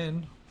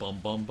Sandman. Bum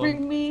bum Bring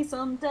bum. me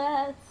some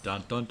death.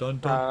 Dun dun dun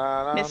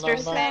dun. Mr.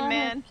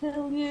 Sandman,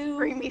 Kill you.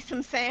 bring me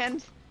some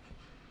sand.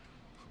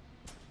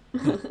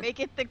 Make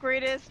it the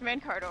greatest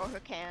Mancardo who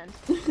can.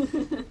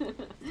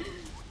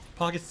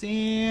 Pocket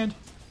sand.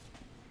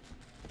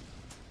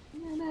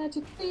 Your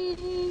magic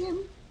beam.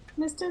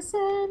 Mr.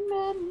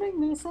 Sandman, bring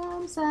me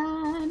some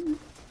sand.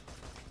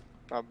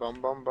 Bum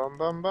bum bum bum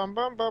bum bum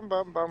bum bum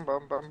bum bum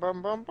bum bum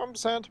bum bum bum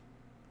sand.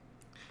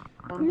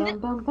 Bum bum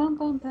bum bum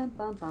bum bum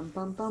bum bum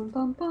bum bum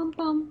bum bum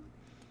bum.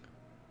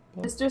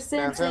 Mr.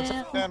 Sand Sand,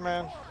 Sand. sand,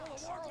 man.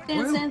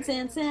 Sand, sand,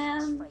 sand,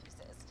 sand.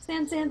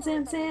 Sand, sand,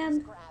 sand,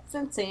 sand.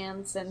 Sand,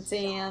 sand, sand,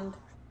 sand.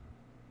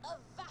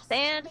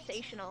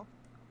 Sensational.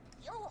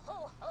 Yo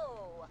ho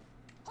ho!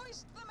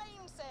 Hoist the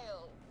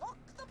mainsail! Rock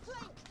the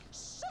plank!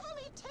 Shiver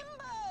me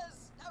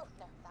timbers! Oh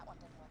no, that one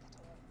didn't work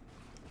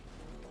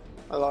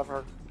at all. I love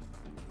her.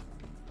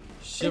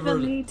 Shiver.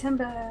 me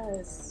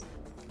timbers.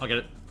 I'll get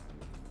it.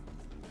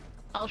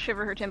 I'll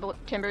shiver her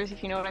timbers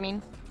if you know what I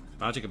mean.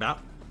 Magic about.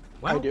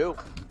 I do.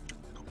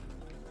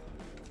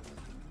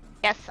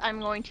 Yes, I'm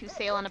going to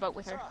sail on a boat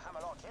with her.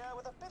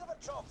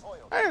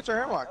 Hey, it's a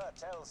hemlock.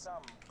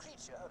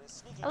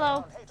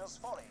 Hello.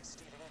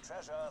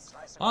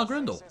 Ah,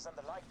 Grendel.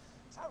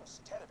 Sounds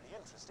terribly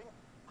interesting.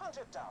 Hunt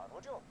it down,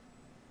 would you?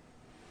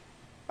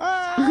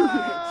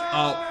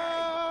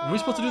 Are we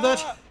supposed to do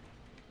that?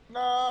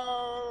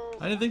 No.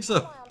 I didn't think so.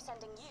 Why I'm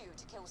sending you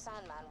to kill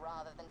Sandman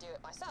rather than do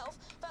it myself.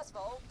 First of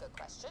all, good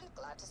question.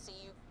 Glad to see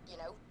you,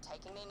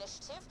 taking the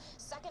initiative.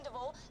 Second of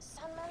all,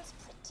 Sandman's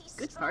pretty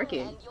Good strong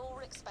parking. and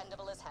you're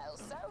expendable as hell,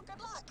 so good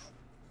luck.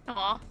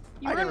 Aw,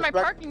 you I can ruined my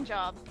respect- parking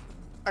job.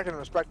 I can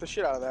respect the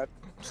shit out of that.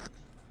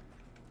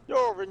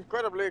 You're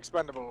incredibly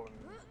expendable.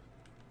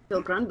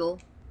 Bill Grundle.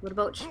 What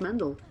about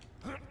Schmendel?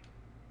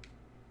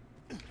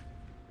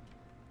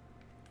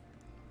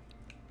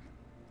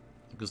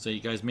 Because you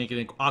guys make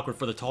it awkward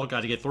for the tall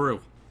guy to get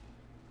through.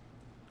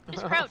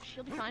 Just crouch,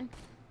 you'll be fine.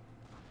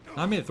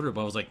 I made it through,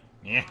 but I was like,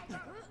 yeah.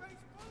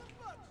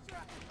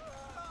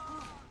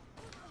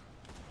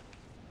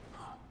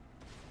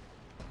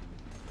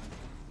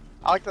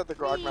 I like that the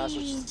Grog Master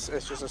is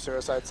just a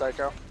suicide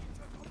psycho.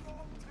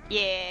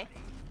 Yeah.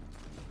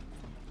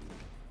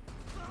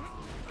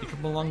 You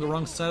come along the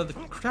wrong side of the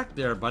track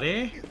there,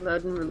 buddy.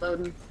 Loading,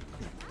 reloading.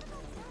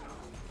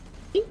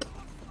 Eek.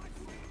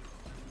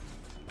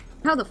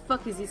 How the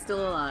fuck is he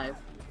still alive?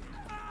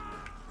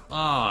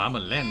 Ah, I'm a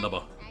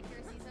landlubber.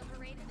 Accuracy's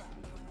overrated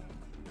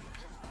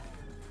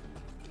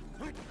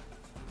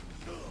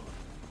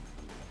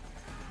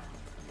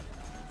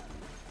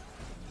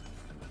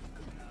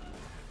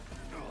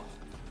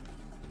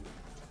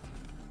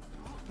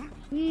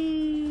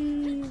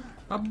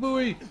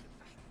Babooey.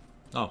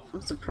 Oh,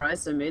 I'm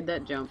surprised I made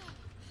that jump.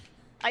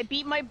 I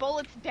beat my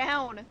bullets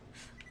down.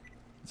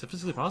 is it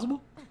physically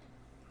possible?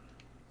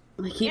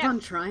 I keep Yes, on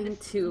trying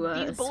to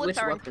These bullets switch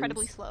are weapons.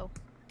 incredibly slow.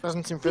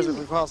 Doesn't seem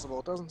physically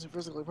possible. Doesn't seem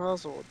physically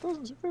possible.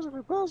 Doesn't seem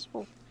physically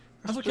possible.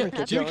 That's okay.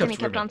 That's Jimmy what kept Jimmy kept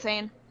screaming. on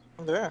saying.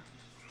 Yeah.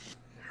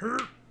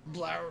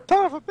 Blower.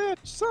 Son of a bitch!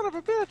 Son of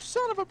a bitch!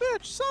 Son of a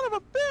bitch! Son of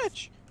a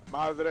bitch!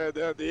 Madre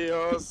de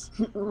Dios!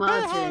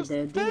 Madre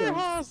de Dios.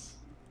 Tejas!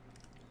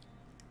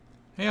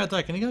 Hey,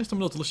 Dad, can you guys some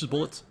of those delicious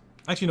bullets?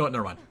 Actually, you know what?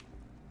 Never mind.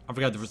 I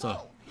forgot there was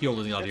a heal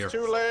living out here. It's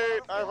too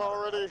late. I've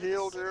already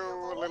healed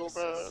you a little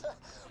bit.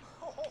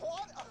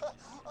 What?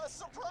 A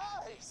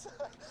surprise!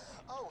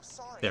 Oh,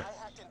 sorry. There.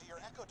 I hacked into your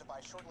echo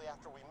device shortly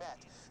after we met,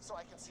 so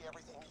I can see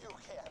everything you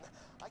can.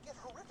 I get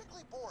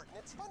horrifically bored, and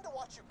It's fun to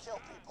watch you kill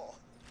people.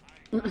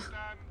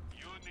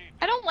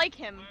 I don't like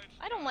him.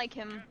 I don't like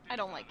him. I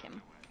don't like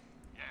him.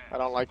 I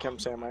don't like him,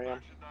 Sam. I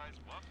am.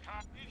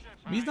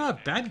 He's not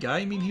a bad guy.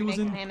 I mean, he was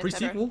in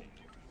pre-sequel.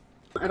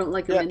 I don't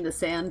like him in the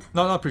sand.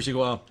 No, not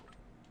pre-sequel.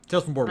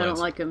 Tales from I Borderlands.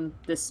 don't like him,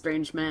 this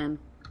strange man.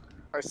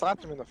 I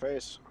slapped him in the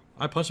face.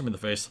 I punched him in the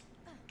face.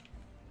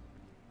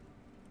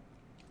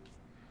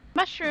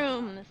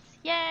 Mushrooms!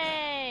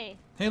 Yay!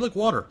 Hey, look,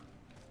 water.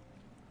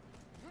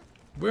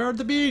 We're at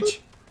the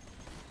beach.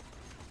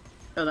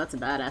 Oh, that's a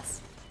badass.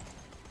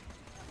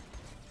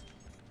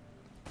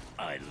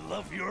 I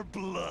love your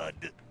blood.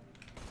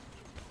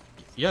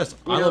 Yes,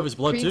 You I know, love his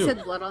blood Krieg too.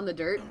 said blood on the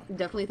dirt.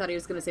 Definitely thought he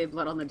was going to say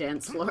blood on the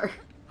dance floor.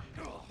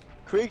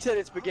 Krieg said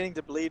it's beginning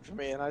to bleed for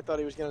me, and I thought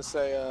he was going to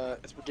say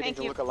it's beginning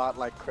to look a lot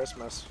like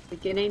Christmas.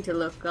 Beginning to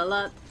look a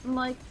lot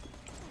like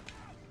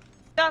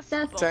Dust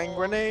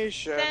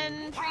Tangrenation.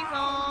 Sentries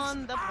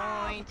on the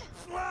point.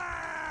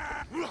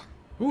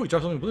 Ooh, he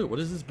dropped something blue. What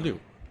is this blue?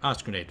 Ah,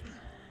 it's a grenade.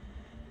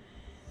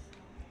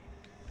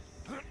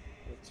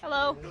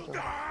 Hello.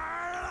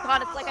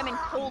 God, it's like I'm in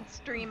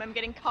Coldstream. I'm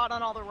getting caught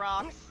on all the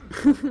rocks.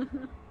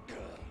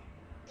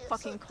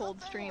 Fucking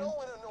Coldstream.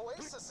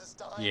 Oasis is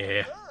dying Yeah.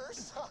 of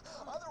thirst.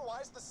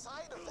 Otherwise, the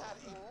sight of that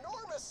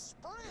enormous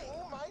spring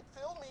might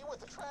fill me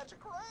with a tragic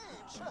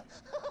rage.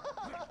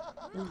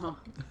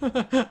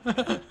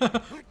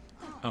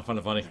 I find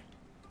it funny.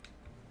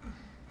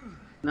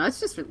 No, it's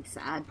just really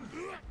sad.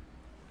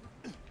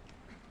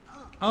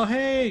 Oh,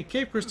 hey,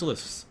 Cave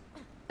Crystallis.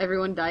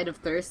 Everyone died of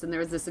thirst and there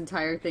was this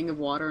entire thing of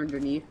water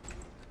underneath.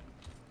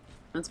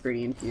 That's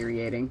pretty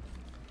infuriating.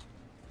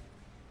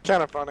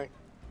 Kind of funny.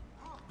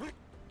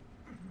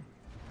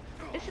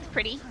 This is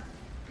pretty.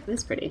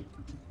 It's pretty.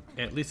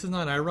 At least it's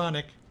not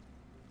ironic.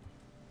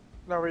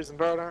 No reason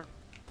better.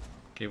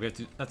 Okay, we have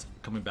to. That's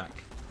coming back.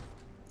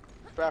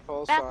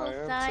 Baffle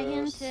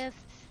scientist.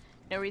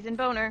 No reason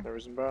boner. No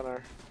reason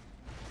boner.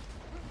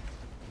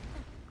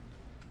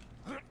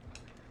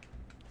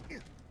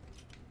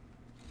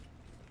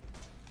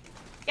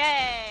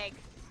 Gags.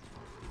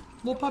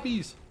 Little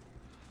puppies.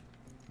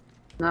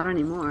 Not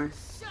anymore.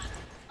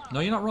 No,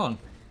 you're not wrong.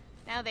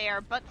 Now they are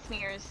butt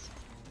smears.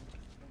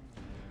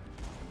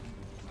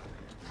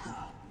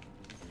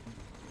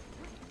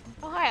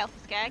 Oh, hi, Alpha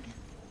Skag.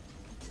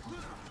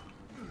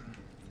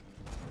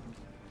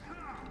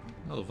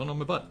 Oh, there's one on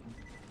my butt.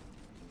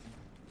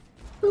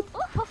 Ooh,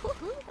 that's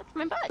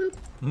my butt.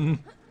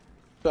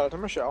 Shout out to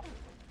Michelle.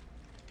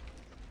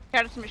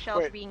 Shout out to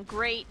Michelle for being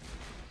great.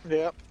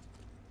 Yep.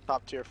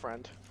 Top tier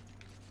friend.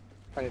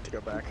 I need to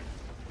go back.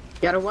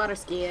 Got a water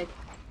ski egg.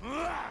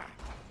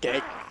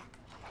 Gag.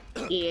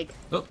 Egg.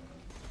 Oh.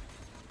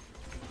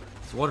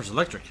 This water's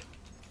electric.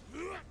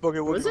 Boogie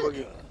woogie Was it?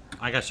 woogie.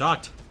 I got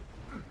shocked.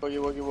 Boogie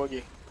woogie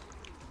woogie.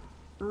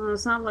 Oh,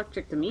 it's not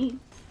electric to me.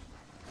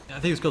 I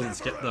think it's because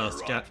of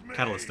the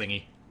catalyst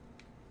thingy.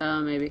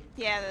 Maybe.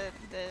 Yeah,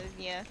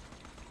 yeah.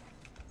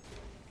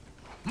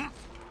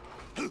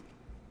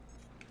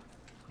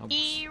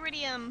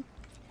 Iridium.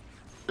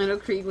 I know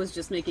Krieg was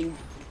just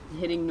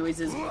hitting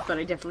noises, but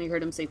I definitely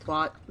heard him say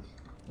twat.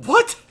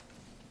 What?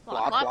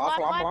 Block, block, block,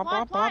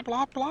 block, block, block,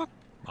 block, block.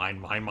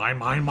 Mine.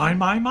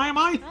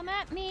 Come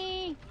at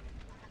me.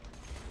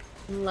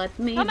 Let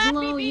me Come at me,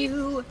 blow beef.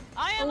 you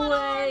I am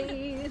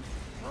away.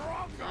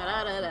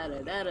 Da, da, da, da,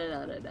 da,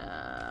 da, da,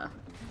 da.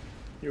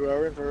 You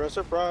are in for a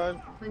surprise.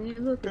 When you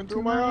look into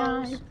my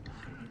eyes,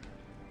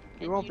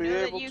 you won't be know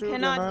that able you to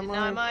cannot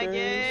deny my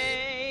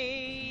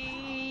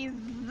gaze.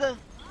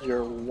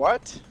 Your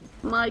what?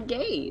 My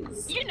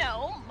gaze. You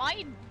know,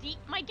 my deep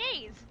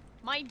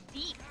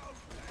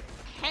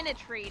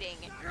penetrating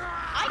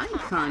eye Eye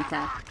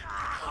contact.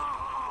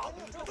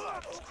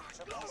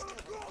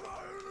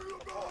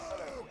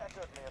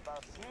 Echoed me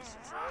about the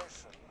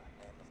situation,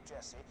 name of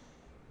Jesse.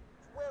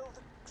 Well,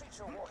 the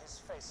creature wore his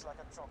face like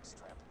a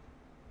jockstrap.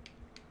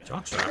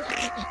 Jockstrap?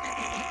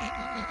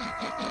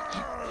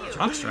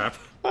 Jockstrap?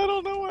 I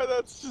don't know why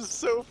that's just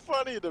so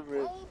funny to me.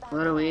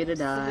 What a way to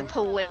die. It's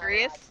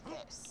hilarious.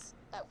 This.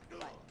 Oh,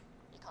 right.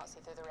 You can't see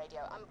through the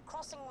radio. I'm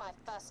crossing my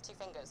first two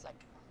fingers like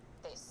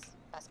this.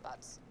 Best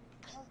buds.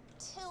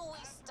 Until we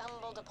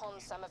stumbled upon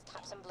some of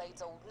Captain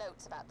Blade's old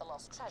notes about the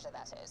lost treasure,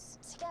 that is.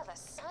 Together,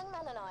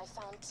 Sandman and I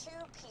found 2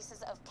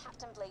 pieces of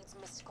Captain Blade's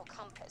mystical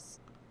compass.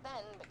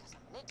 Then, because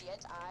I'm an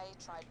idiot, I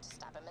tried to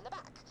stab him in the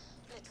back.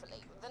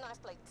 Literally. The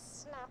knife blade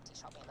snapped, he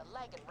shot me in the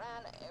leg and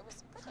ran. It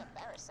was pretty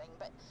embarrassing,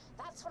 but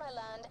that's when I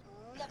learned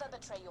never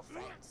betray your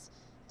friends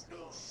until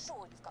you're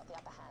sure you've got the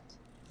upper hand.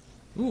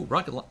 Ooh,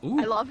 rocket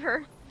ooh. I love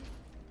her.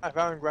 I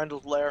found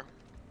Grendel's lair.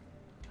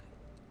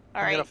 All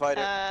I'm right. gonna fight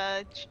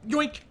it.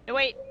 Yoink! No,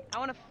 wait. I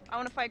wanna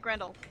fight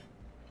Grendel.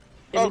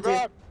 Oh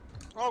god!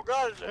 Oh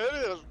god, it's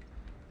hideous!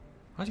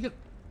 How'd you get...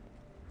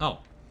 Oh.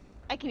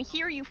 I can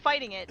hear you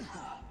fighting it.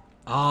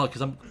 Oh,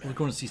 because we're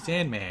going to see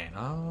Sandman.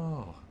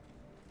 Oh.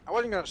 I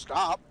wasn't gonna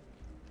stop.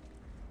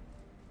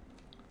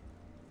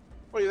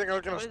 What do you think I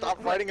was gonna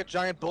stop fighting a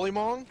giant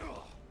bullymong?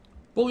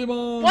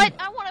 Bullymong! What?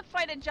 I want to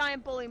fight a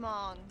giant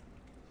bullymong.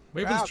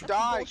 Wait for Now, this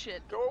die!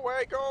 Bullshit. Go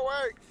away! Go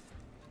away!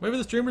 Wait for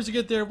the streamers to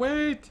get there.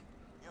 Wait.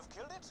 You've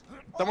killed it?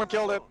 Someone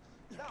killed it.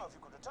 Now, if you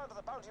could return to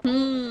the bounty board,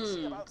 we can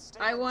see about I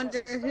staining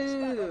wonder Jesse's face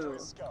back onto who.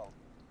 his skull.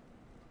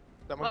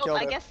 Someone Well, killed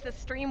I it. guess the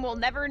stream will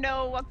never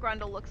know what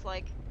Grundle looks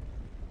like.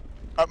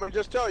 I'm gonna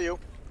just tell you,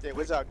 it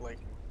was ugly.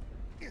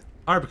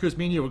 Alright, because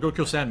me and you will go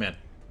kill Sandman.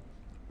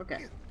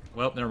 Okay.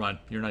 Well, never mind.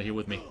 You're not here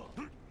with me.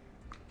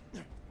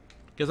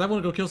 Because I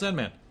want to go kill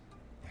Sandman.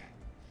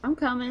 I'm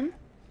coming.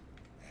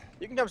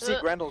 You can come see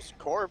Grendel's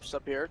corpse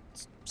up here.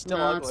 It's still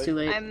No, ugly. it's too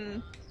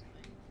late.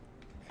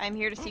 I'm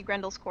here to see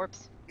Grendel's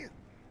corpse.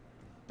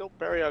 Still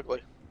very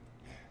ugly.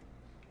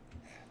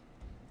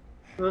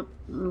 Oop,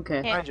 okay.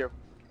 Yeah. Behind you.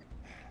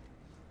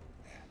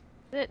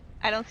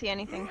 I don't see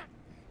anything.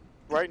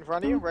 Right in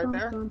front of you, right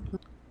there.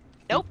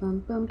 Nope.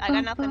 I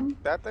got nothing.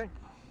 That thing?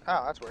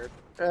 Oh, that's weird.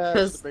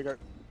 Because Just a big,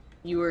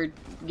 you were,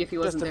 Giffy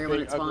wasn't just a there when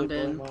big, it spawned ugly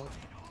in. blue one.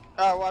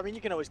 Oh, well, I mean,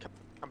 you can always come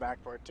back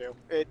for it too.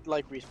 It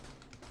like we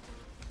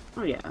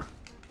Oh yeah.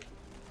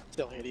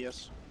 still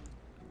hideous.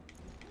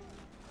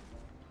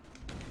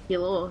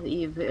 Hello,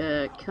 you've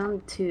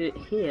come to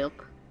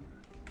help.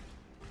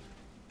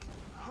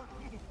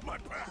 My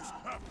backs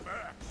have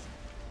backs.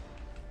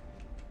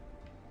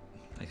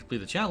 I complete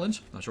the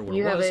challenge. Not sure what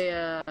You it have was.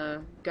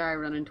 a guy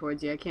running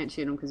towards you. I can't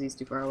shoot him because he's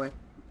too far away.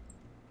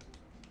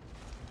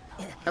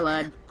 I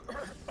lied.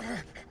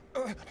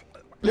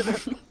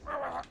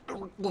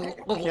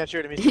 Can't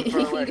shoot him, he's too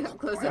far away. You got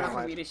close Never enough for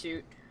mind. me to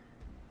shoot.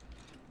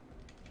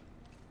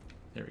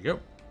 There we go. As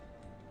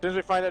soon as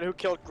we find out who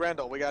killed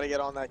Grendel, we gotta get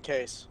on that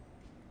case.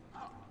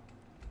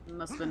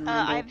 Must have been.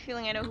 I have a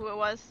feeling I know who it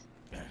was.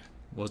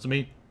 Was it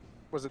me?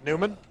 Was it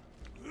Newman?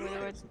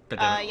 Goddamn it.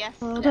 Yes,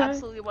 it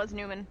absolutely was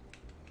Newman.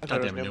 I thought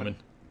it was Goddamn it, Newman.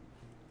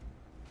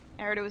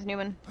 I heard it was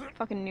Newman.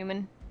 Fucking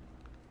Newman.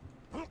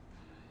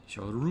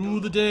 Shall rule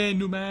the day,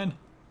 new man.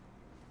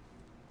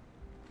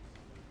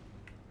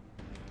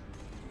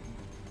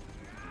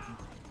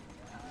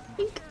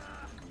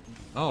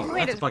 Oh,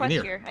 Wait, that's there's a a quest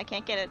Buccaneer. here. I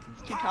can't get it.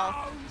 It's too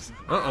tall.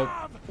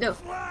 Uh-oh. No.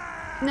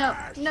 No.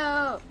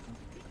 No.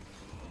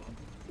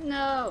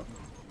 No.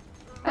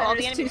 Oh, all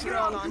the That is too enemies are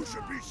all strong. gone. You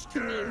should be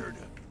scared.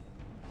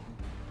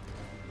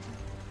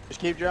 Just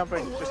keep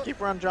jumping. Just keep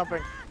run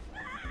jumping.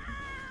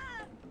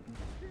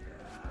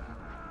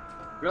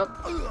 Nope.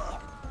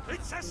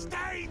 It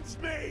sustains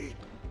me.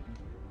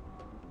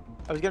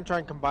 I was gonna try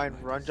and combine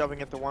run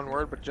jumping into one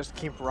word, but just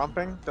keep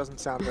rumping doesn't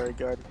sound very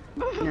good.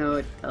 No,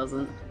 it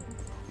doesn't.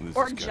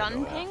 Or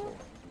Junping?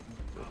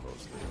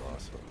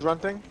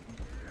 Grunting?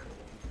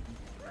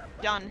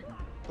 Jun.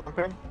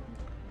 Rumping?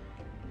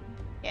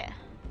 Yeah.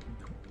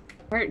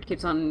 Hurt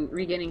keeps on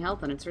regaining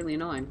health and it's really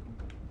annoying.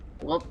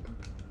 Whoop.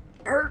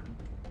 Hurt.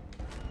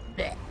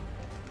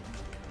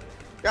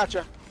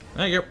 Gotcha.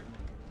 Thank you.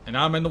 And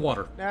now I'm in the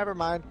water. Never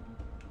mind.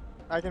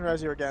 I can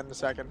res you again in a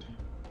second.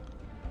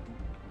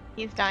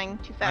 He's dying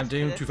too fast. I'm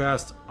doing for too this.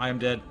 fast. I am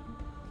dead.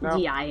 No.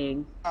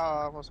 Dying. Oh,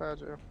 I almost had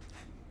you.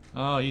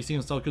 Oh, he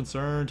seems so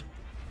concerned.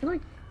 Sorry,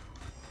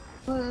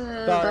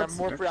 That's I'm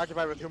more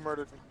preoccupied with who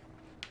murdered me.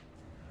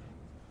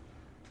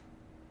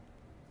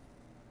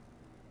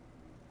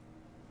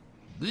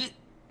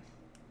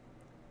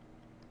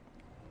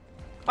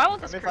 Why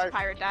won't this I mean, cursed if I-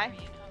 pirate die?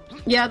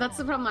 Yeah, that's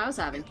the problem I was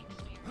having.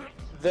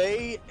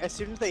 They, as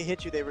soon as they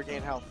hit you, they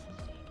regain health.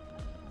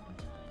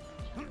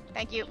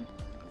 Thank you.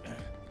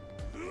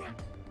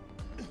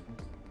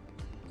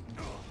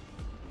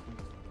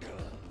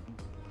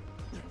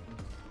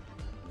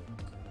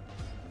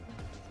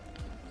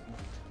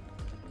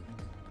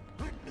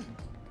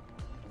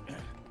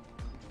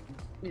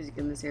 Music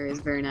in this area is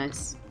very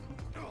nice.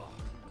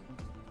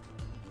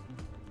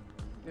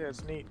 Yeah,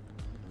 it's neat.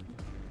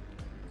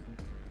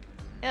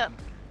 Yep.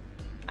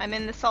 I'm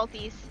in the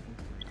salties.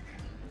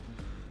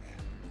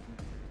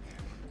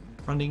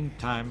 Running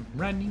time,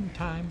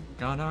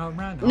 gonna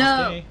run all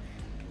No. day.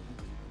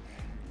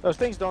 Those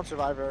things don't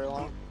survive very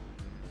long.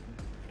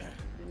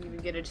 Didn't even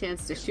get a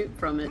chance to shoot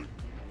from it.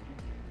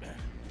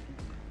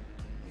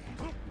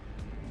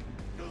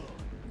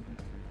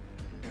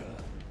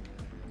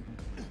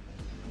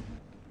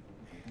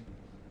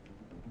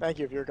 Thank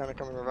you if you're gonna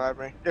come and revive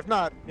me. If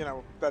not, you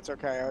know, that's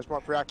okay. I was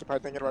more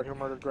preoccupied thinking about who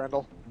murdered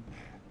Grendel.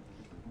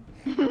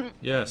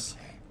 Yes.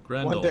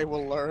 Grendel. One day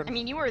we'll learn. I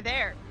mean, you were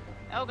there.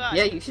 Oh god.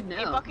 Yeah, you should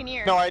Hey, know.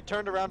 Buccaneer. No, I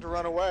turned around to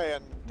run away,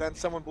 and then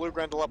someone blew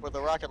Grendel up with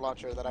a rocket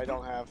launcher that I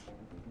don't have.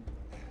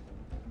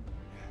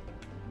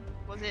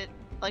 Was it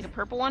like a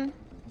purple one?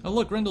 Oh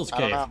look, Grendel's I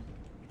don't cave.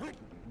 know.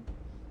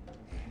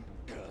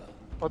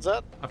 What's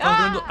that? I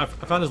found Grendel.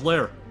 I found his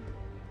lair.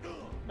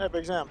 Hey,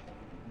 Big Sam.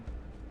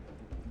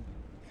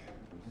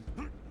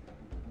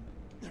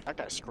 That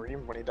guy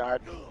screamed when he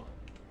died.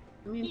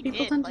 I mean, He people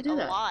did, tend like to do a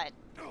that. lot.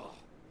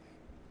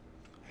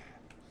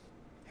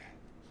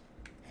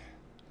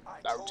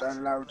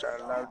 Louder, louder,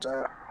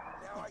 louder.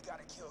 Now I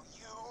gotta kill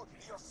you,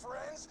 your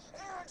friends,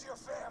 and your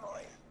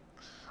family.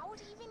 How would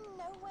he even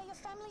know where your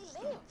family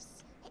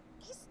lives?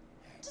 He's...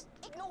 Just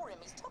ignore him,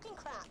 he's talking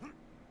crap.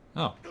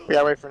 Oh. We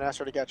gotta wait for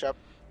Nasser to catch up.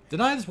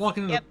 Did I just walk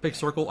into Yep. the big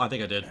circle? I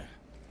think I did.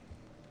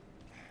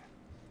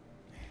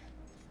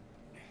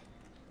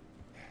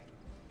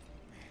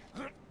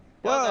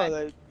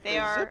 Whoa, They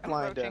are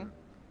ziplined approaching. him.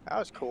 That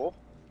was cool.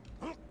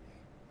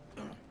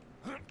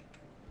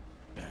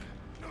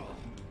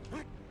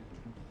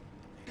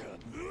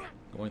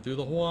 Going through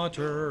the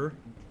water.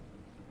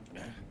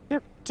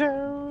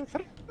 Tiptoe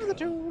through the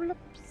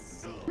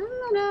tulips.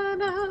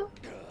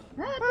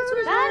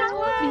 That's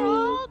where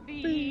I'll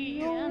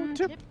be. And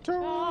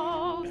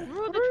tiptoe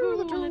through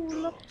the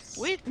tulips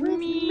with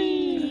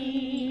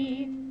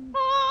me.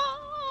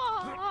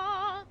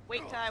 Ah.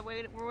 Wait, Ty,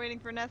 we're waiting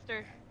for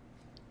Nestor.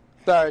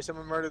 Sorry,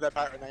 someone murdered that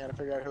pirate and I gotta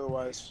figure out who it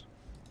was.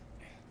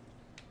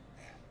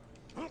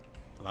 Well,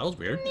 that was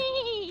weird.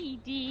 Knee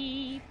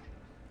deep.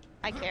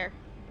 I care.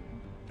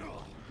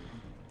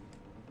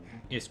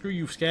 Yeah, screw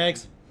you,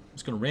 Skags. I'm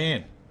just gonna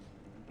ran.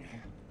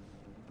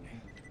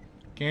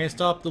 Can't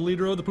stop the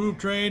leader of the poop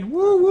train.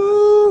 Woo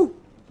woo!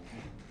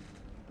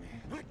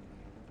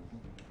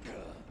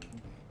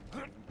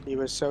 He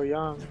was so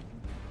young.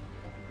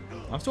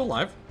 I'm still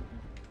alive.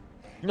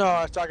 No,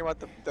 I was talking about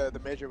the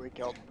major we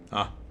killed.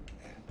 Ah.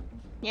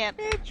 Yep.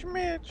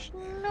 Mitch,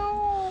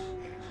 no.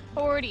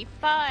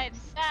 45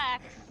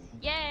 stacks.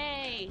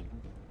 Yay.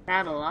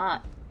 That's a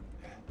lot.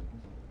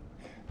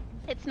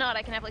 It's not.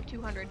 I can have like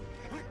 200.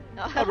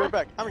 I'll be right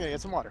back. I'm gonna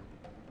get some water.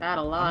 That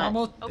a I'm lot.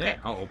 almost Okay. there.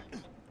 Uh-oh.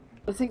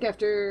 I think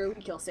after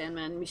we kill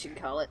Sandman, we should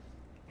call it.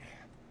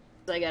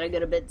 So I gotta go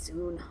to bed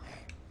soon.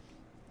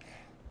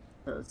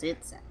 Cause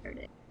it's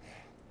Saturday.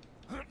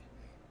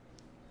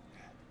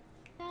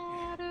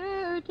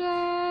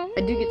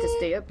 I do get to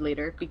stay up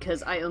later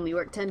because I only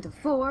work 10 to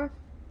 4.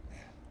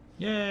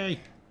 Yay!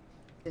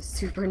 It's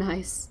super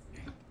nice.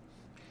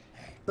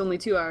 It's only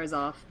 2 hours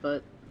off,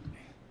 but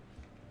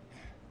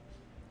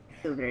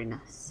still very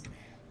nice.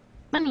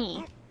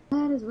 Money.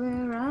 That is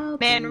where I'll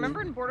Man, be.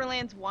 remember in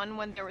Borderlands 1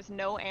 when there was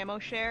no ammo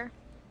share?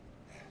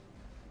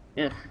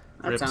 Ugh,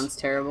 that Rips. sounds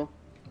terrible.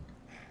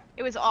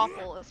 It was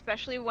awful,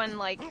 especially when,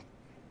 like,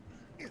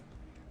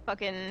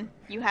 fucking,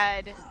 you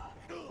had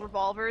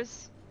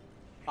revolvers.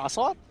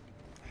 Ocelot?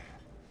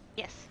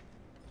 Yes.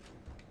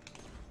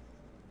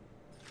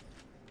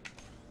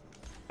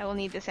 I will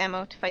need this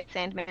ammo to fight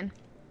Sandman.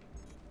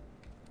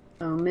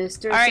 Oh,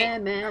 Mr. Alright,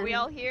 Sandman. are we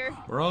all here?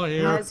 We're all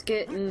here. Let's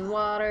get in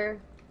water.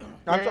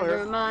 I'm still Never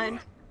here. mind.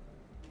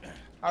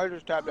 I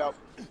just tabbed out.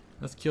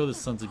 Let's kill this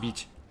sons of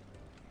beach.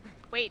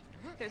 Wait,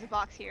 there's a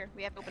box here.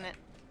 We have to open it.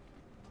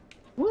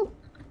 Woo!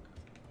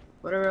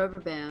 What a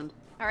rubber band.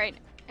 Alright,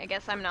 I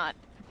guess I'm not.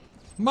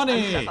 I'm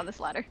Money! stuck on this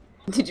ladder.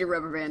 Did you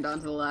rubber band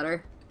onto the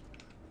ladder?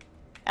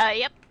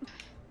 Yep.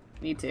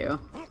 Me too.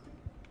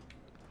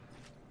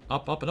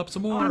 Up, up, and up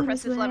some I more. wanna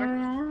press this lever.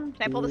 Can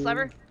I pull this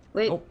lever?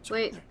 Wait, Oh.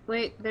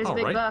 wait, there's a big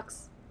Alright.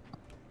 box.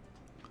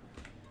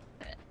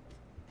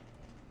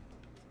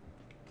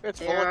 It's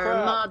full There of are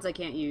crap. mods I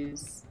can't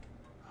use.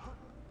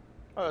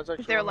 Oh, that's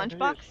actually Is there a one I can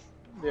lunchbox? use.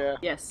 Yeah.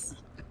 Yes.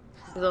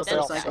 There's also They a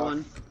all cycle suck.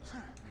 one.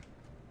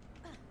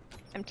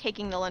 I'm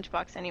taking the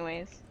lunchbox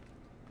anyways.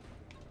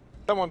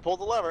 Someone pulled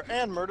the lever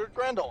and murdered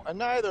Grendel, and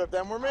neither of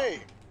them were me.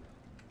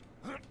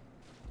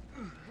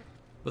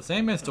 The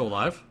Sandman's still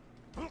alive.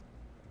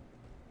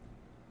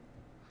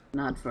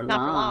 Not for Not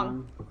for long.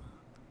 long.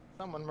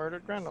 Someone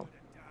murdered Grendel.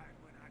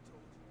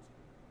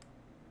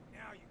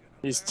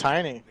 He's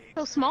tiny.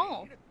 So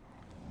small.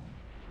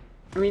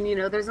 I mean, you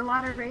know, there's a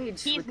lot of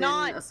rage He's within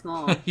not. a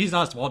small. He's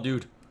not a small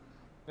dude.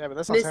 Yeah, but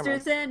that's not Mr.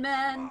 Sandman.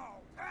 Sandman,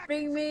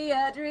 bring me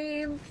a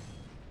dream.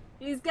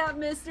 He's got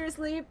Mr.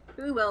 Sleep,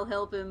 who will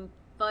help him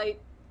fight.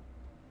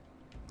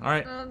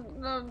 Alright.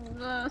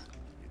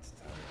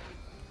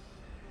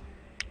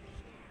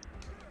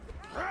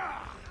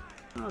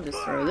 I'll just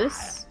throw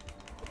this.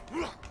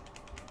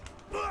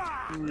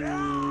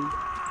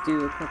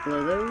 Do a couple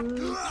of those.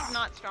 He's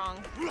not strong.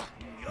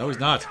 No, he's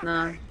not.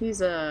 Nah,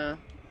 he's a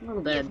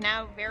little He is dead.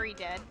 now very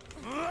dead.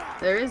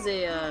 There is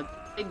a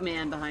big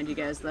man behind you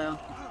guys, though.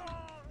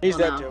 He's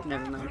Well, dead no, too.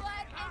 never mind.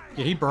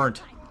 Yeah, he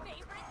burnt.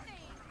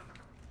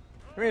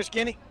 Come here,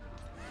 Skinny.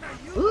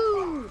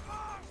 Woo!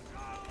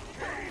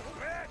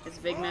 There's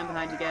a big man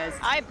behind you guys.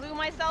 I blew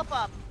myself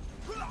up.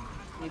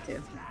 Me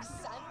too.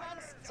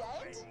 Sandman's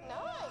dead?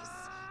 Nice.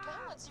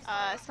 Now once you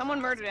find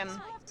Someone murdered him. I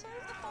have two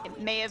of the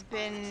It may have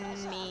been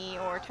me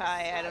or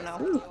Ty, I don't know.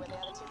 Ooh. where the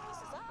other two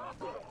pieces are.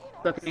 You know,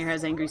 Buccaneer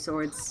has angry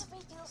swords.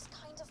 part of me feels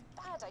kind of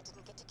bad I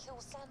didn't get to kill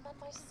Sandman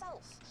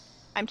myself.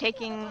 I'm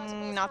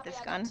taking not this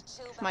gun,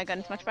 'cause my gun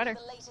is much better.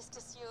 The latest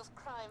issue of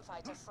Crime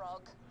Fighter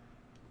Frog.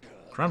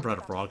 Crime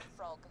Fighter Frog.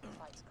 Frog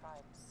fights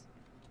crimes.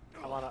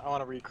 I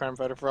wanna read Crime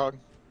Fighter Frog.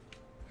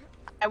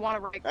 I want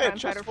to write Hey, Crime a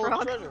chest Fighter full of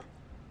Frog. treasure.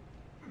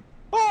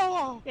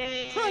 Oh,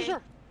 Yay.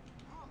 treasure!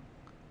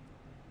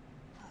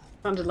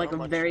 Sounded like How a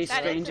much very is that?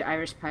 strange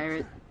Irish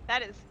pirate.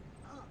 That is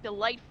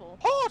delightful.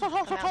 Oh,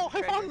 Amount of he found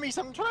treasure. me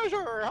some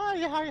treasure!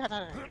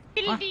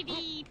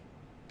 Dee-dee-dee-dee.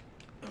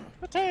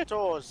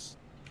 Potatoes!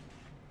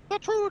 The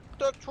true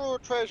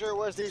treasure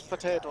was these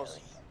potatoes.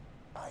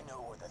 I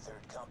know where the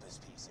third compass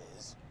piece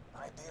is.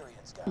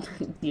 Iberians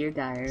got it. Dear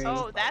diary.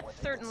 Oh, What that's they've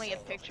been certainly a saying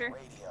over the picture.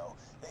 radio,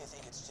 they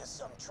think it's just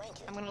some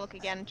trinket. I'm gonna look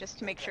again just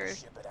to make sure.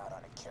 Ship it out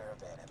on a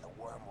caravan in the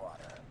worm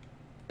water.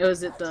 Oh,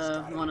 is it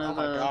the one Oh of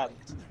my god.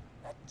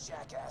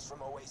 Jackass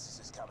from Oasis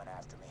is coming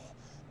after me.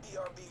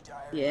 BRB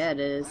diary. Yeah, it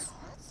is.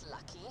 That's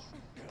lucky.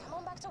 Come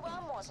on back to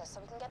Wormwater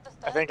so we can get the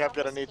third I think I'm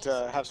gonna compass need piece.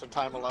 to have some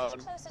time Much alone.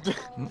 closer to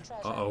finding the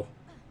treasure. Uh-oh.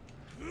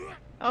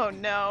 Oh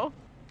no.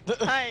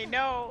 I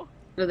know.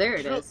 Oh, there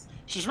it She's is.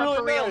 She's Oh, really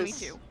for real, me nice.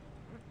 too.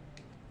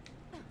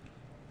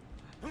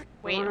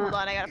 Wait, hold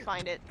on, I gotta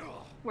find it.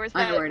 Where's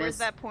I know that? where it Where's is.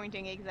 that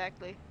pointing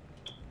exactly?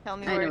 Tell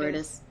me I where know where it it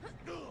is. is.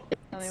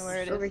 Tell me where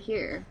it It's over is.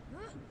 here.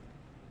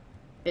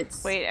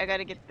 It's Wait, I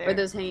gotta get there. where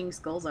those hanging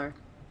skulls are.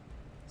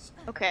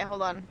 Okay,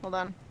 hold on, hold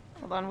on.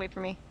 Hold on, wait for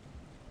me.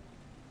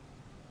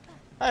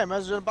 Hey, a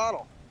message in a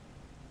bottle.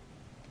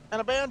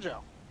 And a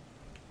banjo.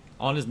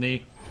 On his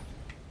knee.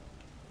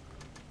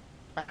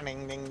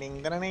 Ding ding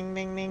ding ding ding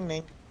ding ding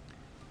ding.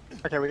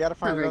 Okay, we gotta Not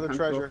find very another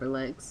comfortable treasure for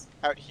legs.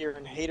 out here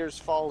in Hater's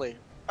Folly.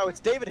 Oh, it's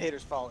David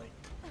Hater's Folly.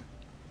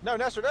 No,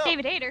 Nestor, no.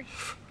 David Hayter.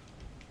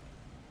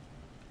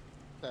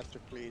 Nestor,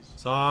 please.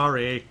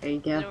 Sorry. There you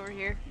Get go. over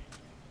here.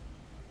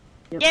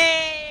 Yep.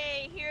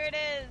 Yay! Here it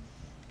is.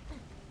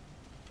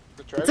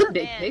 The It's treasure? a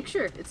big Man.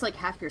 picture. It's like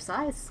half your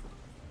size.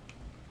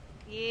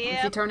 If you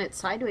Yep. turn it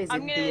sideways,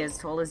 I'm it'd be gonna- as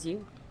tall as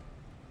you.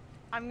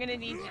 I'm gonna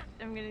need you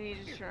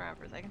to turn around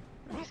for a second.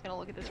 I'm just gonna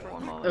look at this for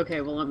one moment.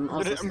 Okay, well I'm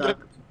also I'm stuck.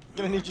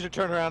 gonna need you to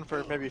turn around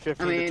for maybe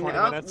 15 I to mean, 20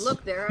 oh, minutes.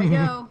 look, there I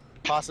go.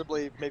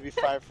 Possibly maybe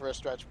 5 for a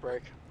stretch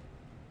break.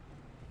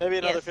 Maybe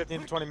another Yes.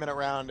 15 to 20 minute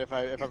round if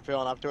I'm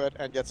feeling up to it,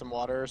 and get some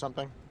water or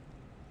something.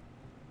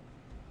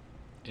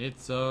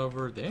 It's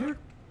over there?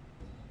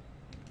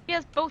 She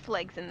has both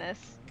legs in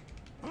this.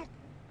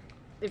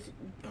 If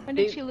When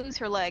did she lose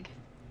her leg?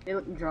 they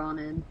look drawn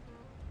in.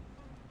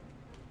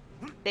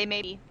 They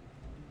may be.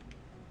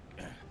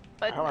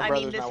 But I hope my I mean,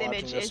 brother's this not watching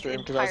image this is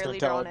stream, 'cause I was entirely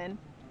gonna tell drawn in.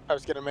 I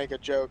was gonna make a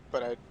joke,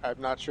 but I'm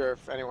not sure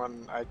if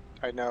anyone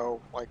I know,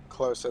 like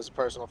close as a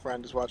personal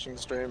friend, is watching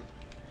the stream.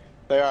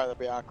 They are. That'd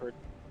be awkward.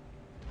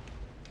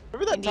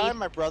 Remember that Indeed. time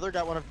my brother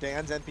got one of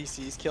Dan's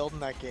NPCs killed in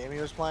that game he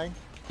was playing?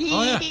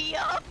 Oh, yeah.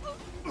 Yup.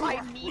 By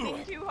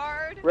memeing too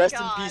hard. Rest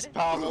God. in peace,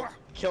 Pavel.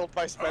 Killed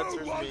by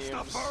Spencer's Who wants the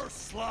memes.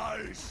 first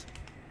slice?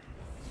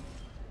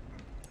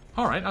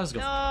 Alright, I was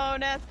going. No,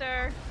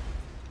 Nestor.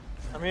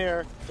 I'm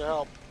here to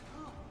help.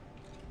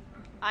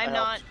 I'm I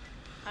not. helped.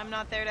 I'm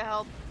not there to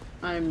help.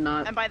 I'm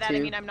not. And by that I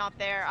too. mean I'm not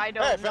there. I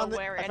don't Hey, I know found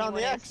where I anyone found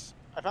the is. X.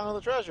 I found all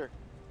the treasure.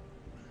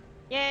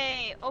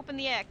 Yay! Open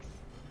the X.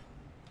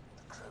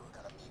 The crew were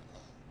gonna mutiny.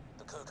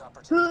 The cook Huh.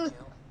 opportunity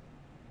killed.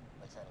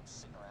 They found him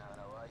sitting around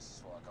an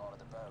oasis while I got to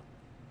the boat.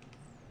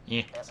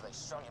 Yeah. After they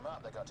strung him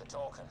up, they got to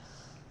talking.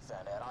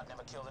 Found out I'd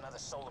never killed another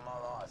soul in my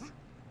life.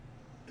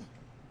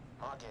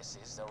 My guess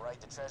is they'll raid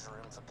the treasure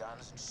room for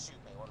guns and shoot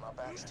me when my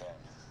back's turned.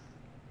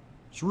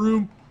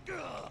 Shroom.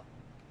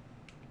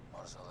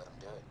 Might as well let them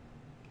do it.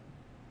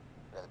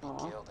 Rather be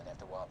Aw. killed than have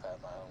to wipe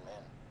out my own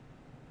men.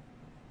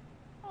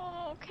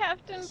 Oh,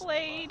 Captain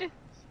Blade.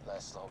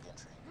 Last log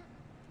entry.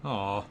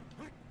 Aw.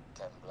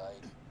 Captain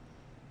Blade,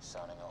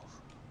 signing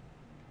off.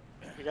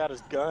 He got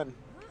his gun.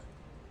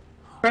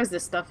 Surprised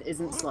this stuff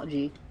isn't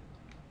sludgy.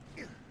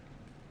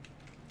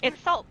 It's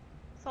salt.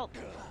 Salt.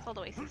 Salt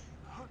Oasis.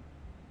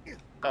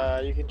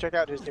 You can check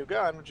out his new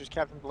gun, which is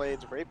Captain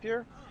Blade's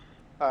rapier.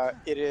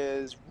 It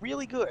is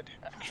really good,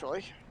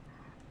 actually.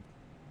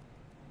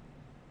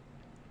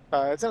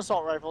 It's an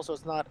assault rifle, so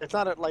it's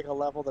not at like a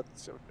level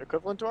that's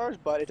equivalent to ours,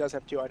 but it does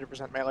have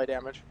 200% melee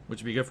damage. Which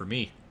would be good for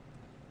me.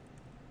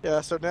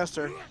 Yeah, so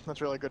Nestor,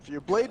 that's really good for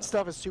you. Blade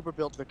stuff is super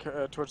built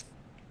to towards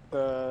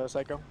the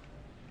Psycho.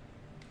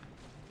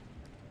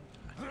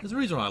 There's a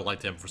reason why I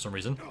liked him for some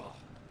reason.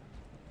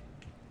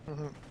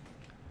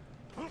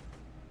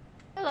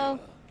 Hello.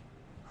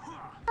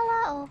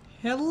 Hello.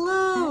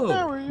 Hello!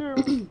 How are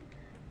you?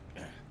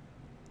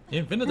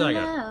 Infinite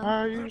Dagger. Hello.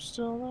 Are you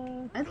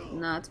still there?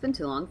 No, it's been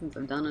too long since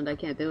I've done it. I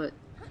can't do it.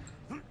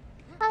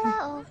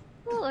 Hello.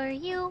 Who are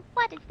you?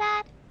 What is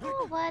that?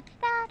 Oh, what's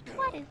that?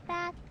 What is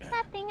that?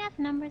 That thing has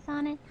numbers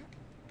on it.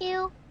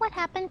 Ew, what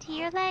happened to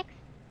your legs?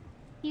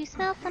 You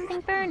smell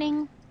something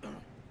burning.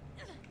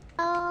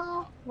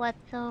 Oh,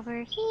 what's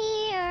over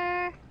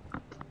here?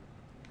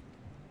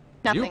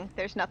 Nothing.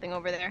 There's nothing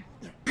over there.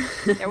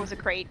 There was a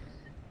crate.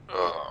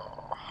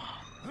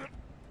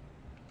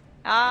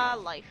 Ah,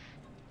 life.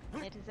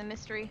 It is a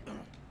mystery.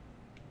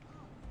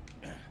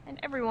 And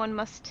everyone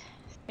must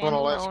stand One of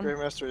the last alone. great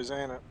mysteries,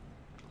 ain't it?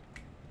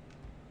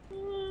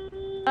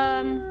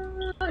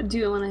 Do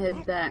you want to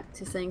head back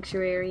to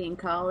Sanctuary and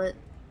call it?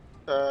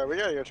 We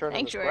gotta go turn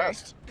in this Sanctuary.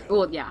 quest.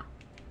 Well, yeah.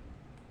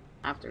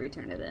 After we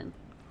turn it in.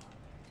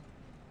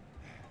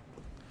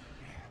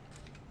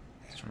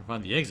 Let's try to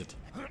find the exit.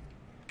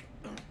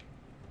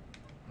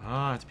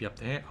 Ah, I have to be up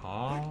there.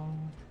 Oh.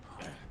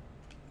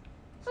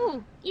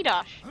 Ooh,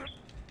 Edosh.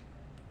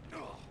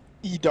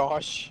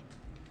 Edosh.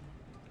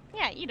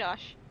 Yeah,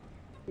 Edosh.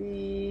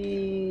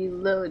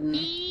 Reloading.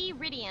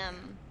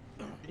 Iridium.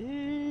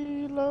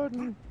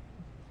 Reloading.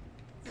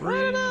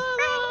 Free.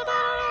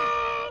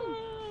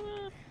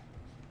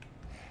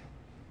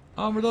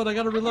 Oh, reload. I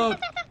gotta reload.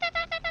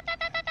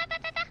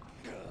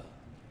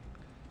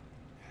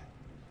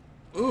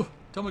 Ooh,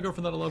 tell my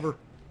girlfriend that I love her.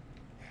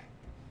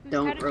 How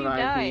Don't did you revive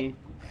die? me.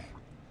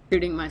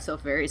 Shooting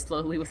myself very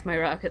slowly with my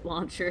rocket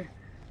launcher.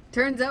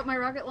 Turns out my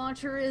rocket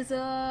launcher is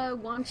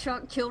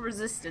one-shot kill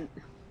resistant.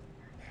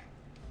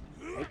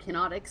 I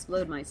cannot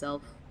explode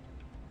myself.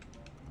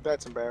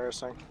 That's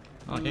embarrassing.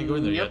 Oh, I can't go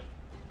in there Yep.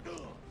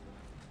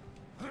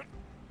 yet.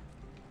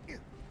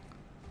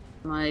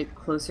 Am I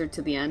closer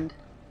to the end?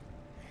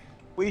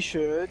 We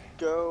should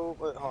go.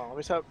 Hold on, let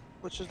me stop.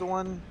 Which is the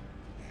one?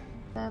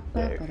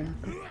 There.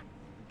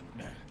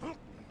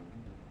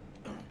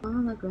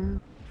 On the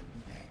ground.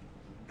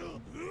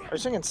 Are you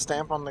singing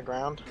 "Stamp on the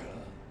Ground"?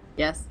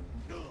 Yes.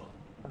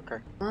 Okay.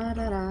 Da,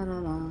 da, da, da,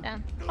 da.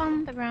 Down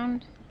on the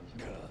ground.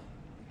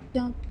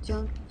 Jump,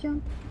 jump,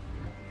 jump.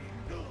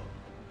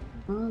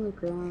 On the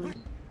ground.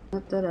 Da,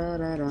 da, da,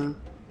 da, da.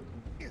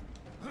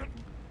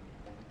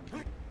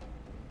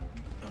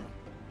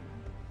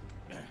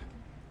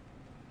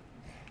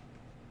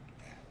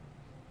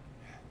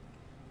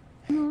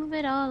 Move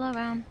it all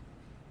around.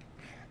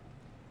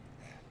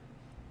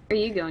 Where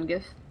are you going,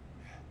 Giff?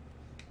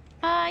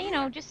 You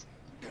know, just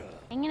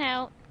hanging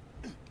out.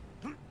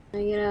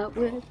 Hanging out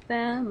with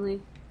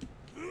family.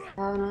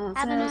 Having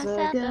Having ourselves a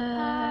ourselves a good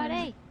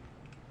party.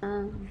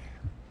 time.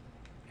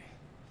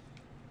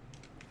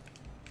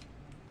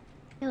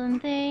 Killing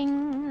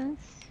things.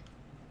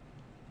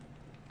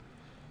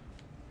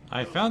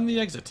 I found the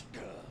exit.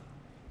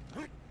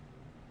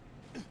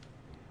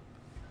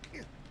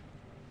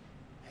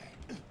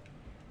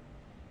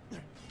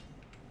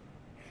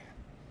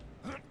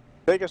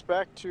 Take us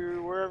back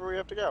to wherever we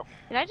have to go.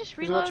 Did I just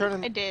There's no reload?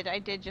 turning- I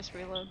did just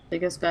reload.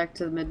 Take us back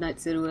to the Midnight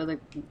City where the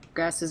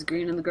grass is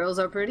green and the girls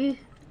are pretty?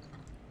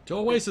 To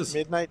Oasis.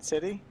 Midnight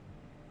City?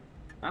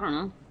 I don't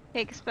know.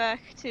 Take us back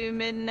to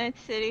Midnight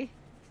City.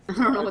 I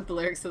don't know what the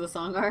lyrics to the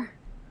song are.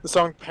 The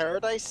song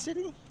Paradise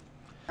City?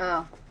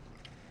 Oh.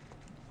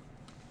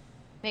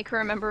 Make her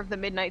a member of the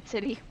Midnight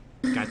City.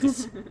 Got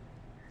this.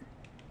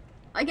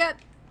 I got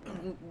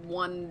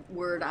one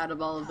word out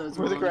of all of those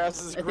Where the wrong.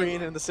 grass is I think-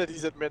 green and the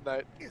city's at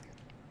midnight.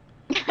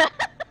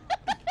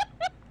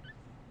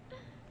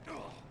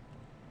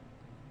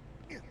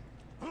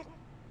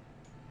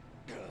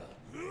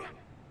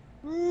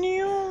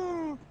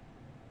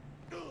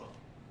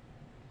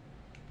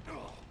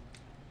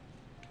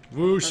 I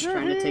Whoosh. was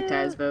trying to take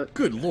Ty's vote.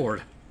 Good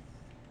lord.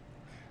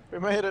 We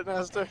made it,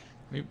 Nestor.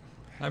 You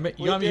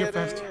We got me here did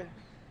fast. it.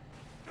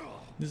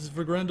 This is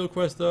for Grendel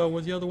Quest though.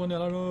 What's the other one? I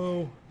don't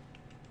know.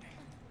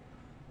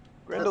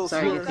 Grendel's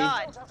sorry, here. Giffy.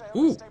 God.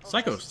 Ooh,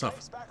 Psycho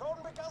stuff. Back on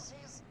because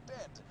he's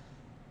dead.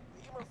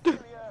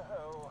 Hemophilia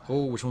ho.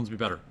 Oh, which one's be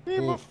better? Ooh.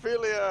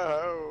 Hemophilia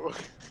ho.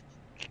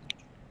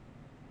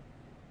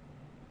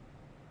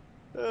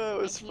 That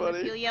was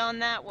funny. Hemophilia on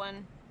that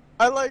one.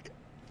 I like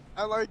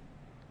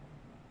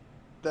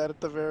that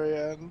at the very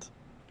end.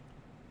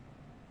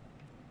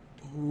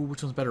 Ooh,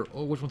 which one's better?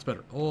 Oh, which one's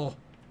better? Oh.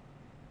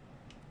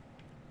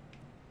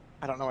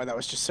 I don't know why that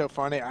was just so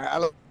funny. I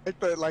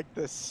like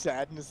the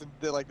sadness and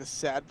the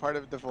sad part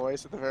of the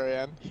voice at the very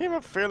end.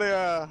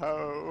 Hemophilia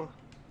ho.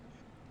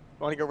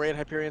 Want to go raid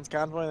Hyperion's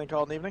convoy and then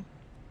call it an evening?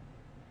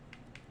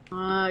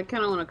 I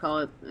kind of want to call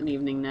it an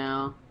evening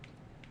now.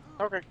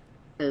 Okay.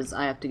 Because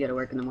I have to get to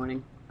work in the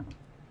morning.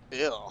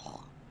 Ew.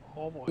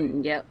 Oh boy.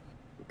 Yep.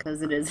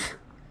 Because it is...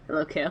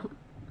 Hello, Kale.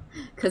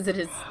 Because it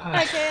is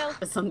Hi, Kale.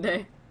 a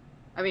Sunday.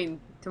 I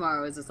mean,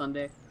 tomorrow is a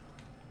Sunday.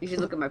 You should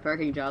look at my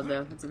parking job,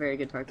 though. It's a very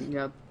good parking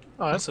job.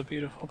 Oh, that's a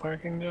beautiful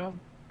parking job.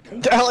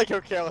 I like how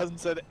Kale hasn't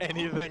said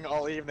anything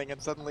all evening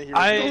and suddenly he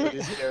reveals that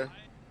he's here.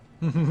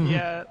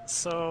 Yeah,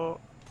 so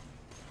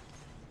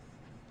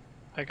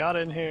I got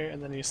in here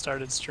and then he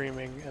started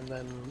streaming and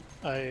then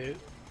I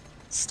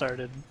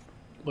started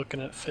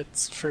looking at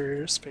fits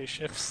for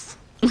spaceships.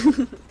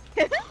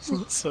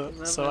 so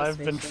Love I've those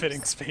been spaceships.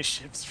 fitting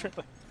spaceships for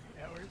like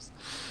 3 hours.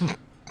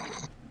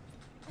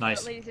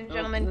 Nice. Ladies and Oh,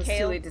 gentlemen, it's too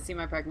Kale. late to see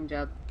my parking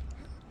job.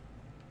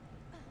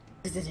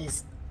 Because it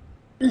is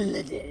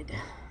lidded.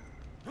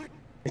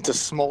 It's a Oh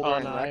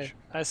smoldering no, wreck.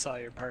 I saw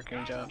your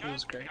parking job. It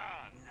was great.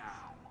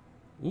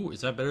 Ooh,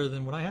 is that better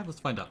than what I have? Let's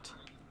find out.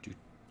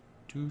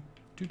 Do.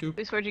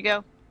 Luis, where'd you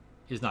go?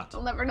 He's not.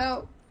 I'll never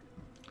know.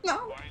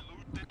 No.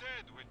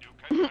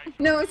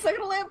 No, it's like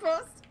a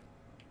lamppost.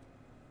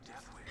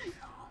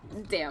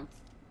 Damn.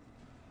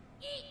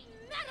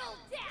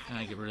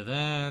 I get rid of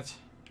that.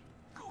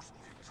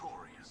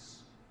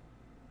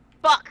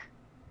 Fuck!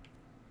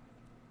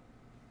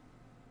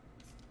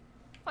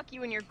 Fuck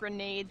you and your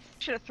grenades.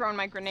 Should have thrown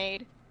my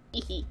grenade.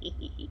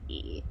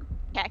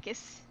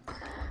 Cactus.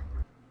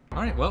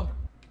 Alright, well.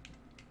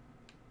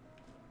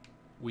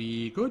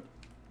 We good?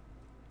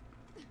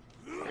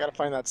 I gotta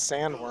find that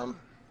sandworm.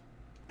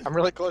 I'm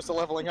really close to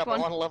leveling up. Which one?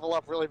 I want to level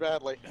up really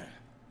badly. Oh,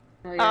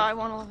 Oh, yeah. I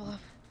want to level up.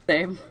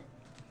 Same.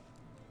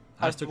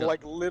 I I'm still got.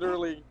 like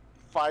literally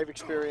 5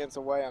 experience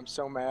away. I'm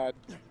so mad.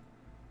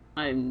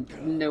 I'm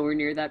nowhere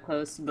near that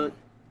close, but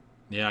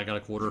Yeah, I got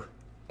a quarter.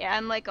 Yeah,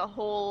 I'm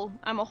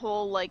a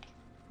whole like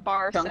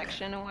bar Chunk.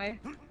 section away.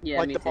 yeah,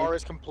 like me the too. bar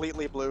is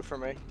completely blue for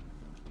me.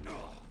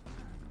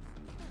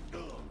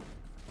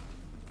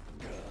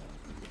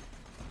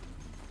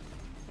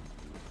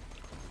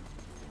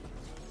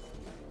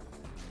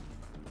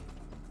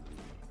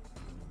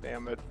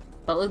 Damn it.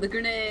 Follow the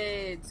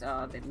grenades!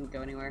 Oh, they didn't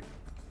go anywhere.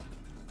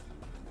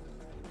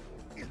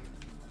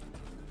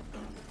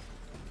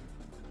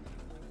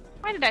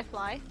 Why did I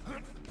fly?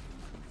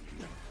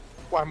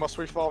 Why must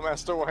we fall,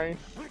 Master Wayne?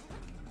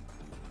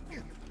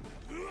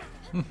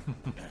 No,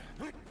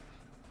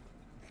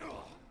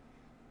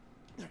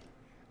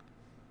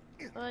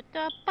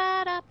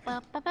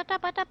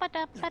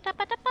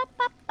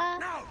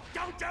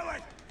 don't do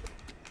it!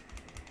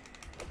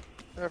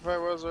 If I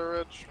was a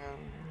rich man.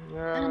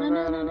 Yeah,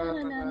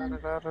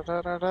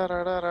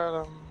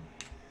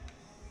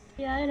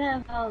 I'd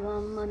have all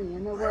the money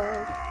in the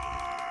world.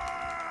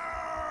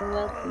 A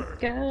wealthy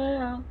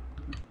girl.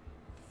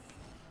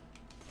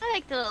 I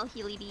like the little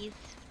healy bees.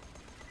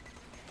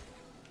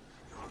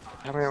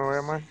 How many where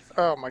am I?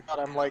 Oh my god,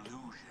 I'm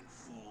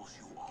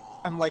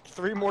like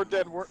 3 more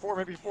dead or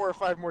maybe 4 or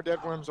 5 more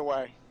dead worms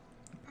away.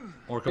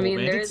 Or a couple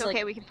bandits. It's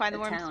okay, we can find the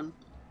worms. Town.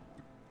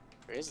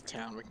 There is a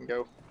town we can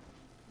go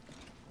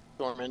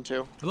storm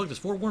into. Hey, look, there's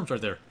 4 worms right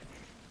there.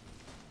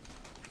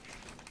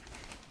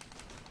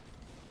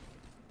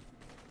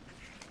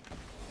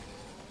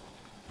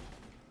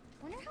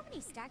 Wonder how many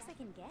stacks I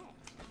can get.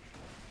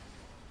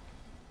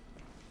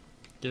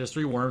 Get us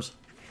 3 worms.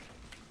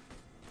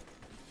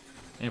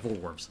 And 4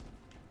 worms.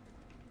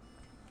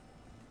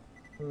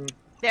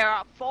 There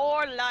are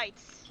 4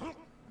 lights.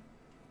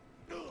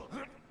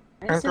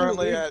 I'm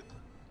currently at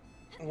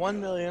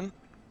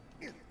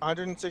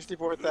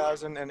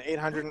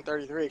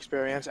 1,164,833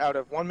 experience out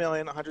of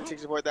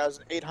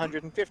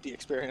 1,164,850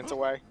 experience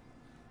away.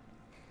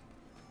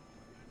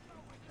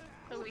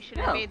 So we should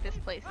have made this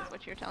place, is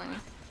what you're telling me.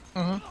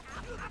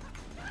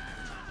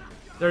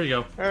 There you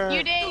go.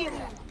 You did!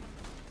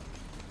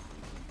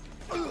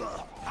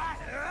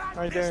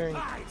 How you doing?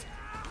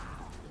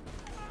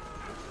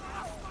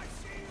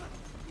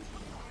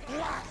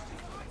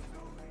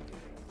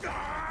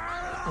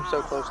 I'm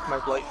so close to my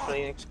Blight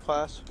Phoenix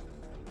class.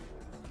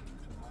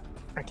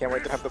 I can't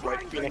wait to have the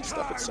Blight Phoenix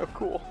stuff, it's so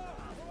cool.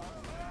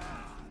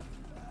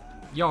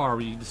 Yar,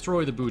 we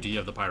destroy the booty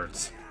of the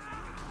pirates.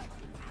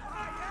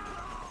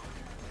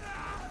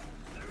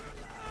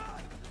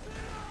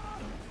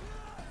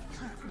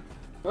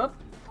 Whoop.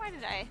 Why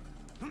did I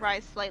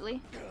rise slightly?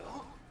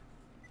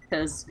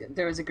 Because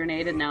there was a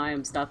grenade and now I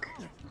am stuck.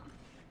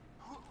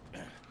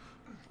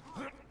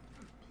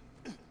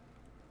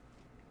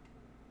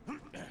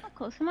 How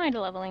close am I to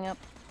leveling up?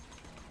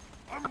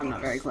 I'm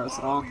not very close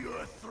at all.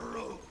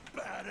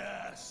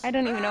 I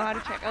don't even know how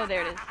to check. Oh,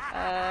 there it is.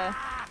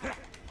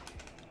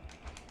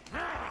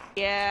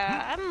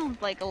 Yeah, I'm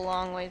like a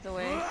long ways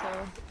away,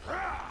 so.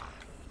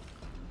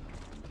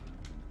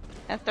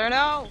 Esther,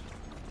 no!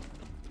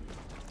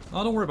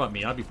 Oh, don't worry about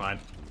me. I'll be fine.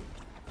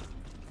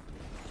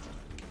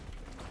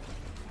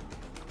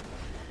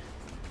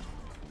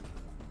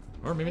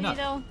 Or maybe not.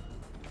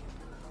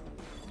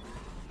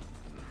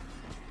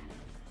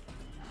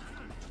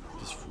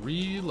 Just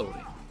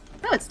reloading.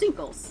 Oh, it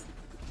stinkles.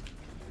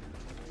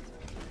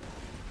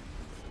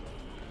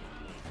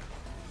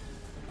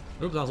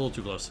 Oops, that was a little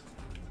too close.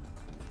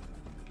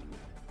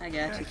 I got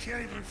you. I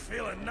can't even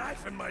feel a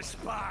knife in my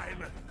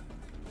spine.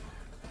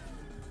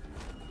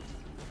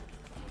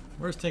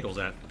 Where's Tinkles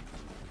at?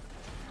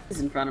 He's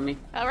in front of me.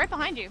 Right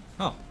behind you.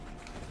 Oh.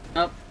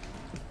 Oh.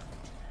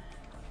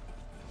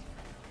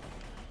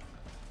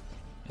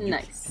 And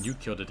Nice. And you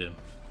killed it in.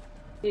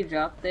 He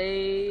dropped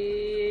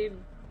a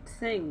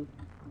thing.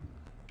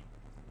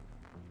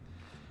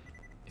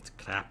 It's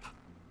crap.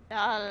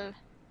 Dal.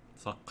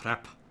 It's all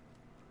crap.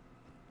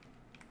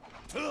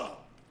 Dale.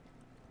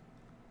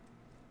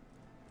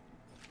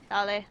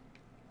 Dale.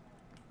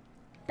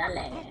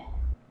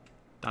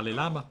 Dalai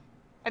Lama.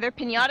 Are there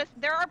pinatas?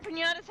 There are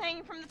pinatas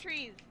hanging from the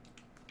trees.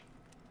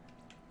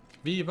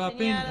 Viva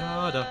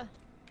Pinata.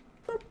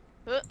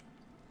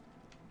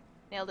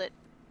 Nailed it.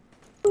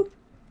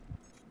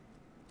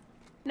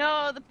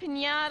 No, the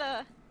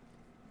pinata.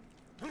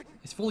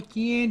 It's full of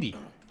candy.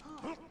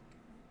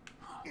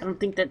 I don't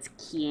think that's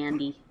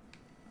candy.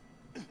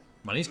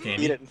 Money's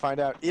candy. Eat it and find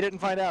out. Eat it and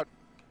find out.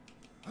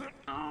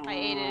 I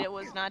ate it. It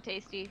was not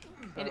tasty.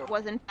 It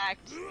was in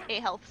fact a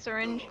health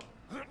syringe.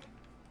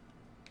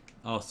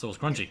 Oh, so it's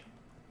crunchy.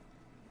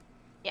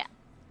 Yeah.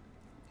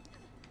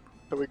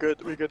 Are we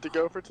good? We good to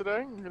go for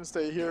today? I'm gonna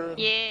stay here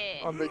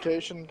on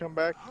vacation and come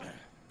back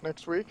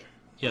next week.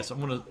 Yes, I'm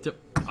gonna.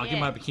 I'll get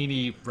my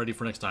bikini ready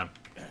for next time.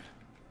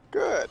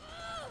 Good.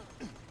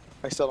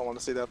 I still don't want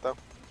to see that though.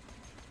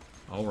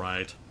 All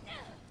right.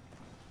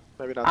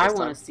 Maybe not. I this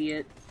want time. to see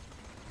it.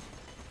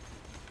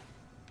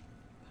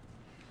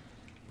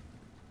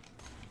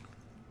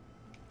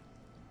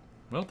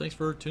 Well, thanks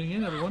for tuning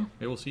in, everyone.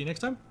 Maybe we'll see you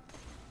next time.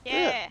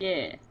 Yeah.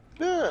 Yeah.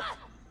 Yeah.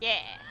 Yeah.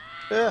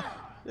 Yeah.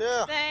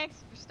 Yeah.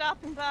 Thanks for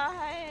stopping by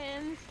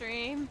and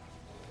stream.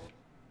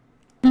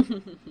 I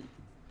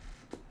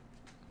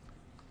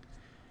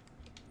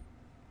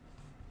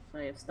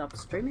have stopped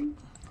streaming.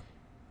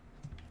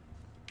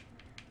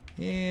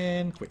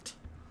 And quit.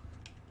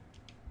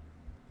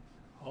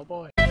 Oh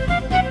boy.